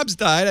when Jobs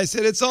died, I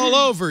said, it's all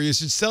over. You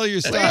should sell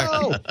your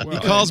stock. He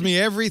calls me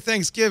every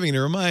Thanksgiving to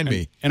remind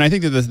me. And I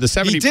think that the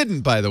 70... He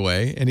didn't, by the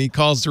way, and he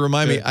calls to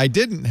remind me, I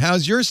didn't.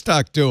 How's your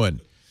stock doing?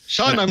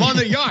 Sean, I'm on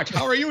the yacht.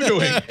 How are you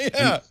doing?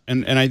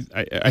 And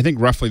I think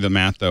roughly the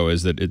math, though,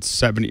 is that it's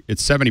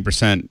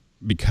 70%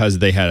 because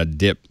they had a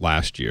dip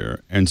last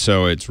year, and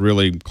so it's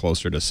really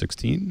closer to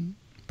 16%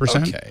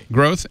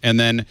 growth. And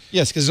then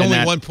yes, because it's only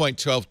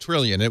 1.12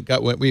 trillion. It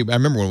got I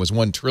remember when it was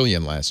 1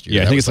 trillion last year.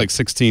 Yeah, I think it's like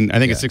 16. I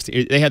think it's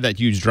 16. They had that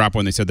huge drop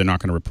when they said they're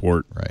not going to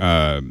report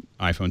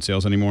iPhone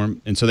sales anymore,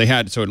 and so they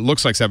had. So it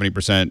looks like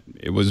 70%.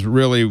 It was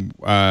really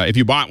if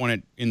you bought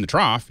one in the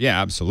trough, yeah,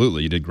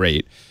 absolutely, you did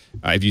great.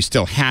 If you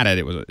still had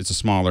it, it's a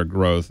smaller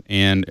growth,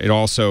 and it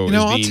also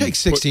I'll take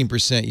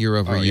 16% year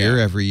over year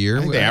every year. I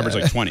think they average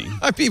like 20.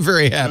 I'd be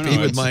very happy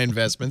with my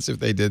investments if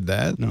they did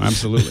that. No,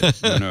 absolutely.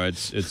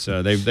 It's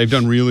they've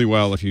done really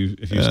well if you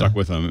stuck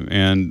with them,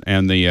 and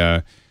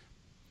I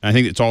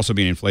think it's also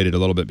being inflated a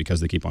little bit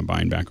because they keep on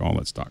buying back all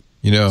that stock.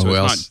 You know who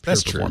else?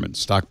 That's true.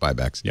 Stock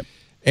buybacks. Yep.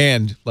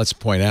 And let's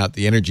point out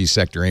the energy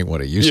sector ain't what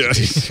it used to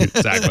be.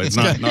 Exactly. It's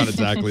not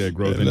exactly a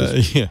growth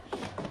industry.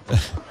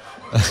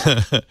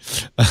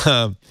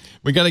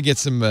 We got to get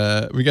some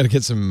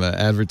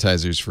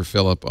advertisers for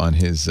Philip on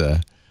his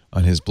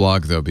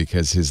blog, though,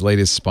 because his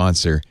latest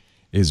sponsor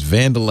is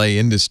Vandalay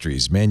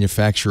Industries,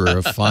 manufacturer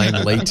of fine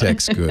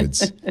latex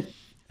goods.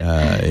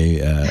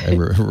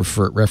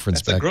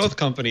 Reference that's back a growth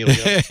company,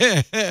 Leo.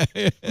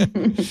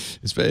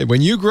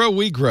 When you grow,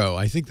 we grow.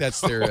 I think that's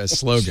their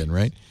slogan,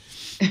 right?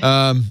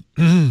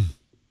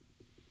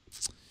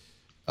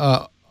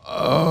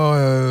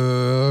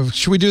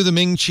 Should we do the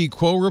Ming Chi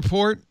Kuo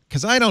report?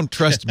 Because I don't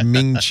trust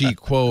Ming Chi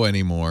Kuo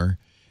anymore.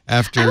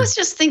 I was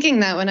just thinking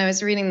that when I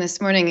was reading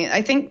this morning.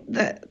 I think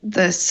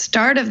the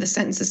start of the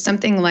sentence is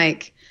something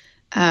like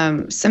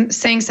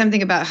saying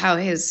something about how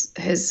his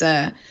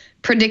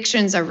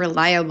predictions are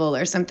reliable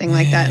or something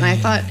like that. And I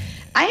thought,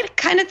 I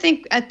kind of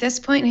think at this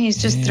point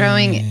he's just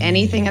throwing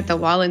anything at the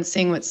wall and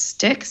seeing what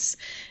sticks.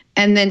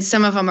 And then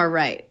some of them are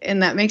right.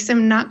 And that makes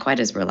him not quite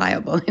as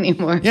reliable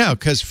anymore. Yeah,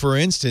 because, for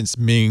instance,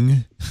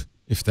 Ming,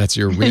 if that's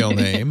your real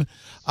name,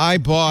 I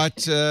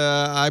bought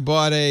another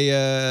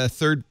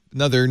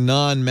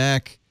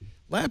non-Mac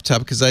laptop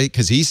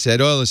because he said,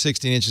 the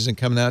 16 inch isn't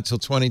coming out till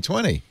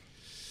 2020.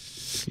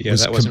 Yeah,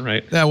 that wasn't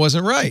right. That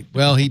wasn't right.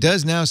 Well, he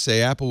does now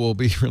say Apple will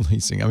be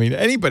releasing. I mean,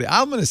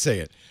 I'm going to say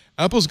it.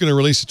 Apple's going to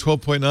release a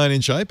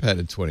 12.9-inch iPad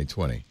in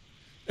 2020.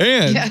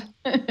 And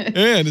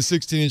a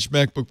 16-inch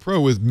MacBook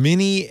Pro with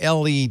mini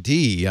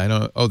LED. I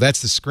know. Oh,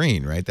 that's the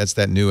screen, right? That's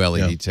that new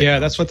LED technology. Yeah,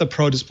 that's what the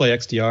Pro Display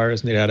XDR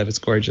is made out of. It's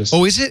gorgeous.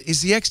 Oh, is it?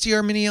 Is the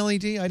XDR mini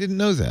LED? I didn't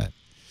know that.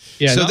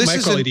 Yeah, so not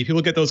micro LED.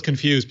 People get those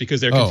confused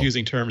because they're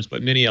confusing terms,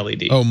 but mini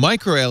LED. Oh,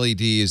 micro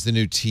LED is the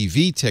new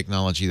TV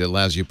technology that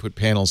allows you to put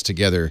panels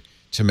together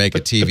to make a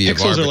TV of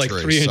arbitrary size. The pixels are like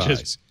 3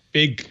 inches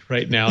big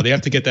right now. They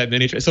have to get that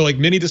mini. So like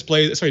mini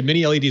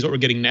LED is what we're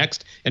getting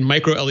next, and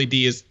micro LED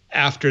is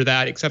after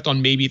that, except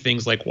on maybe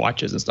things like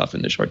watches and stuff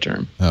in the short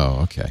term.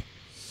 Oh, okay.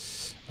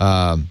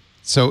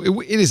 So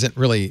it isn't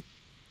really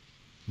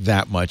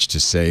that much to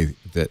say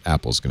that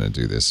Apple's going to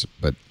do this,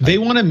 but they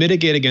want to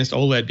mitigate against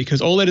OLED because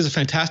OLED is a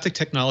fantastic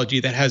technology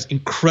that has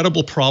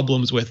incredible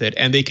problems with it,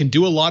 and they can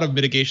do a lot of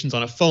mitigations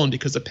on a phone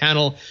because the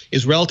panel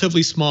is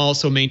relatively small,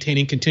 so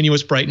maintaining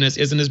continuous brightness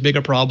isn't as big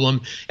a problem,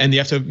 and you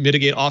have to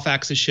mitigate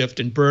off-axis shift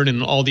and burn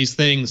and all these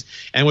things.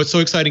 And what's so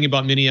exciting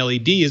about mini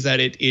LED is that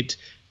it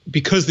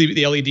because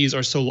the LEDs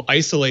are so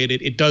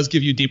isolated, it does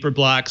give you deeper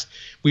blacks.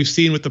 We've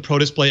seen with the Pro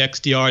Display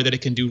XDR that it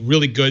can do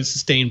really good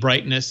sustained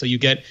brightness, so you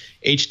get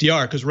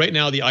HDR. Because right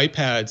now the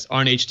iPads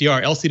aren't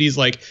HDR. LCD's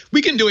like,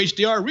 we can do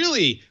HDR,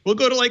 really? We'll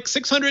go to like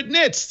 600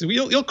 nits.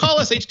 You'll call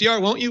us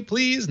HDR, won't you,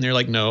 please? And they're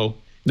like, no,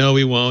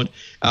 we won't.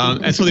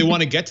 And so they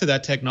want to get to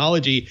that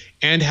technology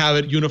and have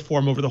it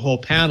uniform over the whole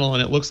panel.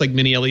 And it looks like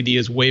mini LED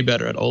is way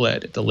better at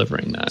OLED at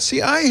delivering that.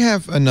 See, I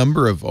have a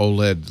number of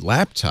OLED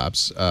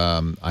laptops.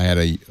 I had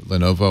a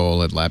Lenovo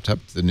OLED laptop.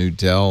 The new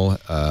Dell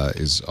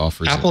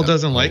offers. Apple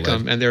doesn't like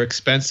them, and they're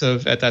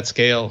expensive at that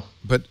scale.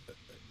 But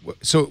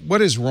so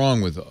what is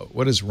wrong with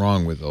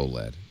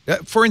OLED?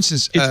 For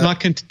instance, it's not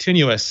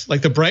continuous.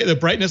 Like the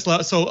brightness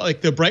level. So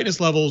like the brightness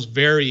levels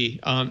vary.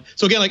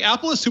 So again, like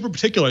Apple is super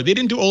particular. They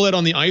didn't do OLED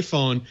on the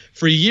iPhone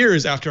for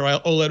years after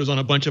OLED was on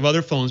a bunch of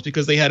other phones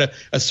because they had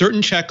a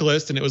certain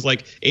checklist and it was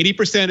like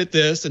 80% at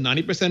this and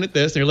 90% at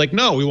this. And they're like,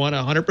 no, we want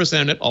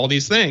 100% at all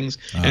these things.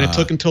 And it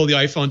took until the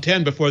iPhone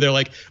 10 before they're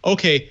like,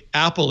 okay,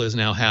 Apple is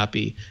now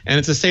happy. And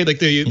it's to say like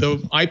the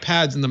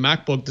iPads and the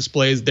MacBook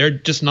displays, they're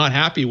just not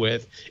happy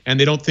with, and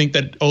they don't think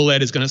that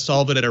OLED is going to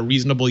solve it at a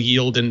reasonable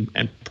yield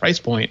and price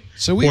point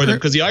for them,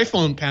 because the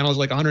iPhone panel is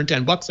like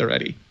 $110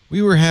 already.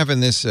 We were having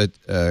this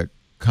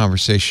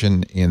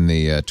conversation in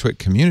the Twit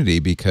community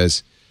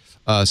because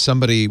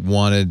somebody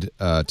wanted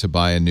to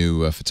buy a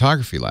new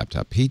photography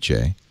laptop,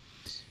 PJ,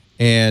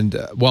 and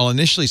while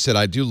initially said,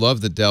 I do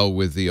love the Dell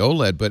with the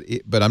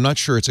OLED, but I'm not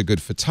sure it's a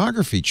good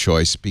photography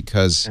choice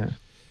because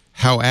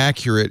how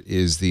accurate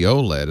is the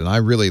OLED? And I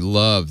really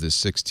love this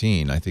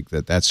 16. I think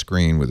that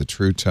screen with the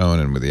True Tone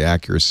and with the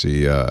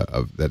accuracy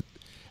of that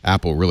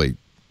Apple really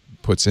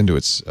puts into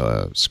its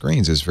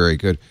screens is very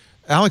good.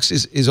 Alex,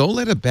 is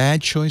OLED a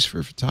bad choice for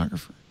a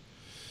photographer?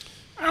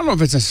 I don't know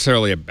if it's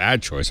necessarily a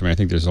bad choice. I mean, I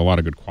think there's a lot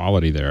of good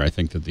quality there. I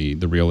think that the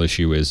real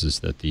issue is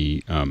that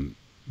the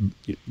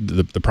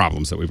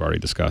problems that we've already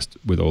discussed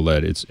with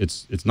OLED,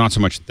 it's not so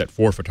much that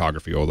for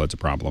photography OLED's a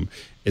problem.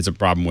 It's a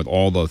problem with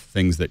all the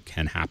things that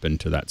can happen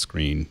to that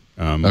screen.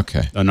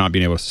 Not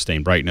being able to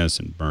sustain brightness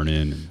and burn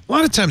in. A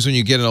lot of times when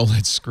you get an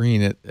OLED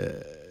screen,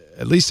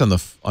 at least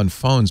on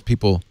phones,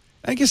 people,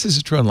 I guess this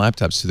is true on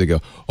laptops too, they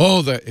go,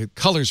 oh, the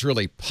colors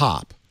really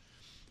pop.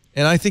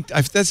 And I think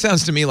that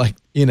sounds to me like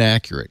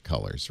inaccurate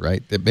colors,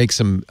 right? That makes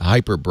them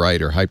hyper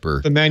bright or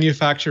hyper. The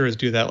manufacturers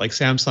do that, like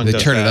Samsung they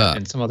does turn that, it up.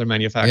 and some other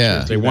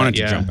manufacturers. They want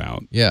it to jump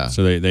out. Yeah.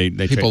 So they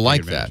people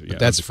like that. But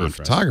that's for a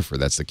contrast. photographer.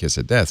 That's the kiss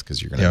of death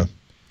because you're going to.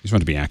 You just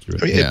want it to be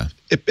accurate. I mean,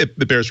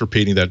 it bears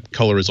repeating that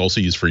color is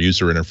also used for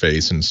user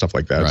interface and stuff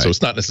like that. Right. So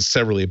it's not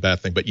necessarily a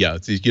bad thing. But yeah,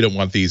 you don't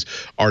want these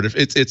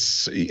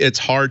it's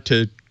hard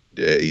to.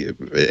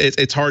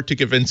 It's hard to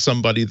convince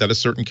somebody that a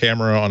certain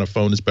camera on a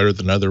phone is better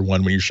than another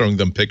one when you're showing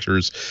them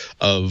pictures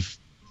of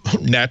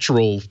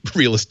natural,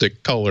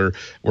 realistic color,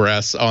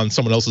 whereas on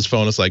someone else's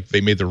phone, it's like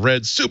they made the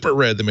red super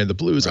red, they made the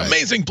blues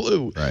amazing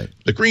blue. Right.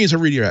 The greens are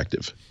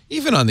radioactive.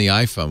 Even on the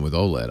iPhone with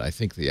OLED, I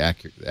think the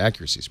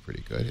accuracy is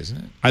pretty good, isn't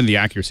it? And the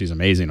accuracy is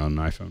amazing on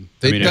an iPhone.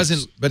 But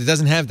it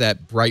doesn't have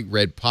that bright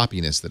red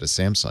poppiness that a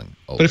Samsung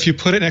OLED. But if you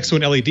put it next to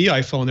an LED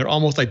iPhone, they're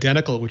almost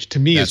identical, which to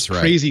me is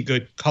crazy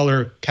good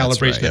color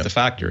calibration at the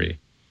factory.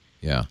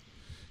 Yeah.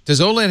 Does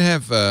OLED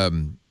have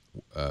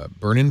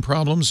burn-in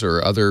problems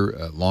or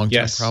other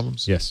long-term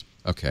problems? Yes.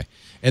 Okay.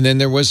 And then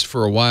there was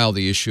for a while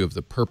the issue of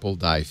the purple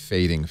dye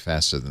fading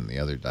faster than the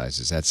other dyes.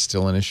 Is that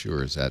still an issue,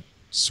 or is that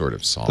sort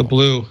of solved? The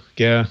blue,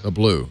 yeah. The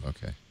blue,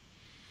 okay.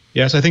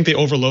 Yeah, so I think they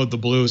overload the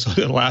blue so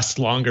it lasts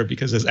longer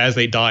because as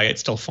they die,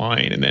 it's still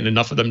fine, and then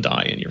enough of them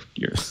die, and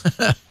you're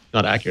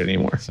not accurate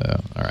anymore. So,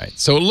 all right.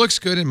 So it looks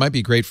good. It might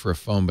be great for a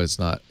phone, but it's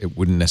not. It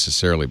wouldn't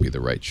necessarily be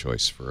the right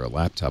choice for a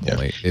laptop.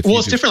 Only. Well,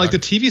 it's different. Like the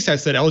TV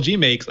sets that LG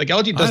makes. Like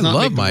LG does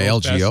not make my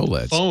LG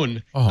OLEDs.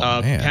 Phone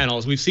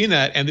panels. We've seen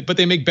that, but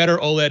they make better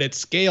OLED at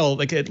scale,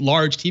 like at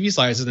large TV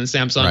sizes than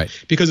Samsung,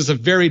 because it's a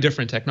very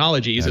different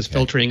technology. It uses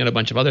filtering and a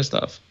bunch of other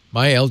stuff.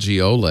 My LG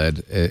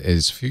OLED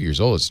is a few years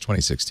old. It's a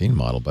 2016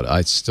 model, but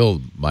it's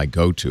still my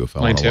go-to if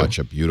I want to watch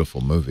a beautiful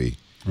movie.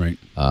 Right.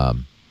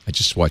 I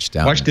just watched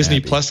Watch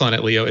Disney Plus on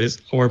it, Leo. It is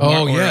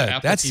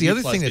that's the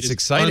other thing that's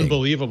exciting.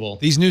 Unbelievable.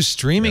 These new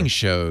streaming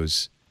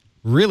shows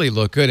really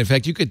look good. In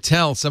fact, you could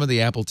tell some of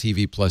the Apple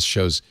TV Plus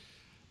shows,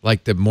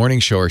 like the morning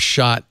show, are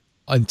shot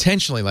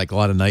intentionally like a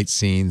lot of night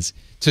scenes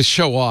to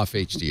show off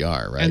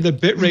HDR, right? And the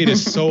bit rate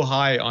is so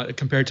high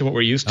compared to what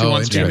we're used to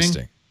on streaming.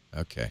 Interesting.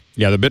 Okay.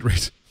 Yeah, the bit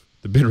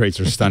rates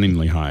are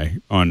stunningly high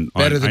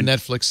better than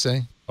Netflix,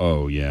 say?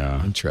 Oh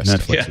yeah. Interesting.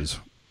 Netflix is.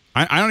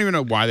 I don't even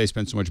know why they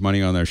spend so much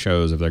money on their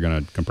shows if they're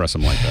going to compress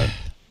them like that.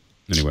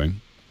 Anyway,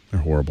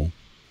 they're horrible.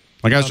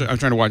 Like I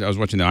was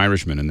watching The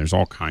Irishman, and there's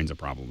all kinds of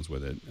problems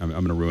with it. I'm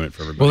going to ruin it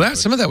for everybody. Well,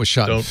 some of that was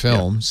shot in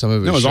film. Some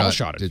of it was all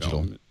shot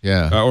digital. Film.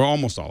 Yeah, or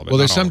almost all of it. Well,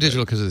 there's some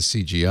digital because of the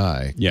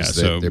CGI. Yeah,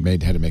 so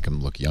they had to make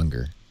them look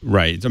younger.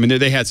 Right. I mean,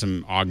 they had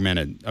some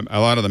augmented. A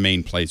lot of the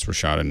main plates were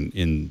shot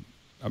in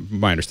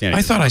my understanding.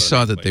 I thought I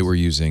saw that they were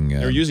using.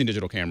 They were using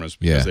digital cameras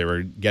because they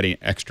were getting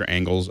extra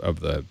angles of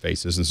the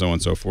faces and so on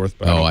and so forth.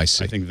 But I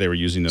see. I think they were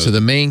using those. So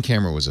the main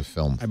camera was a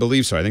film. I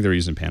believe so. I think they were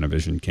using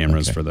Panavision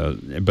cameras for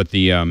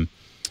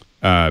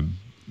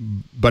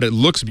but it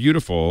looks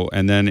beautiful,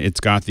 and then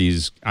it's got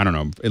these. I don't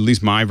know. At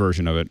least my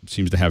version of it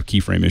seems to have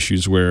keyframe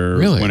issues where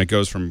when it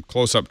goes from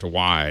close up to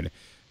wide,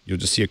 you'll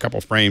just see a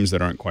couple frames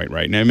that aren't quite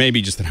right. Now, it may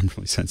be just that I'm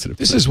really sensitive.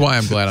 This is why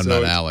I'm glad I'm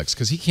not Alex,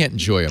 because he can't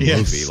enjoy a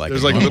movie like.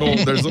 There's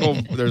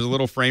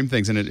little frame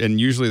things in it,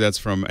 and usually that's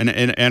from and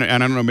I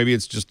don't know, maybe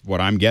it's just what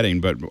I'm getting,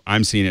 but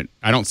I'm seeing it.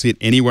 I don't see it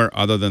anywhere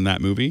other than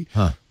that movie,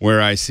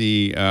 where I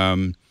see,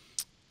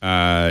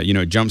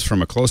 it jumps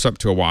from a close up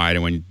to a wide,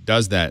 and when it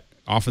does that,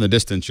 off in the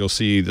distance, you'll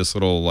see this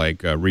little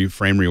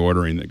frame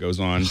reordering that goes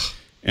on,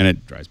 and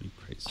it drives me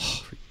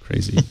crazy.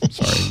 Crazy.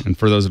 Sorry. And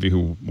for those of you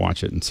who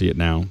watch it and see it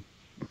now,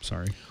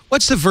 sorry.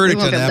 What's the We verdict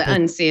won't on be able Apple?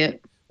 to unsee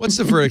it. What's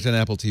the verdict on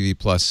Apple TV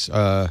Plus?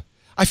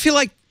 I feel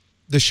like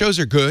the shows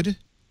are good,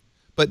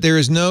 but there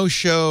is no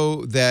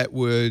show that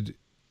would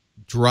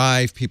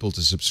drive people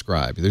to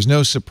subscribe. There's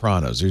no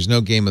Sopranos. There's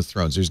no Game of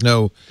Thrones. There's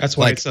no. That's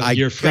why it's a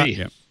year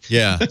free.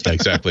 Yeah,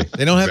 exactly.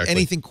 They don't have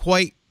anything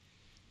quite.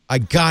 I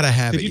gotta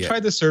have it. Did you yet. try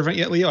The Servant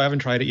yet, Leo? I haven't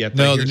tried it yet.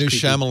 No, the new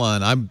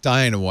Shyamalan. I'm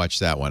dying to watch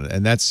that one,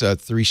 and that's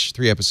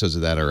three episodes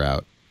of that are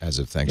out as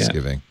of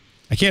Thanksgiving.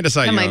 I can't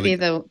decide. That might be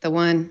the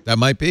one. That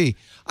might be.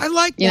 I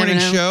like You never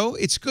Morning know. Show.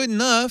 It's good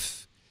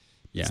enough.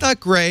 Yeah. It's not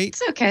great.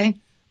 It's okay.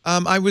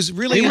 I was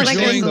really I like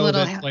enjoying. it's a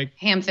little that, like-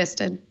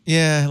 ham-fisted.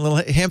 Yeah, a little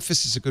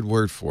ham-fist is a good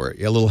word for it.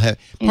 Yeah, a little.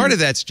 Part of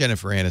that's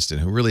Jennifer Aniston,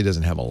 who really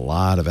doesn't have a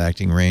lot of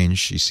acting range.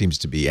 She seems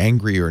to be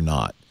angry or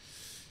not,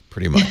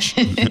 pretty much.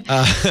 I And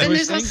was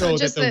there's saying, also though, that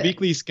just the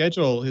weekly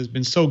schedule has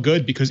been so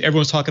good because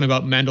everyone's talking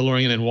about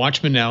Mandalorian and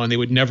Watchmen now, and they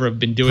would never have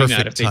been doing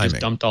that if they just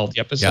dumped all the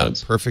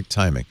episodes. Yeah, perfect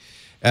timing.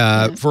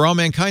 For All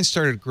Mankind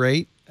started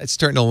great. It's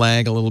starting to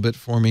lag a little bit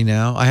for me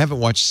now. I haven't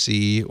watched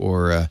C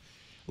or a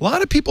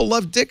lot of people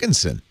love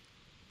Dickinson.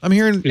 I'm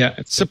hearing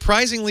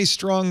surprisingly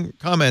strong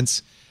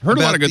comments. Heard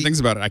a lot about of good the- things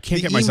about it. I can't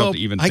the get myself emo- to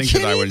even I think that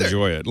can't I would either.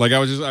 enjoy it. Like I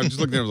was just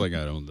looking there, I was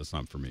like, that's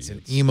not for me. It's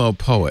an emo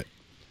poet.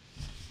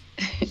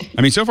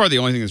 I mean, so far the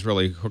only thing that's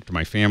really hooked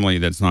my family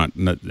that's not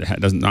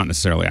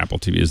necessarily Apple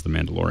TV is The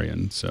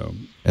Mandalorian. So,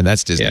 and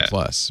that's Disney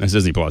Plus. That's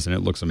Disney Plus, and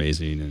it looks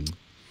amazing.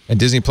 And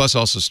Disney Plus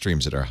also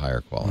streams at our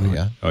higher quality.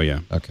 Yeah. Oh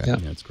yeah. Okay. Yeah,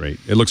 it's great.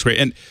 It looks great,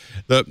 and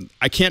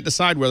I can't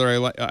decide whether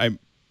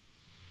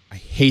I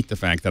hate the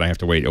fact that I have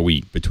to wait a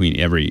week between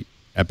every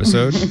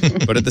episode,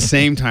 but at the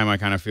same time, I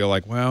kind of feel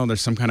like, well, there's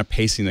some kind of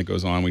pacing that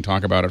goes on. We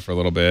talk about it for a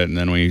little bit, and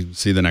then we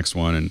see the next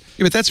one. And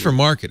Yeah, but that's for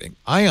marketing.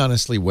 I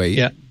honestly wait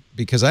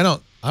because I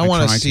want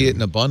to try see to. it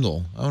in a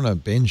bundle. I want to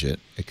binge it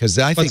because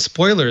I But think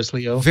spoilers,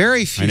 Leo.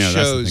 very few I know, shows.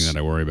 that's the thing that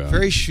I worry about.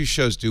 Very few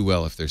shows do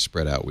well if they're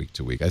spread out week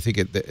to week. I think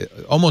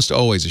almost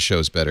always a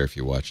show's better if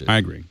you watch it. I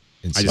agree.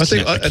 I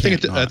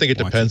think it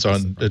depends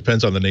on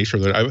the nature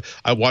of it.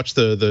 I watched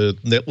the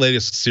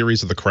latest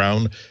series of The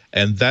Crown,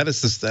 and that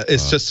is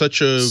it's just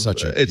such a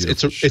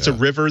it's a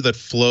river that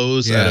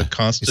flows at a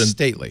constant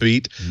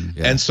beat,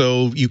 and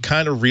so you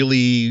kind of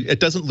really it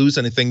doesn't lose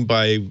anything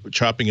by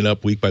chopping it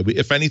up week by week.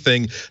 If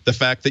anything, the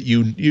fact that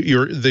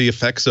you're the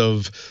effects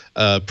of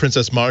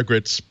Princess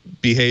Margaret's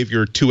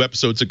behavior 2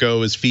 episodes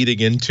ago is feeding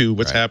into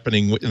what's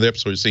happening in the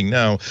episode you're seeing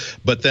now.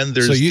 But then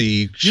there's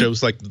the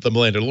shows like The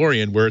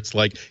Mandalorian where it's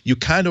like you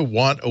kind of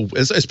want,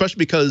 especially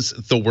because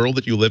the world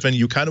that you live in,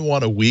 you kind of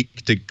want a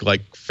week to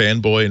like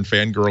fanboy and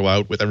fangirl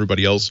out with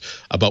everybody else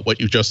about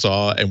what you just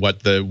saw and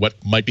what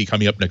might be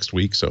coming up next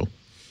week. So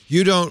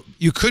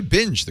you could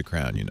binge The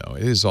Crown,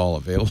 it is all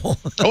available.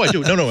 Oh, I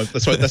do. No,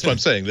 that's what I'm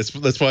saying. That's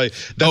why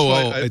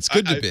it's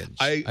good to binge.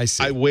 I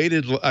see. I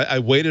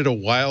waited a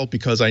while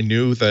because I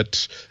knew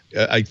that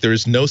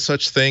there's no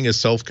such thing as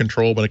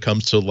self-control when it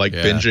comes to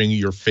binging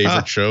your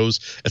favorite shows.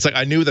 It's like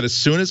I knew that as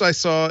soon as I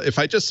saw, if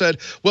I just said,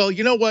 well,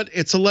 you know what,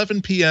 it's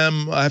 11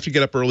 p.m. I have to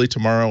get up early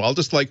tomorrow. I'll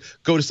just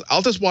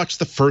I'll just watch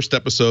the first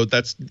episode.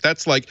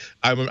 That's like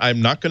I'm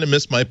not going to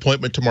miss my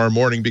appointment tomorrow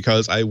morning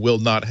because I will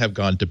not have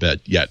gone to bed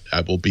yet.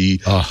 I will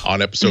be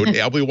on episode.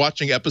 I'll be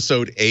watching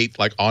episode 8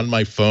 on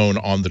my phone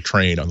on the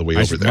train on the way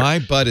over there. My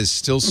butt is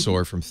still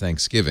sore from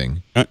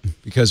Thanksgiving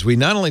because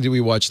not only do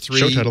we watch 3.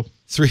 Show title.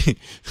 3.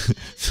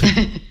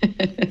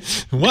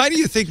 Why do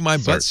you think my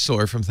butt's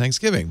sore from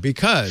Thanksgiving?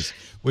 Because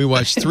we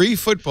watched 3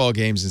 football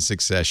games in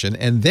succession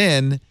and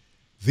then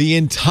the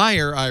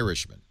entire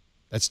Irishman.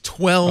 That's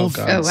 12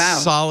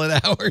 solid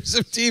hours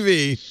of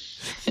TV.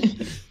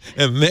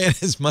 And man,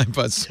 is my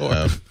butt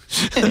sore.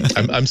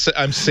 I'm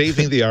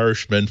saving the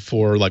Irishman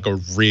for a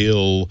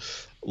real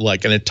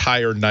an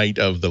entire night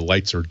of the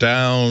lights are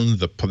down.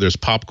 There's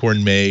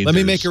popcorn made. Let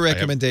me make a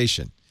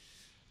recommendation.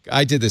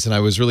 I did this, and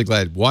I was really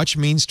glad. Watch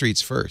Mean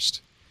Streets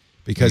first,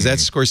 because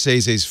that's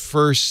Scorsese's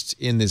first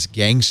in this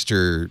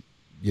gangster,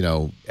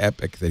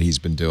 epic that he's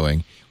been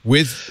doing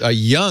with a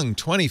young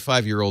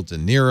 25-year-old De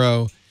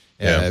Niro,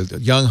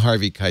 young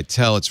Harvey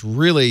Keitel. It's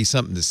really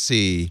something to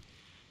see.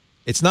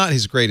 It's not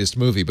his greatest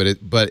movie, but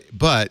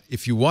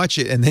if you watch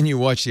it and then you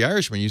watch The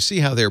Irishman, you see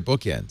how they're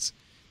bookends.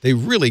 They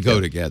really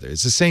go together.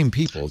 It's the same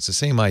people. It's the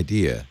same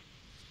idea.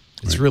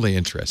 It's really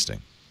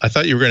interesting. I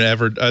thought you were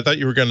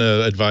going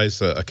to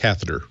advise a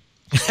catheter.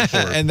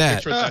 And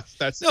that's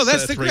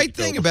the three great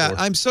thing before. about.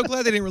 I'm so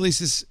glad they didn't release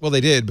this. Well,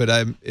 they did, but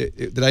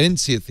that I didn't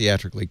see it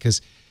theatrically because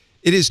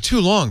it is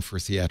too long for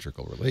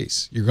theatrical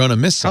release. You're going to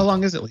miss something. How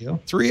long is it, Leo?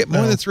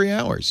 More than 3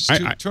 hours.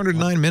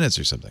 209 minutes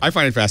or something. I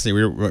find it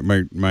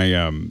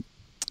fascinating.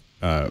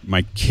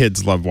 My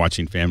kids love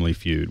watching Family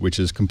Feud, which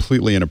is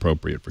completely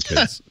inappropriate for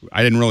kids.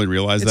 I didn't really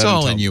realize it's that. It's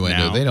all until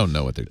innuendo. now. They don't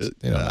know what they're.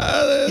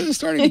 They're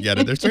starting to get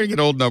it. They're starting to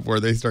get old enough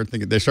where they're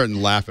starting to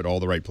laugh at all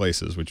the right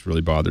places, which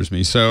really bothers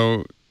me.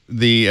 So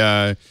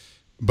I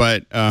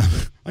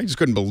just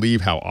couldn't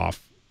believe how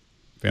off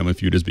Family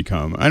Feud has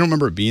become. I don't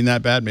remember it being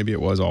that bad. Maybe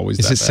it was always.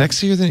 Is that it bad.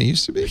 sexier than it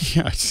used to be?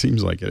 Yeah, it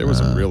seems like it. It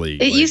wasn't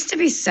really. It used to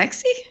be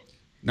sexy.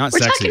 Not We're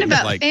sexy. talking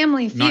about like,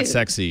 Family Feud, not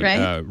sexy.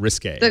 right?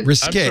 Risque.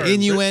 Risque,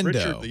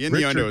 innuendo. The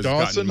innuendo Richard has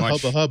Dawson, gotten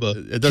much. hubba hubba.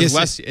 There's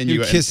less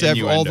You kiss all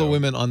innuendo. the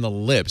women on the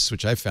lips,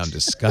 which I found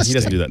disgusting. He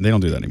doesn't do that. They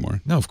don't do that anymore.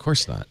 No, of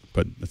course not.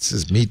 But This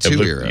is Me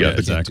Too era. yeah, I can't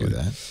exactly. do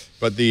that.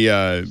 But the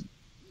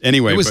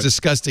anyway, It was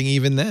disgusting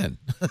even then.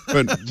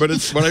 but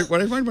it's what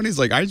I find funny is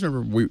like I just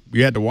remember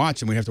we had to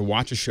watch, and we have to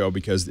watch a show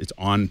because it's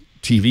on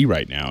TV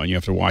right now, and you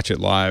have to watch it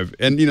live.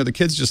 And the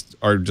kids just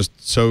are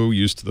just so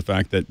used to the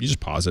fact that you just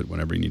pause it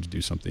whenever you need to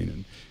do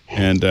something.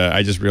 And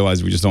I just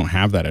realized we just don't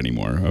have that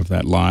anymore of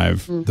that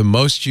live. The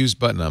most used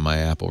button on my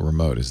Apple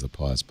remote is the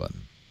pause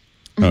button.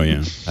 Oh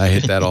yeah, I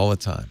hit that all the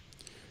time.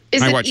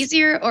 Is it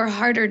easier or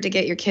harder to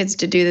get your kids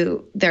to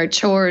do their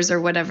chores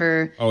or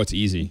whatever? Oh, it's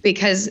easy.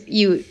 Because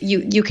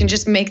you can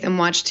just make them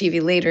watch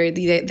TV later.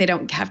 They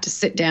don't have to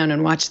sit down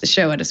and watch the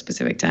show at a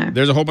specific time.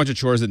 There's a whole bunch of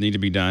chores that need to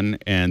be done,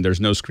 and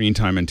there's no screen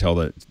time until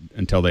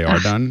they are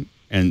done,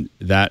 and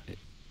that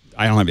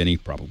I don't have any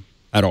problem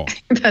at all.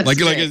 like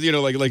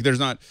there's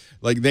not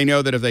they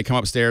know that if they come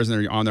upstairs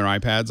and they're on their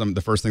iPads,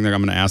 the first thing I'm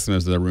going to ask them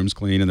is their room's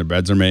clean and their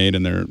beds are made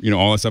and they're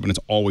all that stuff, and it's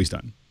always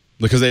done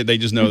because they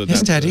just know that.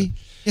 Yes, Daddy.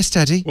 Yes,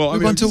 Daddy. Well,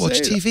 we want to watch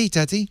TV,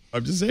 Daddy.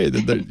 I'm just saying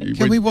that.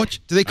 Can we watch?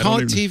 Do they call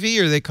it TV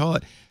or do they call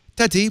it,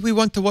 Daddy? We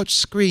want to watch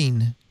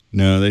screen.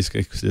 No, they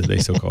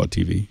still call it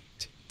TV.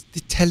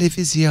 The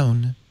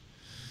television.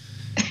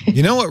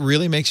 You know what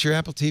really makes your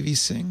Apple TV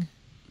sing?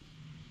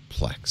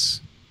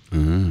 Plex.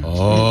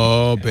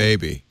 Oh,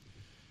 baby.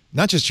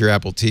 Not just your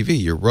Apple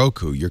TV, your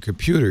Roku, your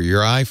computer,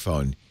 your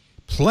iPhone.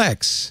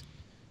 Plex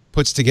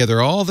puts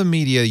together all the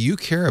media you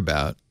care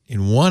about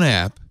in one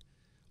app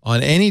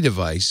on any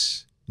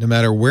device, no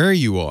matter where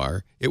you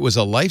are. It was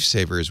a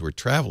lifesaver as we're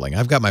traveling.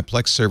 I've got my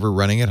Plex server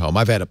running at home.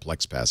 I've had a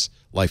Plex Pass,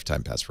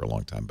 lifetime pass for a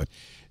long time,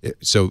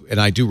 and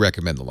I do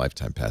recommend the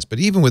lifetime pass. But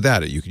even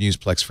without it, you can use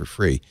Plex for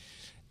free.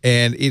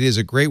 And it is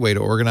a great way to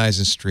organize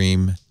and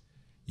stream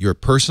your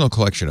personal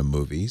collection of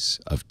movies,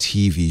 of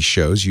TV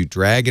shows. You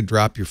drag and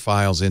drop your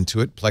files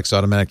into it. Plex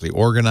automatically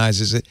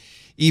organizes it,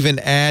 even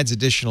adds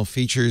additional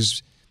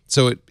features.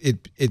 So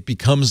it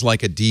becomes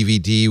like a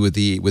DVD with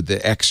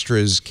the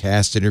extras,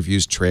 cast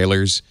interviews,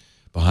 trailers,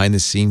 behind the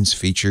scenes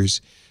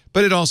features.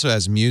 But it also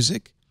has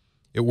music.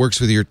 It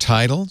works with your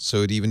title,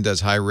 so it even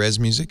does high-res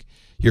music.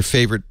 Your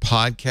favorite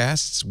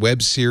podcasts,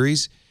 web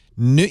series,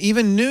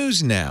 even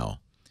news now.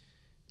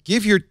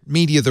 Give your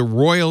media the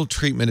royal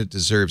treatment it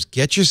deserves.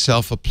 Get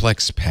yourself a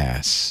Plex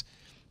Pass.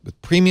 With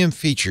premium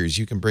features,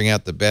 you can bring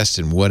out the best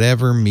in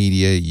whatever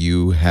media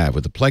you have.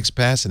 With a Plex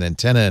Pass, an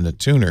antenna, and a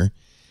tuner,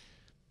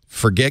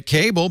 forget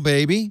cable,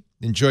 baby.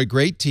 Enjoy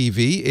great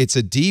TV. It's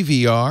a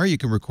DVR. You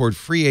can record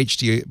free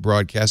HD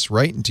broadcasts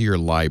right into your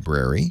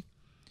library.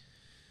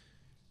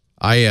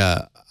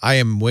 I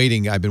am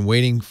waiting. I've been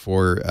waiting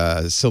for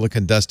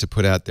Silicon Dust to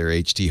put out their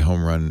HD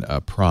Home Run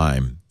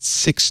Prime.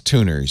 6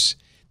 tuners.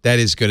 That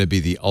is going to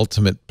be the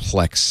ultimate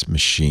Plex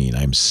machine.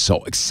 I'm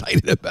so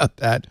excited about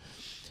that.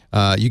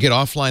 You get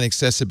offline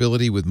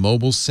accessibility with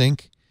Mobile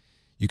Sync.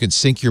 You can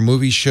sync your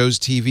movies, shows,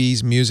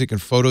 TVs, music,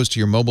 and photos to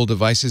your mobile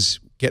devices.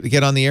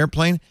 Get on the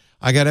airplane.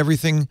 I got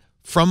everything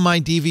from my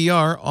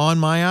DVR on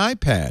my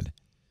iPad.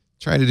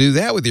 Try to do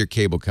that with your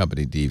cable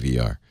company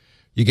DVR.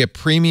 You get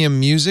premium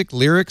music,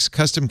 lyrics,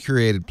 custom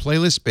curated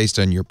playlists based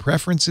on your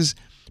preferences,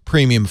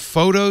 premium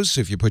photos.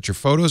 So if you put your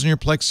photos on your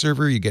Plex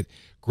server, you get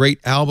great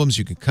albums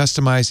you can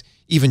customize,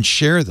 even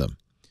share them.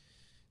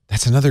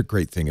 That's another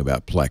great thing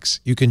about Plex.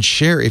 You can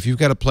share, if you've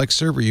got a Plex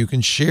server, you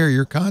can share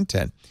your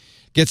content.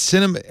 Get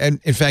cinema, and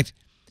in fact,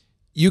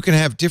 you can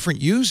have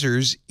different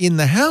users in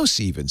the house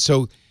even.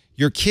 So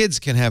your kids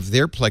can have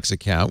their Plex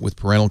account with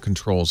parental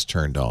controls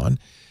turned on.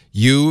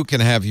 You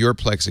can have your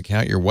Plex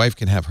account. Your wife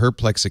can have her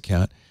Plex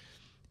account.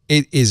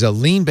 It is a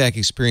lean-back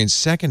experience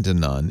second to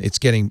none. It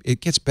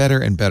gets better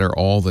and better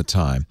all the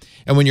time.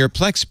 And when you're a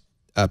Plex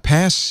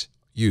Pass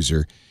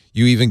user,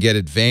 you even get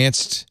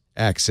advanced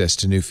access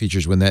to new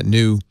features. When that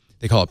new,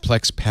 they call it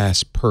Plex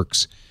Pass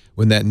Perks.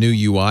 When that new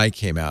UI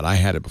came out, I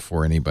had it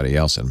before anybody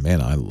else, and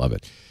man, I love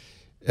it.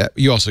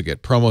 You also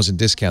get promos and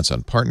discounts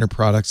on partner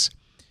products.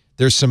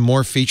 There's some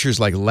more features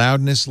like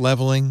loudness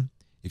leveling.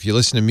 If you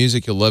listen to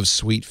music, you'll love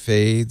sweet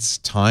fades,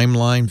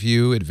 timeline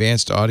view,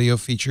 advanced audio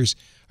features.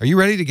 Are you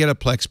ready to get a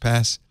Plex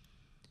Pass?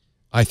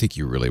 I think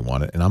you really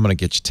want it, and I'm going to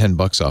get you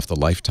 $10 off the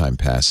lifetime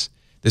pass.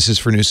 This is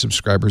for new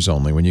subscribers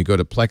only. When you go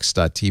to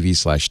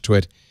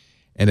plex.tv/twit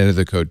and enter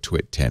the code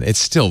TWIT10. It's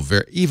still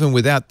even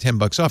without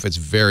 $10 off, it's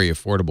very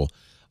affordable.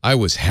 I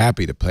was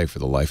happy to pay for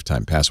the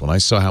lifetime pass. When I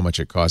saw how much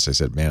it cost, I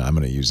said, man, I'm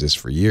going to use this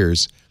for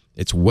years.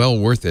 It's well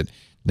worth it.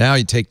 Now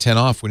you take 10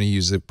 off when you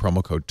use the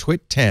promo code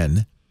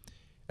TWIT10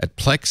 at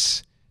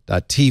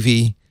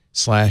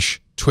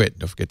plex.tv/twit.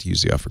 Don't forget to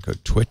use the offer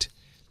code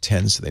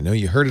TWIT10 so they know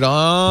you heard it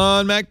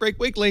on MacBreak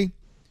Weekly.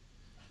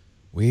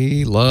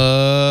 We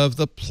love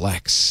the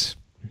Plex.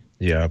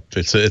 Yeah,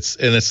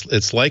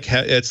 it's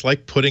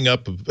like putting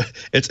up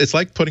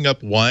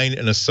wine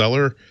in a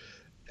cellar,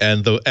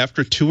 And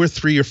after 2 or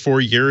 3 or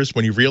 4 years,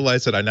 when you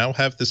realize that I now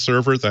have the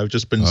server that I've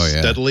just been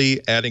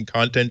steadily adding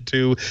content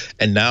to,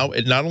 and now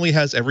it not only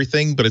has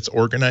everything, but it's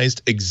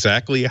organized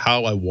exactly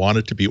how I want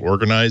it to be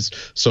organized.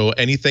 So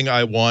anything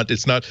I want,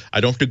 I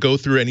don't have to go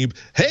through any,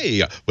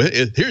 hey,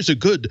 here's a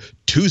good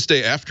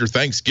Tuesday after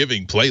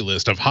Thanksgiving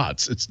playlist of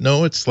hots. It's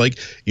like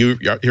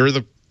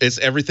it's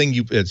everything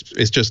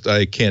it's just,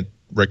 I can't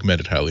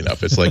recommend it highly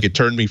enough. It's like it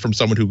turned me from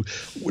someone who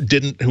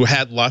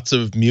had lots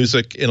of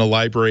music in a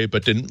library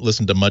but didn't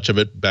listen to much of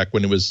it back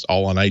when it was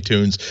all on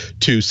iTunes,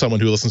 to someone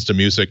who listens to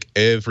music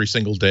every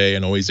single day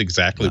and always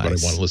exactly what I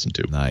want to listen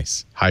to.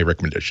 Nice. High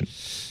recommendation.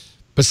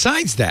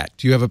 Besides that,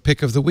 do you have a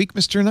pick of the week,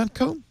 Mr.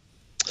 Ihnatko?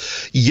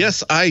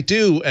 Yes, I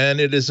do, and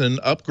it is an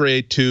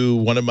upgrade to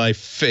one of my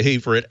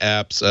favorite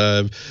apps.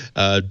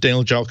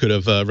 Daniel Jalkut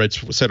of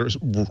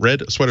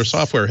Red Sweater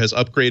Software has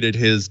upgraded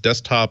his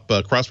desktop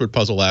crossword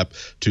puzzle app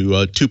to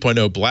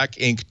 2.0, Black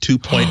Ink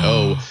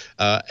 2.0.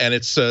 And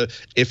it's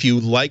if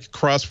you like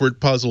crossword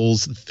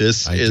puzzles,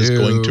 this is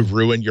going to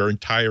ruin your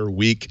entire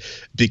week,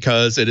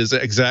 because it is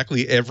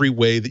exactly every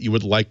way that you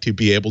would like to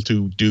be able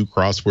to do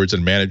crosswords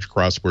and manage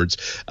crosswords.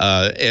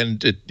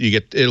 And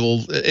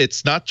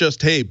it's not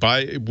just, hey,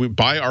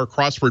 buy our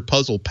crossword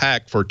puzzle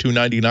pack for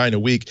 $2.99 a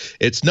week.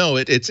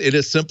 It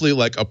is simply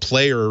like a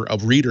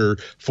reader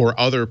for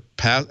other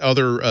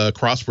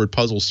crossword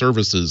puzzle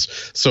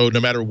services. So no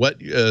matter no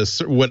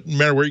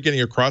matter where you're getting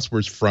your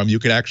crosswords from, you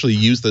can actually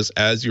use this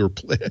as your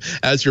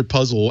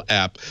puzzle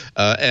app,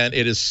 and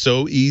it is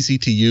so easy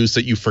to use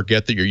that you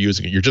forget that you're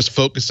using it. You're just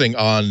focusing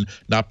on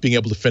not being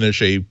able to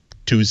finish a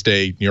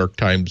Tuesday New York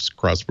Times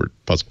crossword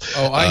puzzle.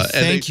 Oh, I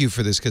thank you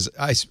for this, because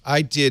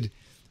I did,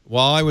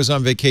 while I was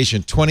on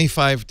vacation,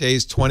 25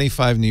 days,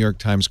 25 New York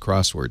Times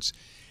crosswords.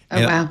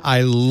 And wow.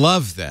 I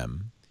love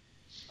them.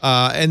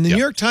 And the New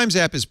York Times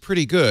app is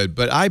pretty good,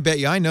 but I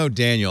know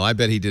Daniel, I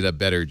bet he did a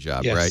better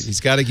job, right? He's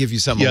got to give you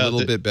something a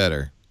little bit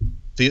better.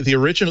 The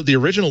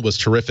original was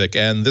terrific,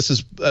 and this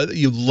is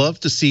you love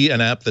to see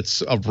an app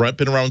that's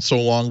been around so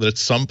long that at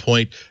some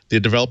point the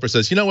developer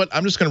says, you know what,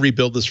 I'm just going to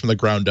rebuild this from the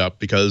ground up,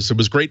 because it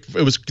was great.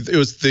 It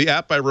was the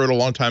app I wrote a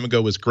long time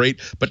ago was great,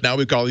 but now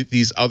we've got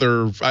these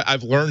other.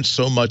 I've learned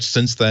so much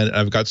since then. And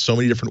I've got so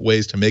many different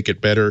ways to make it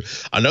better.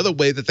 Another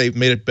way that they've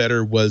made it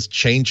better was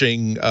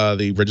changing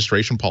the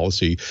registration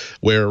policy,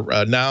 where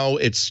now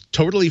it's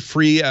totally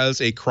free as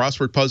a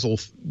crossword puzzle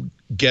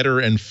getter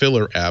and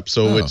filler app,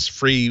 so it's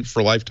free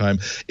for lifetime.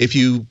 If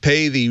you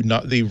pay the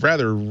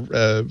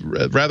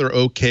rather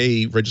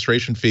okay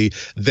registration fee,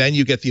 then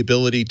you get the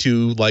ability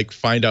to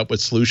find out what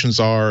solutions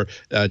are,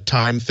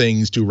 time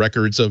things, do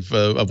records of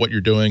what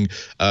you're doing.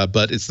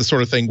 But it's the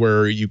sort of thing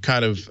where you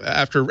kind of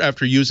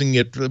after using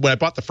it. When I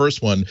bought the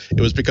first one, it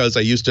was because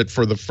I used it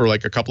for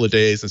like a couple of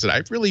days and said,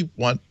 I really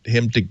want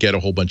him to get a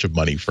whole bunch of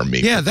money from me.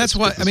 Yeah, that's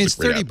why. I mean, it's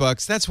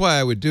 $30. That's why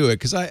I would do it,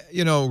 because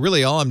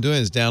really all I'm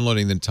doing is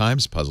downloading the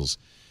Times puzzles.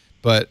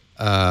 But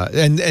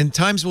and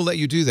Times will let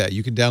you do that.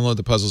 You can download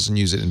the puzzles and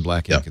use it in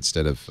Black Ink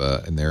instead of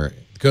in there.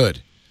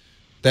 Good,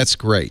 that's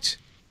great.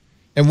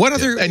 And what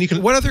other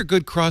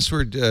good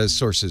crossword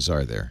sources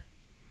are there?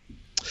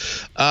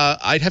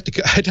 I'd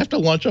have to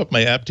launch up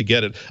my app to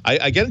get it.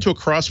 I get into a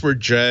crossword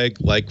jag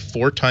like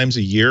 4 times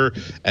a year,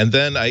 and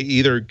then I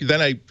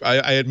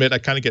admit I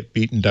kind of get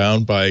beaten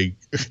down by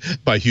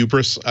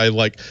hubris. I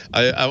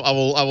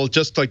will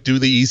just do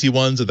the easy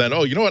ones, and then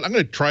you know what, I'm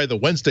going to try the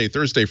Wednesday,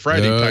 Thursday,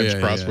 Friday Times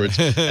crosswords,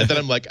 and then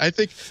I'm like, I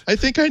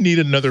think I need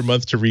another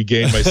month to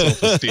regain my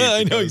self-esteem.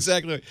 I know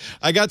exactly.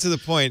 I got to the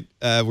point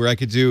where I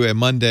could do a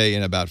Monday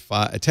in about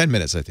 10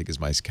 minutes. I think is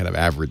my kind of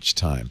average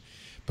time.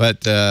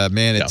 But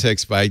man, it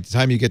takes, by the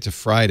time you get to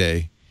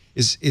Friday,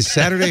 is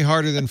Saturday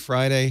harder than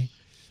Friday?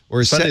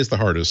 Or Sunday is the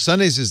hardest.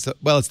 Sundays is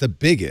it's the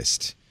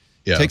biggest.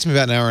 Yeah. It takes me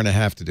about an hour and a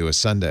half to do a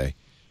Sunday.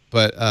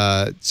 But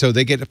so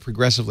they get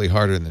progressively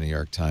harder in the New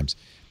York Times.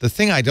 The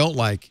thing I don't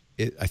like,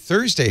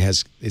 Thursday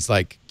is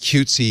like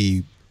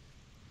cutesy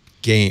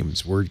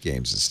games, word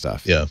games and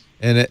stuff. Yeah.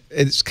 And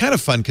it's kind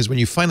of fun, because when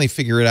you finally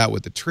figure it out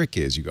what the trick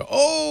is, you go,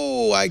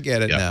 oh, I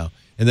get it now.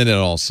 And then it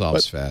all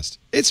solves fast.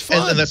 It's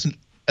fun.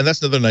 And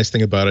that's another nice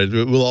thing about it.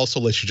 It will also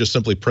let you just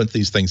simply print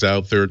these things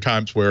out. There are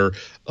times where,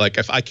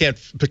 if I can't,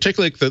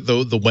 particularly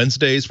the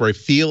Wednesdays, where I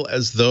feel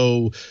as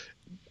though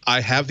I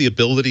have the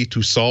ability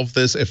to solve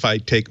this if I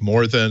take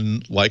more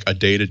than a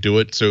day to do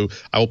it. So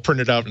I will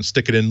print it out and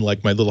stick it in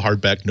my little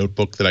hardback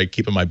notebook that I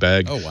keep in my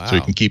bag. Oh, wow. So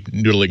you can keep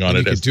noodling on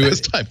it as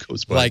time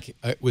goes by. Like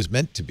it was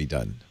meant to be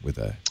done with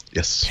a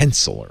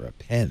pencil or a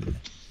pen.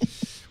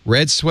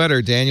 Red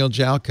Sweater, Daniel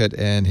Jalkut,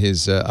 and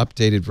his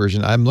updated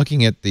version. I'm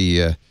looking at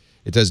the...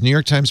 it does New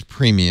York Times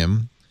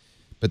Premium,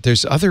 but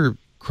there's other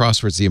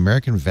crosswords. The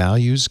American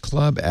Values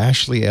Club,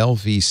 Ashley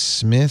L.V.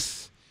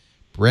 Smith,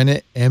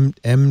 Rene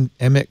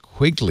Emmett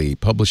Quigley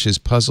publishes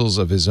puzzles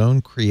of his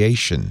own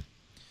creation.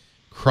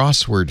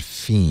 Crossword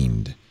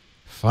Fiend,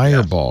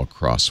 Fireball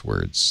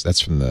crosswords. That's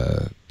from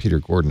the Peter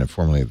Gordon,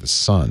 formerly of The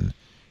Sun.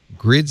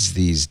 Grids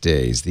These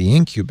Days, The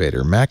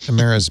Incubator,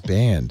 McNamara's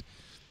Band.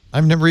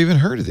 I've never even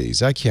heard of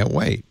these. I can't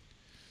wait.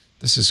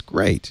 This is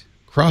great.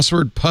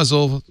 Crossword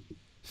puzzle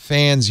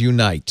fans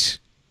unite.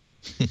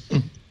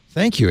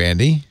 Thank you,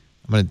 Andy.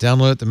 I'm going to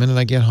download it the minute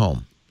I get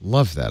home.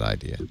 Love that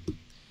idea.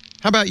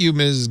 How about you,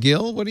 Ms.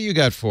 Gill? What do you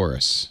got for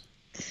us?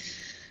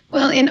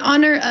 Well, in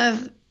honor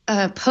of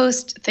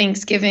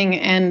post-Thanksgiving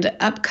and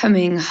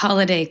upcoming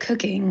holiday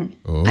cooking,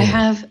 I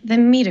have the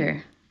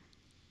meter.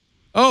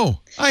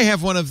 Oh, I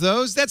have one of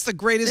those. That's the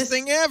greatest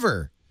thing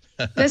ever.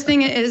 This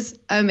thing is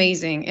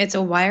amazing. It's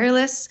a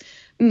wireless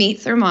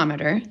meat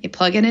thermometer. You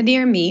plug it into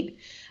your meat.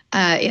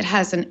 It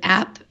has an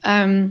app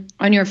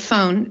on your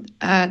phone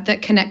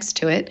that connects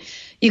to it.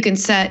 You can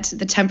set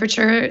the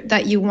temperature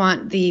that you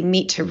want the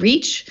meat to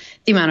reach,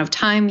 the amount of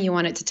time you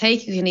want it to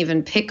take. You can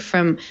even pick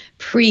from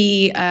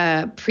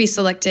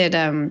pre-selected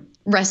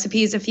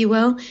recipes, if you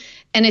will.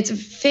 And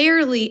it's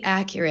fairly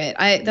accurate.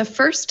 The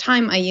first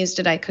time I used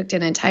it, I cooked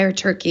an entire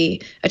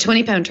turkey, a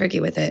 20-pound turkey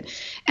with it.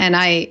 And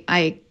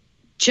I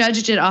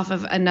judged it off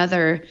of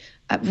another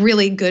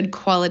really good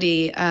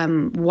quality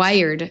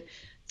wired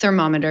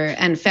thermometer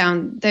and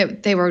found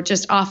that they were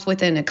just off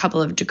within a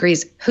couple of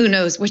degrees. Who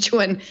knows which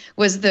one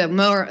was the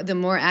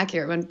more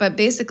accurate one? But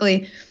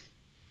basically,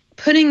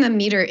 putting the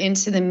meter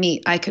into the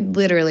meat, I could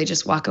literally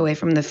just walk away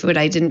from the food.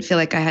 I didn't feel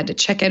like I had to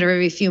check it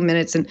every few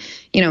minutes and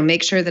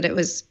make sure that it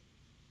was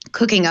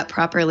cooking up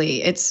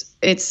properly.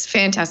 It's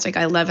fantastic.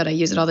 I love it. I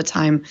use it all the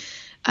time.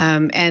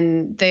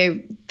 And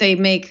they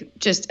make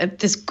just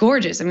this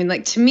gorgeous. I mean,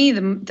 like, to me,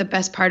 the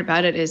best part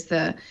about it is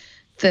the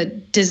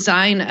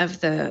design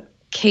of the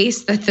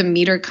case that the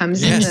meter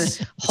comes in,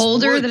 the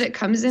holder that it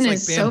comes in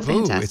is so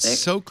fantastic. It's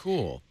so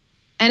cool.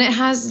 And it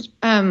has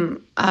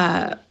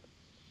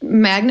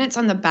magnets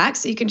on the back,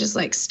 so you can just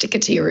like stick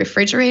it to your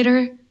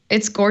refrigerator.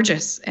 It's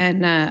gorgeous,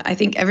 and I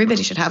think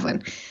everybody should have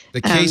one. The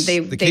case, they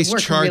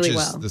work charges really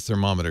well. The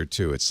thermometer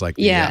too. It's like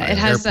it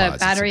has AirPods. a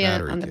battery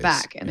on the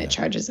back, and it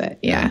charges it.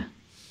 Yeah.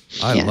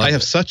 I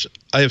have such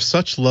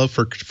love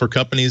for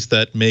companies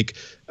that make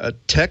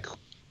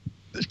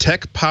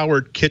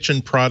tech-powered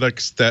kitchen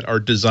products that are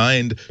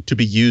designed to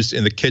be used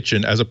in the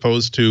kitchen, as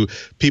opposed to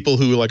people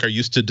who are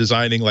used to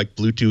designing like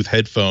Bluetooth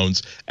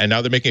headphones, and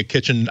now they're making a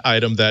kitchen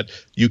item that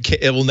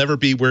it will never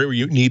be where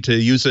you need to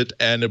use it,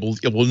 and it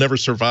will never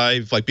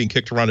survive being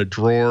kicked around a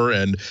drawer.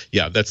 And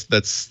yeah, that's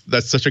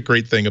such a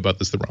great thing about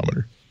this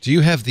thermometer. Do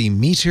you have the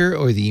meter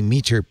or the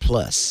meter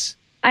plus?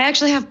 I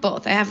actually have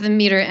both. I have the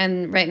meter,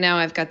 and right now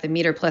I've got the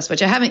meter plus,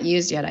 which I haven't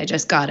used yet. I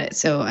just got it,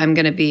 so I'm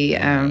going to be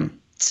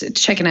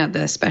checking out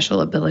the special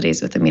abilities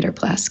with the meter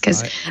plus,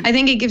 because I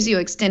think it gives you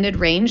extended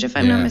range, if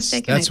I'm not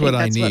mistaken. That's what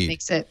I need. What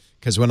makes it.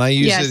 Because when I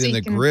use it in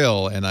the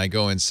grill and I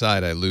go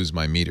inside, I lose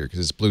my meter because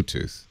it's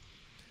Bluetooth.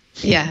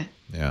 Yeah.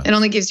 It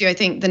only gives you, I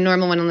think the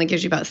normal one only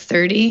gives you about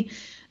 30,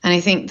 and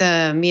I think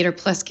the meter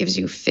plus gives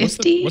you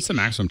 50. What's the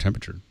maximum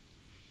temperature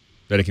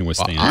that it can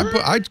withstand?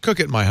 I'd cook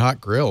it in my hot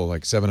grill,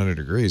 like 700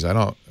 degrees. I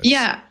don't.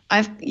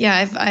 I've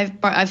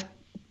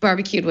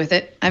barbecued with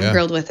it. I've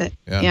grilled with it.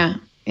 Yeah.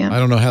 I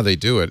don't know how they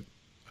do it.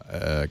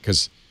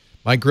 Because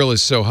my grill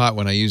is so hot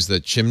when I use the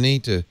chimney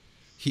to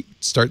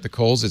start the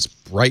coals, it's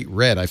bright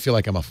red. I feel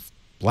like I'm a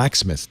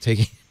blacksmith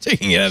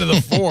taking it out of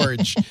the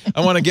forge.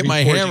 I want to get my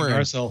hammer.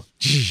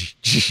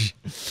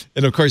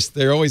 And of course,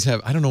 they always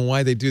have, I don't know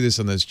why they do this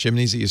on those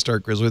chimneys that you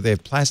start grills with. They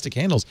have plastic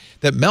handles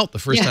that melt the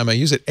first time I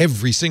use it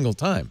every single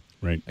time.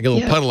 Right. I get a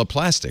little puddle of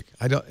plastic.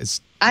 I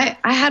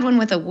had one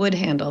with a wood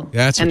handle.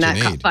 That's what and you that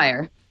need. caught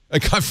fire.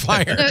 It caught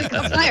fire. It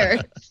caught fire.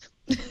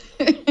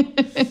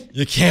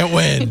 You can't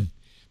win.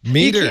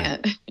 Meter. You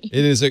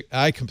can't.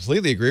 I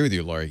completely agree with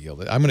you, Lory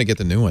Gill. I'm going to get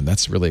the new one.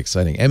 That's really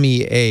exciting.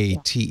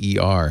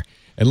 MEATER.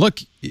 And look,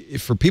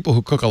 for people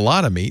who cook a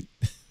lot of meat,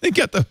 they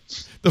got the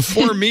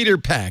 4-meter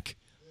pack.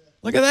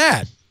 Look at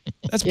that.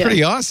 That's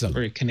pretty awesome.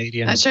 Very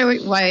Canadian. Not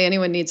sure why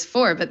anyone needs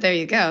 4, but there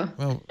you go.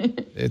 Well,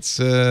 it's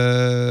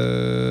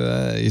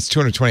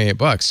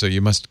 $228, so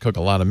you must cook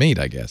a lot of meat,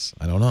 I guess.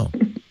 I don't know.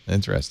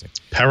 Interesting.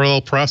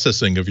 Parallel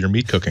processing of your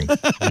meat cooking.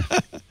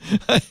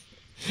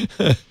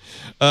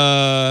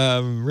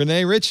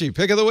 Rene, Ritchie,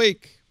 pick of the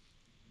week.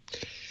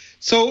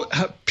 So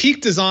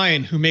Peak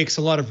Design, who makes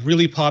a lot of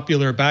really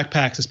popular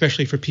backpacks,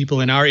 especially for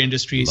people in our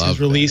industries, has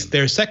released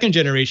their second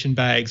generation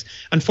bags.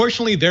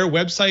 Unfortunately, their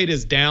website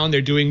is down.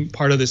 They're doing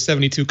part of the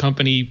 72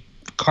 company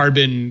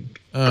carbon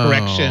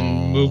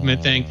correction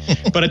movement thing.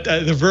 But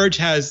The Verge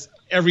has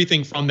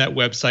everything from that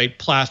website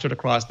plastered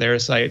across their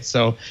site.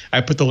 So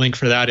I put the link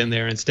for that in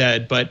there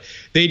instead. But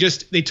they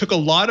took a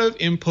lot of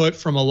input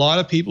from a lot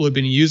of people who've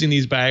been using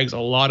these bags a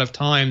lot of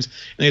times.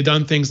 And they've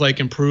done things like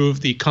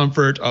improve the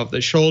comfort of the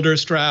shoulder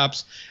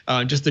straps,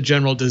 just the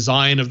general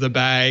design of the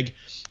bag.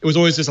 It was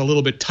always just a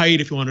little bit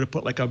tight if you wanted to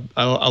put like a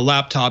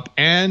laptop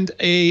and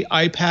a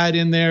iPad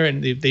in there.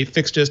 And they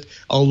fixed just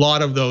a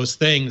lot of those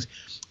things.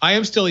 I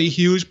am still a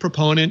huge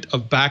proponent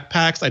of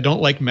backpacks. I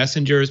don't like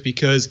messengers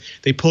because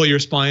they pull your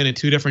spine in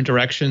 2 different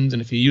directions.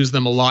 And if you use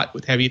them a lot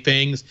with heavy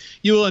things,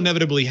 you will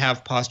inevitably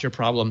have posture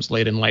problems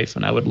late in life.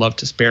 And I would love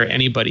to spare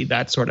anybody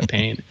that sort of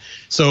pain.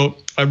 So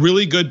a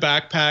really good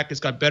backpack. It's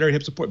got better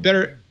hip support,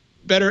 better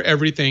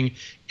everything.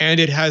 And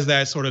it has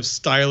that sort of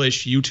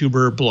stylish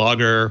YouTuber,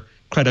 blogger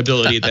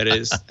credibility that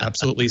is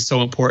absolutely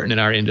so important in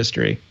our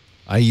industry.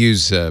 I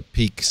use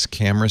Peak's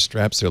camera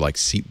straps. They're like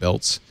seat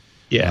belts.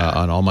 Yeah.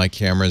 On all my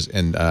cameras,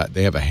 and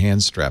they have a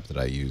hand strap that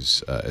I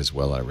use as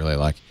well. I really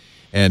like.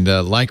 And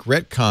like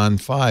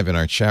Retcon 5 in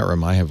our chat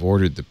room, I have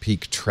ordered the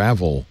Peak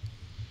Travel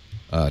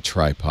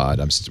tripod.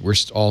 We're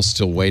all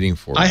still waiting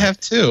for it. I have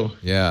too.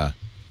 Yeah.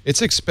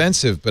 It's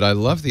expensive, but I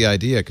love the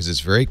idea because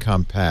it's very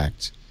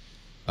compact.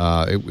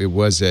 It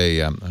was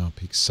a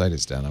Peak's site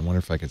is down. I wonder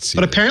if I could see.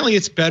 But apparently,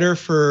 it's better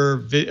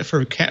for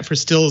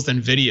stills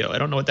than video. I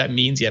don't know what that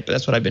means yet, but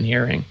that's what I've been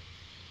hearing.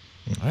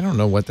 I don't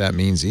know what that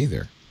means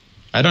either.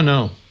 I don't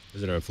know.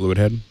 Is it a fluid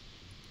head?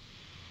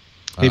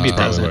 Maybe it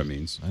doesn't. What it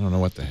means. I don't know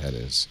what the head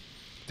is.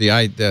 The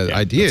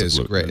idea is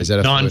great. Is that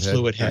a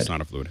non-fluid head? It's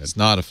not a fluid head. It's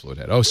not a fluid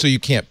head. Oh, so you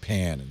can't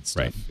pan and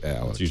stuff. Right.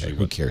 Yeah, That's usually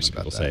who cares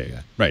about that? say.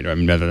 Yeah. Right. I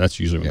mean,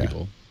 that's usually what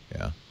people.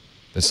 Yeah.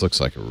 This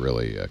looks like a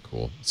really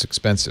cool. It's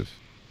expensive,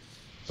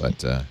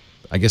 but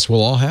I guess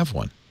we'll all have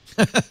one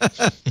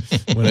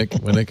when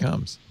it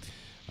comes.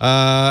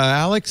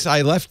 Alex,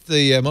 I left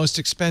the most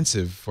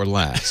expensive for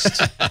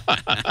last.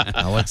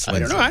 Alex,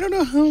 Lindsay. I don't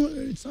know how.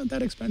 It's not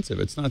that expensive.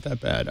 It's not that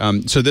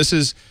bad. So this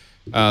is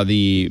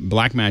the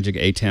Blackmagic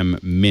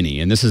ATEM Mini,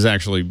 and this is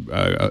actually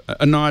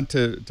a nod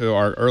to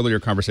our earlier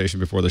conversation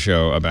before the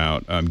show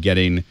about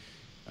getting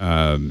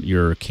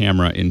your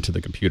camera into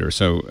the computer.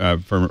 So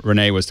for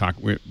Rene and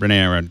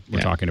I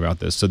were talking about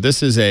this. So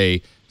this is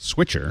a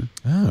switcher.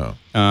 Oh.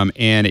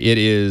 And it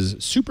is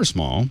super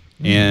small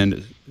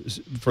and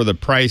for the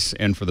price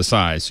and for the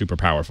size, super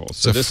powerful.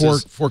 So this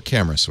is four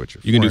camera switcher.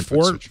 You can do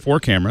four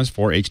cameras,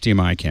 4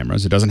 HDMI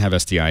cameras. It doesn't have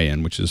SDI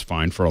in, which is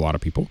fine for a lot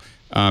of people.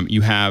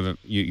 You have an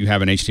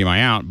HDMI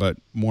out, but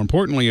more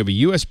importantly, you have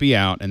a USB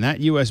out, and that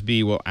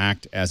USB will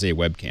act as a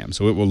webcam.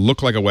 So it will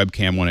look like a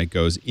webcam when it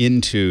goes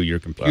into your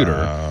computer.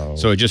 Wow.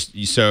 So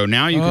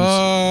now you can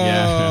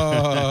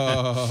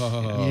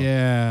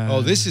yeah.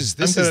 Oh, this is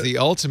the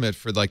ultimate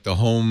for like the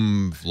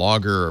home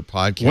vlogger or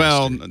podcaster.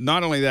 Well,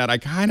 not only that, I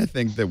kind of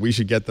think that we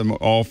should get them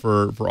all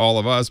for all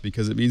of us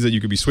because it means that you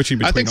could be switching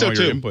between all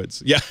your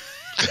inputs. Yeah.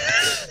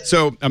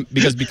 So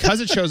because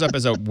it shows up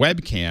as a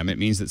webcam, it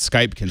means that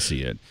Skype can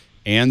see it.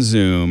 And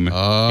Zoom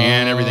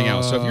and everything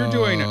else. So if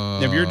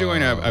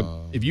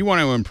you want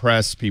to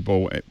impress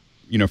people,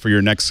 for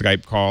your next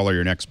Skype call or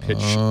your next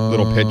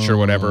little pitch or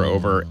whatever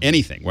over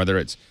anything, whether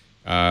it's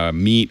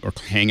Meet or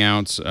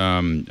Hangouts,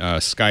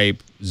 Skype,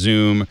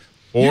 Zoom,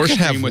 or you can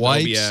stream have with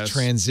wipes, OBS.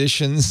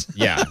 transitions.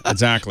 Yeah,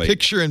 exactly.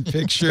 Picture in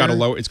picture.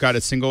 It's got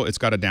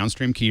a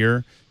downstream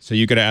keyer, so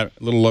you could add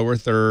little lower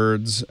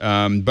thirds.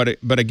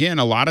 But again,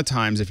 a lot of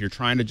times if you're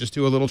trying to just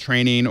do a little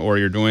training or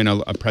you're doing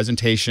a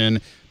presentation,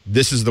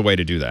 this is the way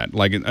to do that.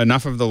 Like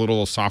enough of the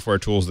little software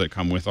tools that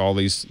come with all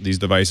these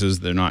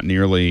devices, they're not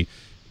nearly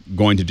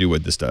going to do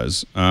what this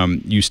does.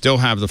 You still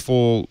have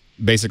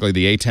basically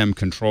the ATEM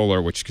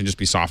controller, which can just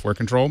be software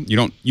control.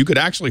 You could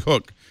actually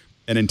hook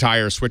an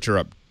entire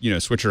switcher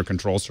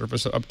control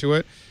surface up to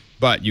it,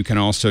 but you can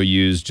also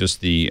use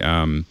just the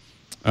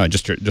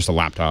just a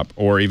laptop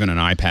or even an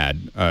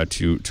iPad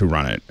to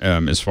run it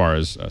as far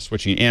as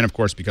switching. And of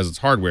course, because it's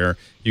hardware,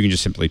 you can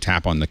just simply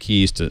tap on the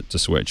keys to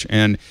switch.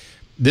 And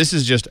this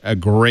is just a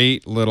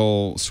great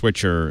little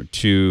switcher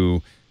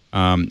to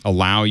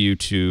allow you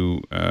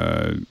to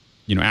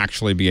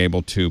actually be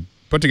able to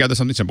put together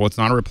something simple. It's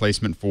not a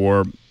replacement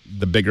for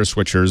the bigger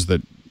switchers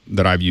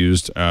that I've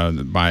used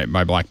by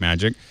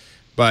Blackmagic.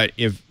 But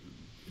if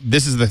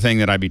this is the thing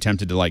that I'd be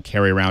tempted to like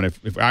carry around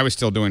if I was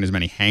still doing as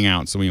many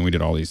Hangouts. So we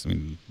did all these,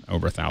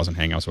 over 1,000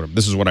 Hangouts. Whatever.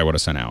 This is what I would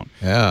have sent out.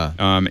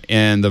 Yeah.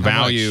 And the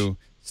value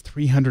is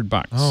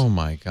 $300. Oh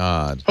my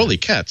God! Holy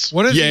cats!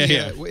 What are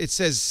it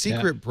says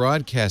secret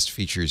broadcast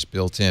features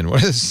built in.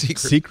 What is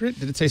secret?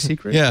 Did it say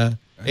secret? Yeah.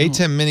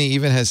 ATEM Mini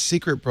even has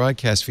secret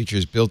broadcast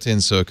features built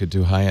in, so it could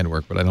do high-end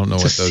work. But I don't know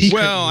what those.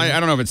 Well, I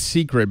don't know if it's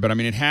secret, but I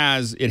mean, it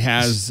has a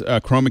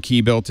chroma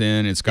key built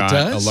in. It's got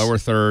a lower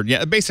third,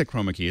 a basic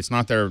chroma key. It's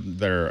not their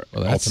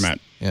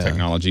ultimate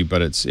technology,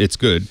 but it's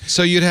good.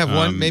 So you'd have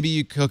one. Maybe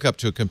you could hook up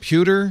to a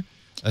computer,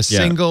 a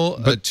single,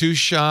 a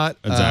two-shot,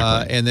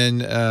 exactly, and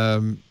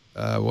then.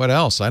 What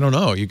else? I don't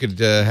know. You could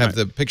have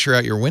the picture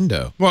out your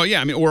window. Well,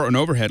 yeah, or an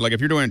overhead. Like if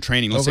you're doing a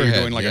training, let's say you're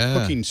doing like a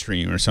cooking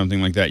stream or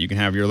something like that, you can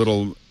have your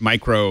little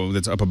micro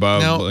that's up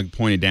above,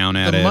 pointed down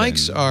at it. The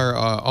mics are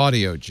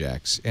audio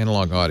jacks,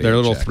 analog audio. They're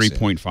little jacks,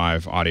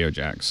 3.5 audio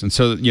jacks, and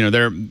so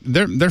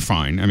they're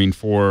fine. I mean,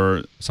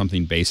 for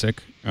something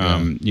basic, you're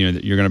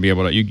going to be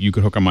able to. You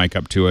could hook a mic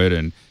up to it,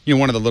 and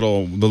one of the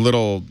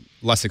little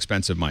less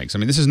expensive mics. I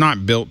mean, this is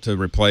not built to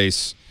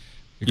replace.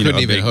 You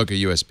couldn't even hook a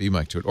USB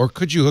mic to it. Or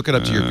could you hook it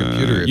up to your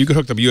computer? You could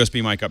hook the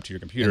USB mic up to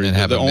your computer. And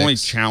the only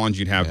challenge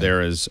you'd have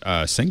there is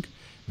sync.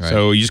 Right.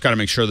 So you just got to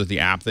make sure that the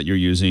app that you're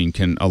using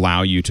can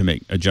allow you to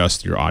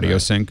adjust your audio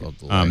sync.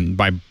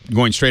 By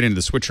going straight into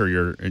the switcher,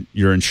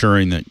 you're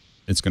ensuring that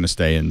it's going to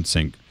stay in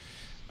sync.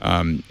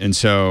 And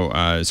so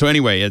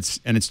anyway, it's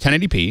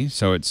 1080p.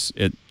 So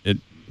it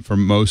for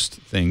most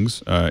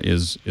things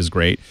is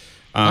great.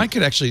 I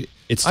could actually.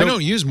 I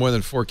don't use more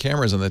than 4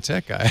 cameras on the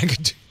Tech Guy.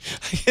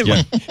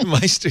 In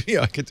my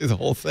studio, I could do the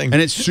whole thing.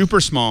 And it's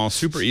super small,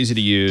 super easy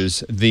to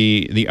use.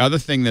 The other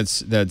thing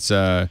that's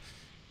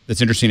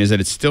interesting is that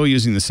it's still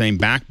using the same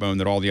backbone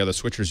that all the other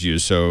switchers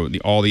use. So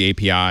all the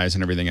APIs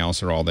and everything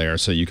else are all there.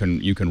 So you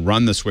can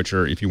run the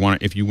switcher if you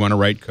want to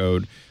write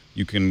code.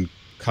 You can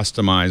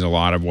customize a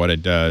lot of what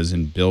it does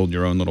and build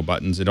your own little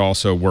buttons. It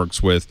also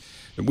works with,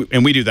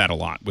 and we do that a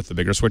lot with the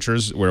bigger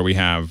switchers, where we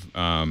have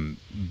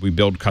we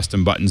build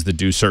custom buttons that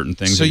do certain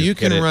things. So you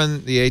can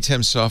run the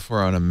ATEM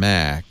software on a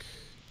Mac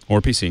or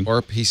PC.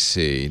 Or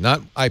PC,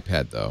 not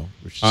iPad though.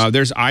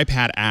 There's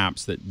iPad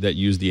apps that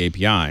use the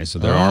API, so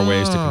there are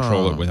ways to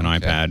control it with an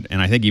iPad,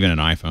 and I think even an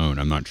iPhone.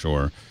 I'm not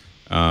sure.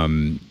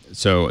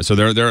 So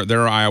there are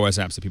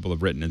iOS apps that people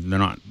have written, and they're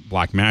not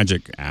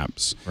Blackmagic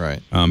apps,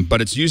 right?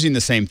 But it's using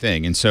the same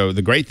thing. And so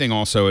the great thing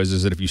also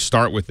is that if you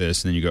start with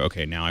this, and then you go,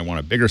 okay, now I want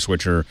a bigger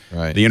switcher.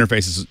 Right. The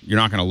interface is, you're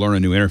not going to learn a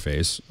new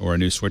interface or a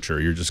new switcher.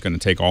 You're just going to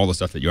take all the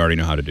stuff that you already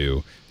know how to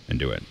do and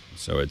do it.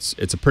 So it's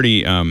a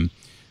pretty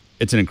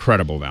it's an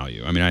incredible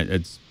value. I mean,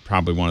 it's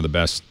probably one of the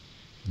best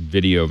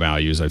video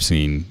values I've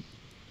seen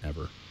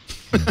ever.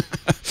 I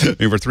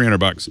mean, for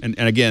 $300. And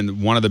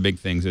again, one of the big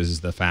things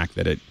is the fact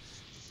that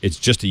it's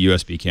just a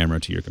USB camera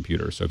to your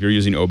computer. So if you're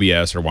using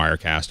OBS or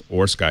Wirecast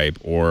or Skype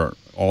or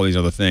all these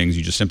other things,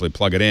 you just simply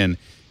plug it in.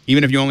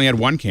 Even if you only had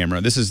one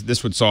camera,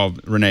 this would solve,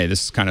 Rene,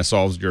 this kind of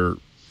solves your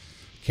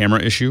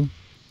camera issue.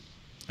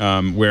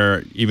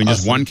 Where even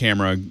just one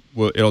camera,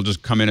 it'll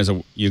just come in as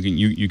you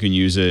can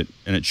use it,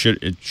 and it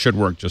should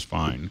work just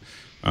fine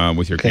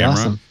with your camera.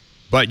 Awesome.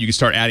 But you can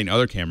start adding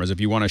other cameras if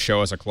you want to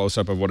show us a close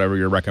up of whatever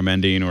you're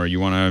recommending, or you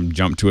want to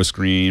jump to a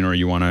screen, or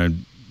you want to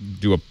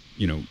do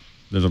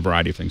there's a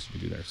variety of things you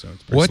can do there. So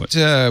it's pretty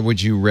what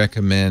would you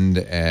recommend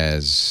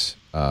as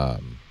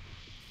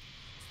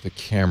the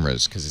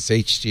cameras, because it's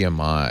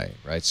HDMI,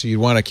 right? So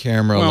you want a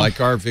camera like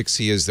our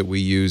Vixias that we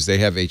use. They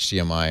have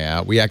HDMI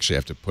out. We actually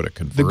have to put a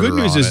converter on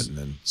it and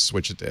then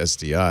switch it to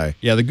SDI.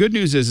 Yeah, the good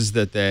news is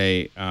that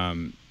they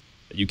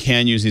you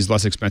can use these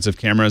less expensive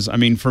cameras. I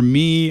mean, for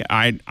me,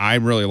 I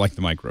really like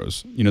the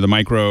micros. You know, the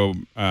micro.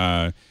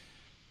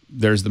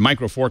 There's the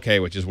micro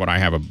 4K, which is what I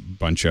have a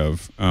bunch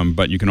of.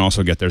 But you can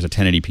also there's a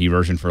 1080p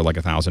version for like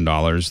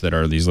 $1,000 that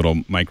are these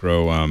little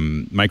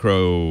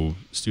micro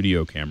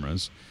studio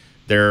cameras.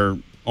 They're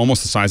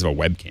almost the size of a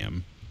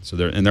webcam, so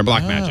they're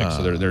Blackmagic,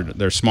 so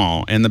they're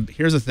small. And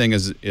here's the thing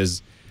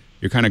is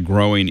you're kind of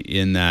growing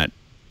in that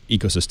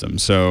ecosystem.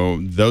 So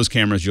those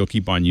cameras you'll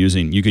keep on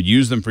using. You could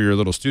use them for your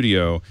little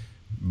studio,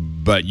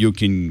 but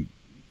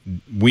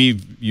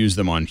we've used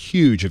them on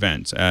huge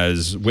events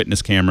as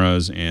witness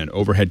cameras and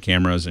overhead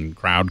cameras and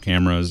crowd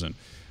cameras, and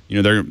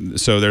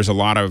there's a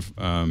lot of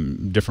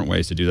different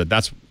ways to do that.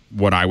 That's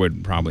what I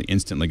would probably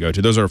instantly go to.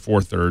 Those are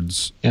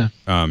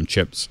 4/3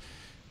 chips.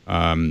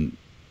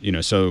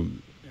 So,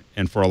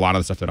 and for a lot of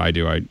the stuff that I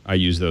do, I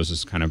use those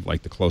as kind of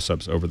like the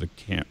close-ups over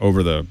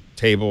the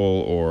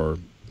table or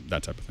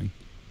that type of thing.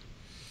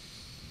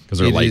 Because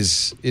they're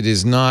light. It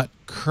is not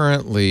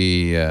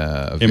currently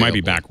available. It might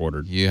be back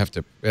ordered. You have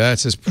to. It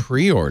says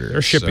pre-order.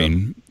 They're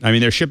shipping. So. I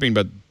mean, they're shipping,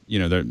 but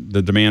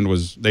the demand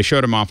was. They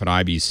showed them off at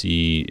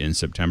IBC in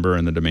September,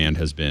 and the demand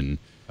has been.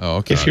 Oh,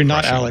 okay. If you're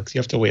not Alex, you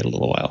have to wait a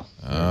little while.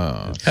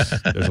 Oh,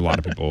 there's a lot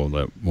of people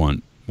that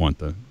want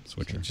the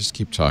switcher. Just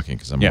keep talking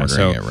because I'm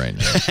ordering it right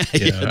now.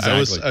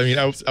 Exactly.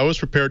 I was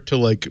prepared to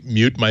like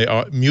mute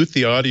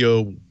the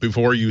audio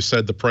before you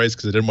said the price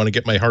because I didn't want to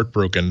get my heart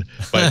broken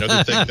by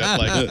another thing that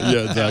like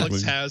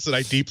Alex has that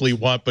I deeply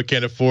want but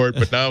can't afford.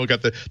 But now we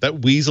got that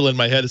weasel in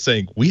my head is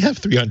saying we have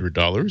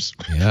 $300.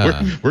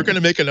 Yeah, we're going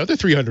to make another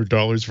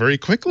 $300 very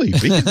quickly.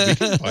 We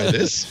can buy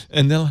this,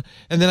 and then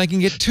I can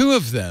get two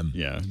of them.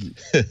 Yeah,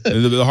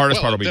 the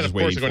hardest part will be just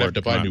waiting for it. We're going to have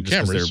to buy new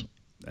cameras.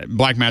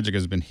 Blackmagic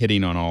has been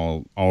hitting on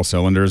all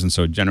cylinders, and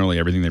so generally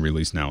everything they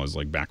release now is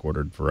like back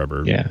ordered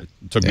forever. Yeah,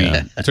 it took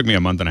me a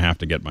month and a half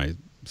to get my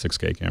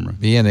 6K camera.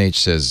 B&H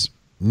says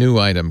new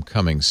item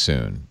coming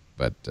soon,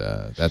 but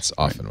that's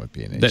often what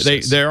B&H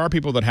says. There are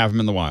people that have them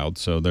in the wild,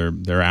 so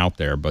they're out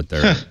there, but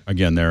they're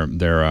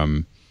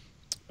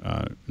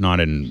not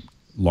in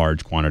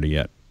large quantity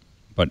yet.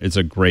 But it's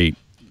a great,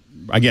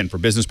 again, for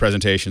business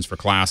presentations, for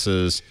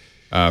classes.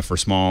 For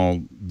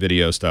small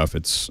video stuff,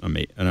 it's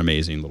an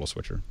amazing little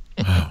switcher.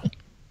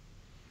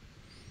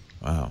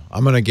 Wow.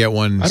 I'm going to get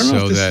one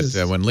so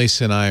that when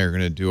Lisa and I are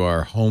going to do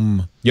our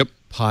home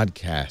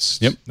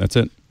podcast. Yep, that's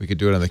it. We could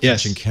do it on the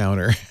kitchen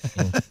counter.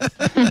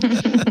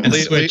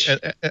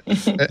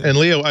 And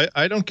Leo,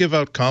 I don't give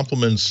out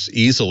compliments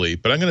easily,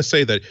 but I'm going to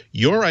say that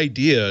your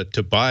idea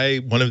to buy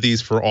one of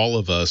these for all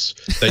of us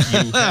that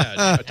you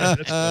had 10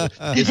 minutes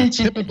ago is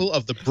typical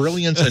of the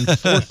brilliance and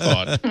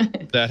forethought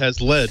that has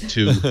led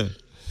to.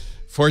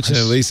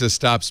 Fortunately, Lisa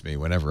stops me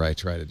whenever I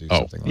try to do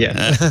something like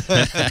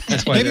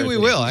that. Maybe we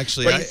will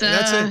actually.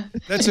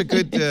 That's a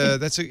good.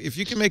 If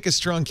you can make a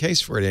strong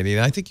case for it, Andy,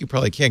 and I think you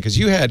probably can, because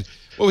you had,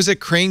 what was it,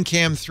 Crane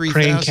Cam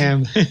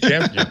 3000?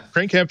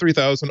 Crane Cam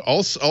 3000.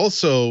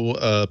 Also,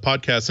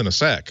 Podcasts in a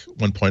Sack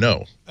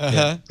 1.0.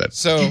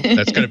 So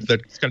that's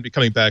gonna be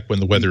coming back when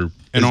the weather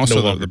and is also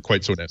no longer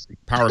quite so nasty.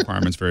 Power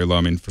requirement's very low.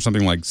 I mean, for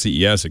something like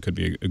CES, it could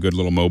be a good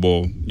little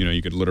mobile. You know,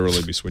 you could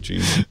literally be switching.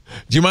 Do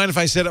you mind if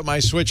I set up my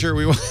switcher?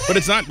 But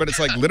it's not. But it's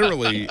like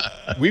literally,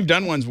 we've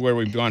done ones where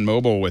we've gone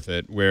mobile with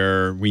it,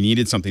 where we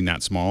needed something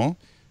that small,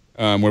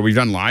 where we've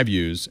done live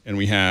views, and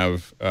we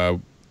have.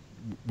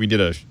 We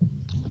did a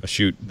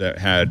shoot that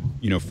had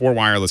 4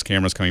 wireless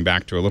cameras coming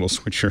back to a little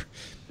switcher.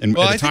 And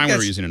at the time we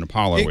were using an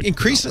Apollo.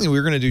 Increasingly, we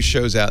were going to do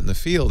shows out in the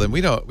field, and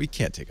we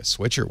can't take a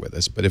switcher with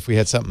us. But if we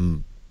had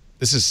something,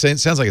 it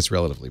sounds like it's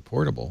relatively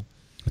portable.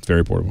 It's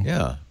very portable.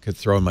 Yeah, could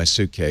throw in my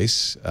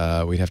suitcase.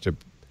 We'd have to.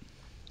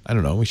 I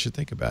don't know. We should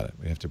think about it.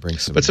 We have to bring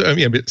some. But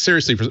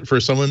seriously, for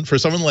someone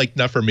like,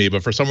 not for me,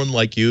 but for someone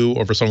like you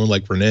or for someone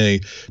like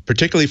Rene,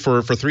 particularly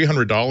for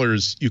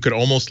 $300, you could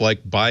almost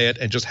like buy it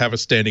and just have it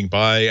standing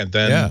by, and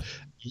then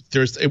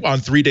there's on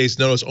 3 days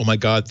notice. Oh my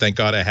God! Thank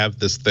God I have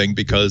this thing,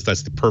 because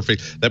that's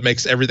that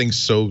makes everything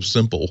so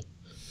simple.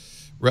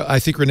 I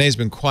think Rene's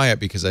been quiet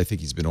because I think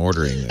he's been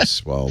ordering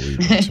this while we've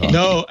been talking.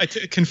 No,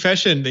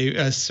 confession.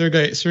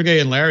 Sergei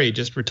and Larry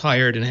just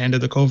retired and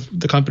handed the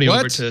company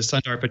over to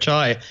Sundar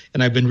Pichai,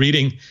 and I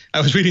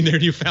was reading their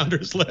new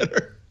founders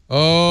letter.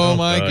 Oh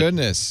my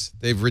goodness.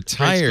 They've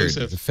retired.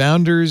 The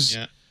founders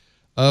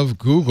of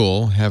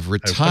Google have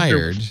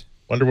retired.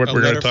 Wonder what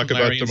we're going to talk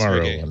about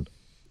tomorrow. Here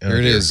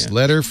it is. Yeah.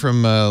 Letter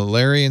from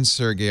Larry and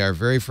Sergei. Our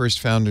very first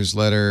founders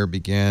letter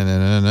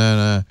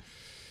began.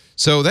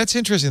 So that's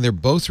interesting. They're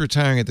both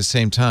retiring at the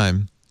same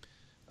time.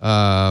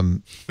 I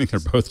think they're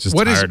both just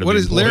tired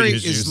of Larry?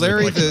 Is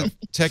Larry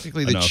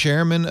technically the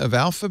chairman of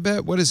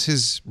Alphabet? What is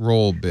his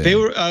role been? They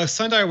were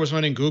Sundar was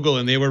running Google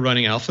and they were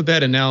running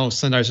Alphabet, and now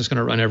Sundar's just going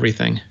to run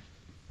everything.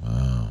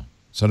 Wow.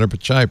 Sundar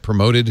Pichai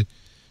promoted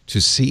to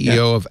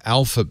CEO of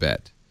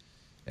Alphabet,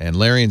 and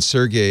Larry and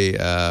Sergey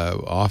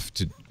off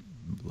to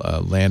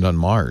land on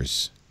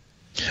Mars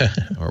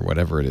or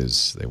whatever it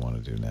is they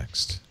want to do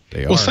next.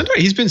 Sundar,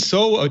 he's been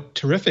so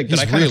terrific that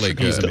I kind of forgot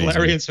that amazing.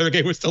 Larry and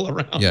Sergey were still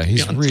around. Yeah,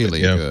 he's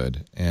really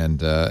good. And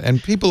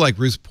people like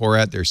Ruth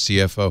Porat, their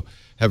CFO,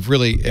 have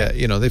really,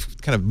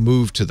 they've kind of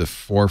moved to the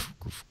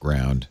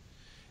foreground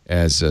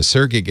as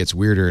Sergey gets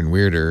weirder and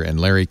weirder and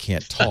Larry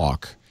can't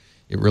talk.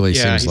 It really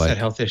seems like... he's had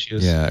health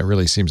issues. Yeah, it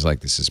really seems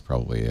like this is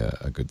probably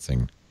a good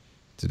thing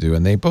to do.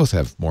 And they both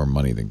have more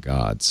money than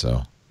God,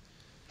 so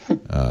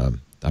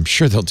I'm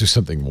sure they'll do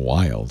something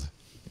wild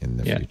in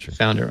the future.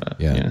 Founder.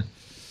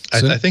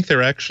 I think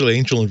they're actually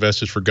angel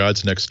investors for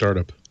God's next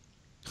startup.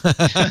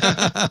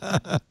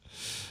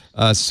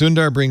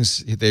 Sundar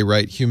brings, they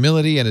write,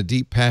 humility and a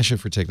deep passion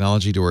for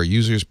technology to our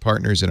users,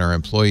 partners, and our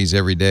employees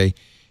every day.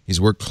 He's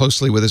worked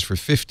closely with us for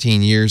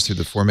 15 years through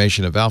the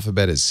formation of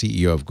Alphabet as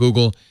CEO of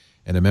Google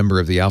and a member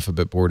of the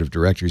Alphabet Board of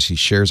Directors. He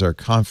shares our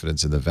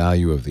confidence in the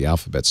value of the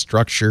Alphabet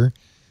structure.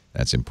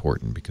 That's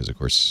important because, of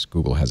course,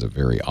 Google has a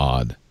very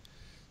odd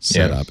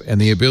setup. And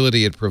the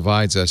ability it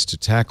provides us to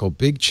tackle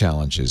big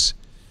challenges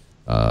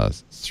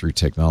through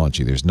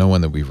technology. There's no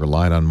one that we've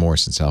relied on more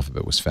since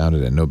Alphabet was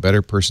founded, and no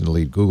better person to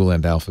lead Google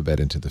and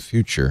Alphabet into the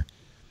future.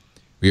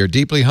 We are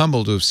deeply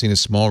humbled to have seen a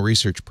small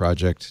research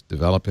project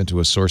develop into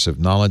a source of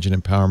knowledge and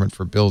empowerment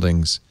for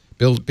billions.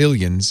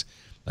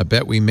 A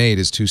bet we made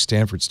as 2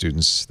 Stanford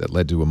students that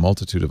led to a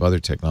multitude of other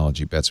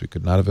technology bets we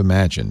could not have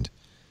imagined.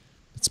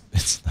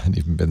 It's not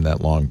even been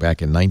that long.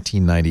 Back in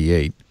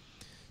 1998,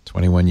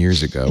 21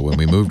 years ago, when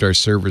we moved our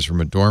servers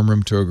from a dorm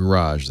room to a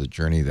garage, the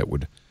journey that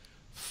would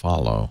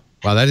follow.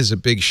 Wow, that is a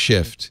big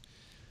shift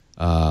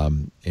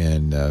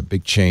and a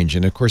big change.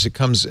 And, of course, it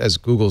comes as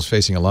Google's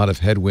facing a lot of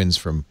headwinds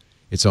from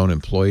its own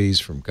employees,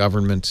 from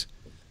government,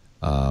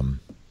 and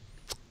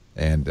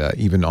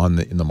even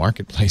in the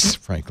marketplace,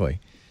 frankly.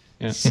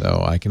 Yeah.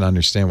 So I can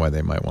understand why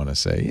they might want to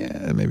say,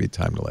 maybe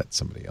time to let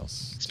somebody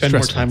else spend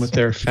more time with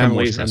their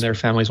families, and their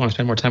families want to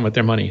spend more time with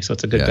their money. So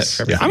it's a good bet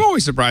for everybody. I'm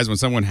always surprised when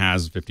someone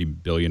has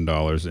 $50 billion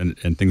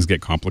and things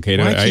get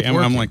complicated.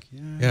 I'm like,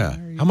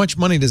 how much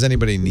money does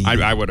anybody need?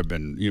 I would have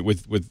been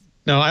with.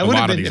 No, I would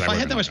have been. If I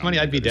had that much money,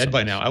 I'd be dead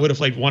by now. I would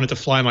have wanted to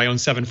fly my own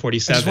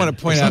 747. I just want to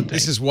point out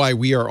this is why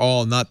we are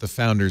all not the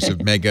founders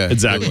of mega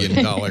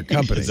billion-dollar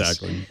companies.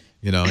 Exactly.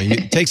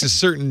 It takes a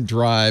certain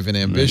drive and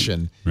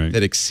ambition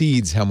that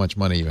exceeds how much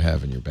money you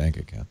have in your bank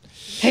account.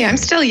 Hey, I'm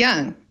still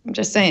young. I'm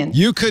just saying.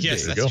 You could be.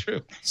 Yes, that's true.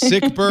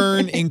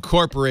 Sickburn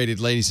Incorporated,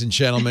 ladies and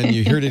gentlemen.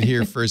 You heard it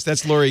here first.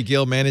 That's Lory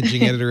Gill,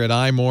 managing editor at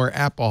iMore,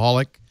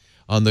 Appaholic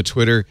on the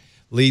Twitter,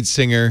 lead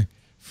singer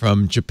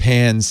from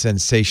Japan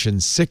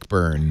sensation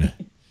Sickburn.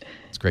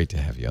 It's great to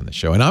have you on the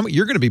show. And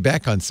you're going to be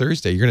back on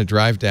Thursday. You're going to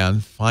drive down,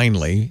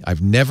 finally.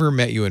 I've never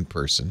met you in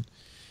person.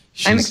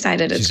 I'm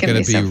excited. It's going to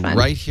be so fun. She's going to be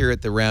right here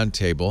at the round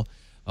table,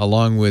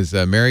 along with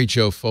Mary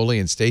Jo Foley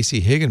and Stacey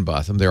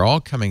Higginbotham. They're all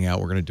coming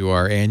out. We're going to do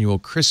our annual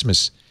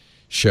Christmas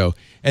show.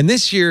 And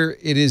this year,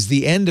 it is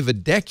the end of a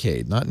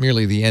decade, not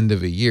merely the end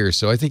of a year.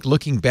 So I think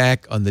looking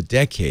back on the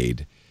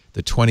decade,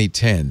 the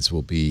 2010s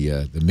will be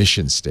the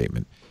mission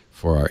statement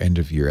for our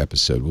end-of-year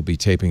episode. We'll be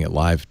taping it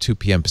live, 2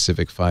 p.m.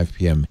 Pacific, 5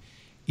 p.m.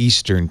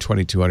 Eastern,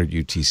 2200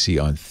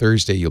 UTC on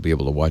Thursday. You'll be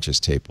able to watch us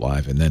tape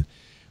live. And then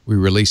We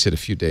release it a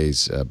few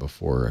days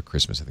before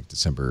Christmas. I think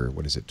December,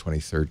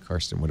 23rd,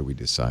 Karsten? What did we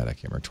decide? I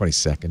can't remember.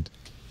 22nd?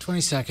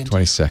 22nd.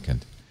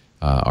 22nd,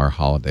 our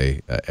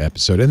holiday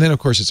episode. And then, of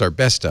course, it's our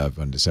best of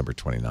on December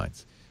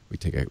 29th. We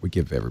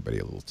give everybody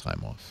a little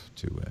time off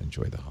to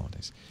enjoy the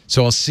holidays.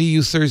 So I'll see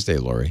you Thursday,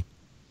 Lory.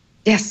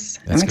 Yes,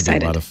 That's I'm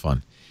excited. Gonna be a lot of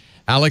fun.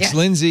 Alex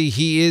Lindsay,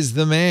 he is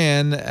the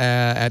man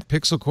at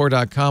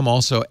pixelcore.com,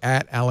 also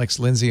at Alex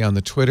Lindsay on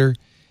the Twitter.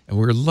 And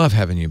we love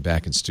having you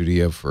back in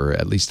studio for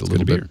at least a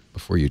little bit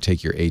before you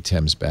take your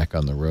ATEMs back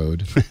on the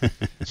road.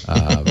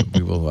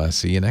 We will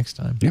see you next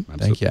time. Yep,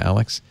 Thank you,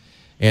 Alex.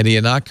 And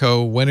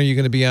Ihnatko, when are you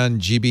going to be on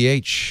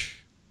GBH?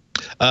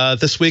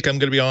 This week I'm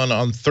going to be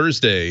on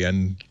Thursday,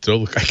 and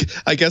so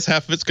I guess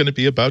half of it's going to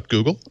be about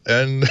Google.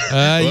 And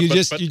you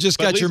just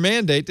got your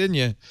mandate, didn't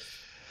you?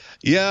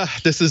 Yeah,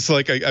 this is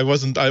like I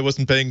wasn't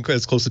paying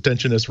as close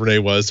attention as Rene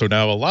was, so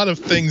now a lot of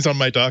things on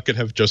my docket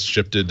have just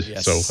shifted.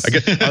 Yes. So I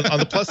guess on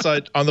the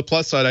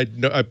plus side,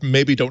 I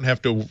maybe don't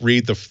have to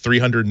read the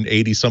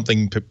 380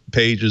 something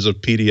pages of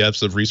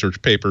PDFs of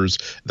research papers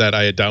that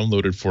I had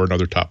downloaded for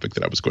another topic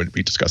that I was going to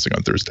be discussing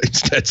on Thursday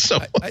instead. So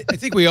I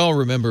think we all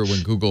remember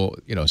when Google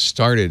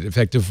started. In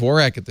fact,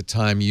 Dvorak at the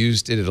time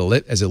used it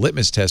as a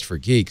litmus test for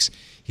geeks.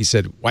 He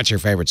said, "What's your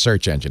favorite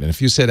search engine?" And if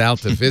you said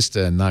Alta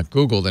Vista and not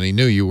Google, then he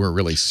knew you weren't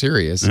really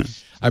serious.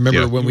 I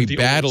remember when we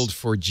battled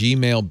for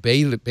Gmail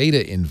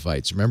beta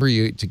invites. Remember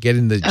to get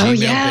in the Gmail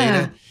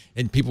beta,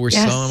 and people were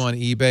selling them on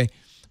eBay.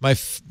 My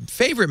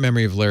favorite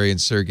memory of Larry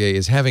and Sergei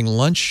is having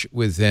lunch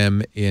with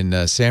them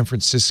in San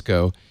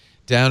Francisco,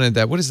 down in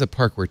what is the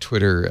park where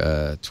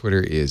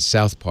Twitter is?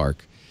 South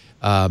Park.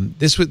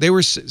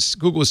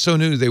 Google was so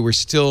new they were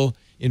still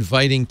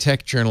inviting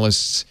tech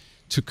journalists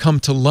to come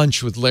to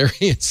lunch with Larry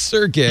and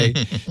Sergei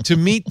to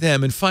meet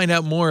them and find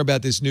out more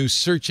about this new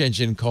search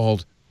engine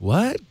called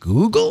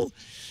Google?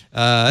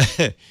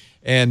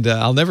 And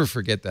I'll never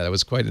forget that. It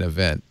was quite an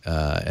event.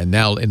 And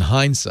now, in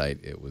hindsight,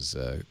 it was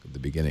the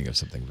beginning of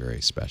something very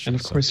special. And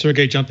of course,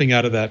 Sergei jumping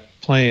out of that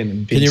plane.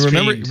 And being can you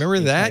remember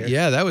that?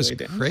 Yeah, that was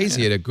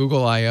crazy at a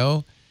Google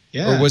I/O.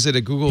 Yeah. Or was it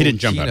a Google He didn't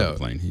jump keynote? out of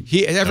the plane.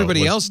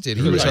 Everybody else did.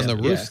 He was on the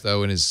roof,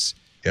 though, in his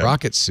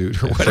rocket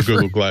suit or whatever. For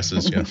Google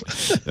Glasses, yeah.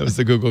 That was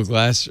the Google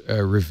Glass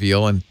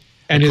reveal. And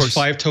his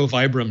 5-toe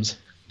Vibrams.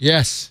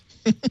 Yes.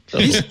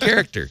 He's a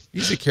character.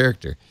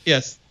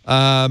 Yes.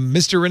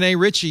 Mr. Rene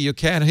Ritchie, you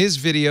can his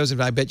videos,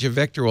 and I bet you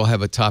Vector will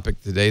have a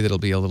topic today that'll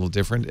be a little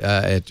different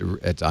at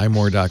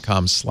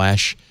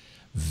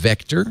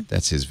imore.com/Vector.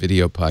 That's his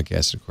video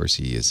podcast. Of course,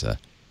 he is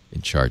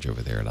in charge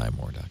over there at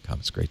imore.com.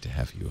 It's great to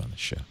have you on the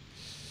show.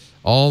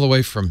 All the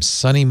way from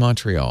sunny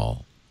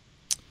Montreal.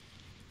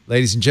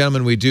 Ladies and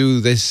gentlemen, we do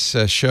this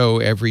show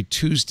every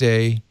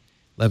Tuesday,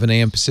 11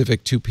 a.m.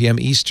 Pacific, 2 p.m.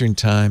 Eastern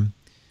Time,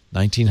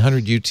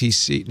 1900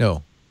 UTC.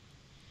 No,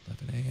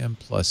 11 a.m.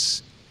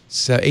 plus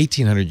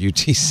 1800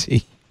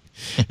 UTC.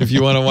 If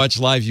you want to watch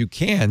live, you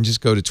can.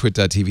 Just go to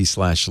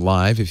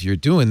twit.tv/live. If you're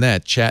doing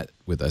that, chat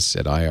with us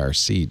at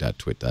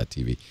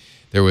irc.twit.tv.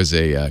 There was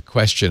a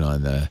question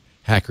on the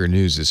Hacker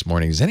News this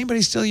morning. Does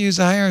anybody still use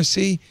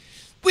IRC?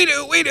 We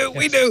do.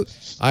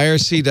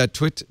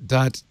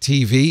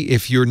 irc.twit.tv.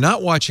 If you're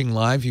not watching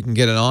live, you can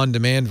get an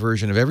on-demand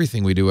version of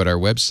everything we do at our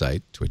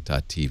website,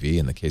 twit.tv.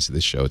 In the case of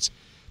this show, it's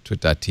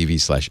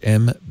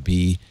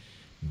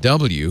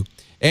twit.tv/mbw.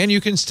 And you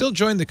can still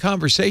join the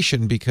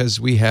conversation because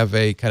we have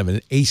a kind of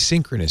an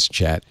asynchronous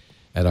chat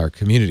at our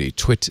community,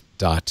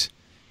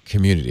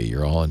 twit.community.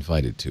 You're all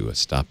invited to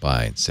stop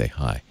by and say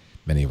hi.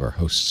 Many of our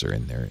hosts are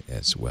in there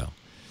as well.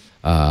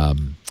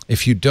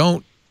 If you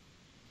don't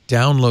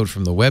download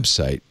from the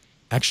website,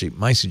 actually,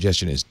 my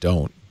suggestion is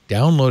don't.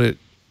 Download it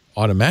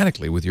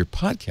automatically with your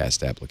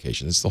podcast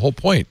application. That's the whole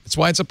point. That's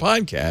why it's a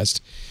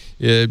podcast.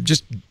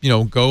 Just,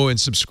 go and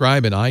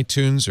subscribe in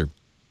iTunes or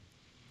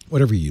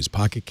whatever you use,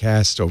 Pocket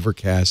Cast,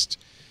 Overcast,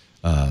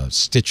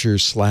 Stitcher,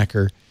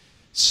 Slacker,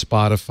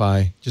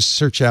 Spotify. Just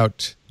search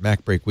out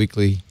MacBreak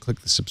Weekly,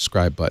 click the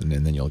subscribe button,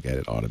 and then you'll get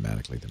it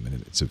automatically the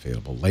minute it's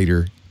available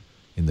later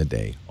in the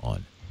day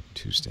on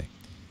Tuesday.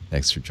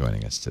 Thanks for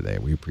joining us today.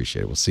 We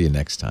appreciate it. We'll see you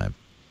next time.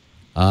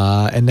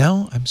 And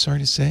now, I'm sorry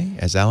to say,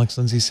 as Alex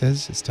Lindsay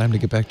says, it's time to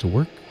get back to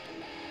work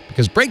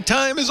because break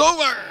time is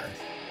over.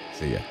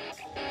 See ya.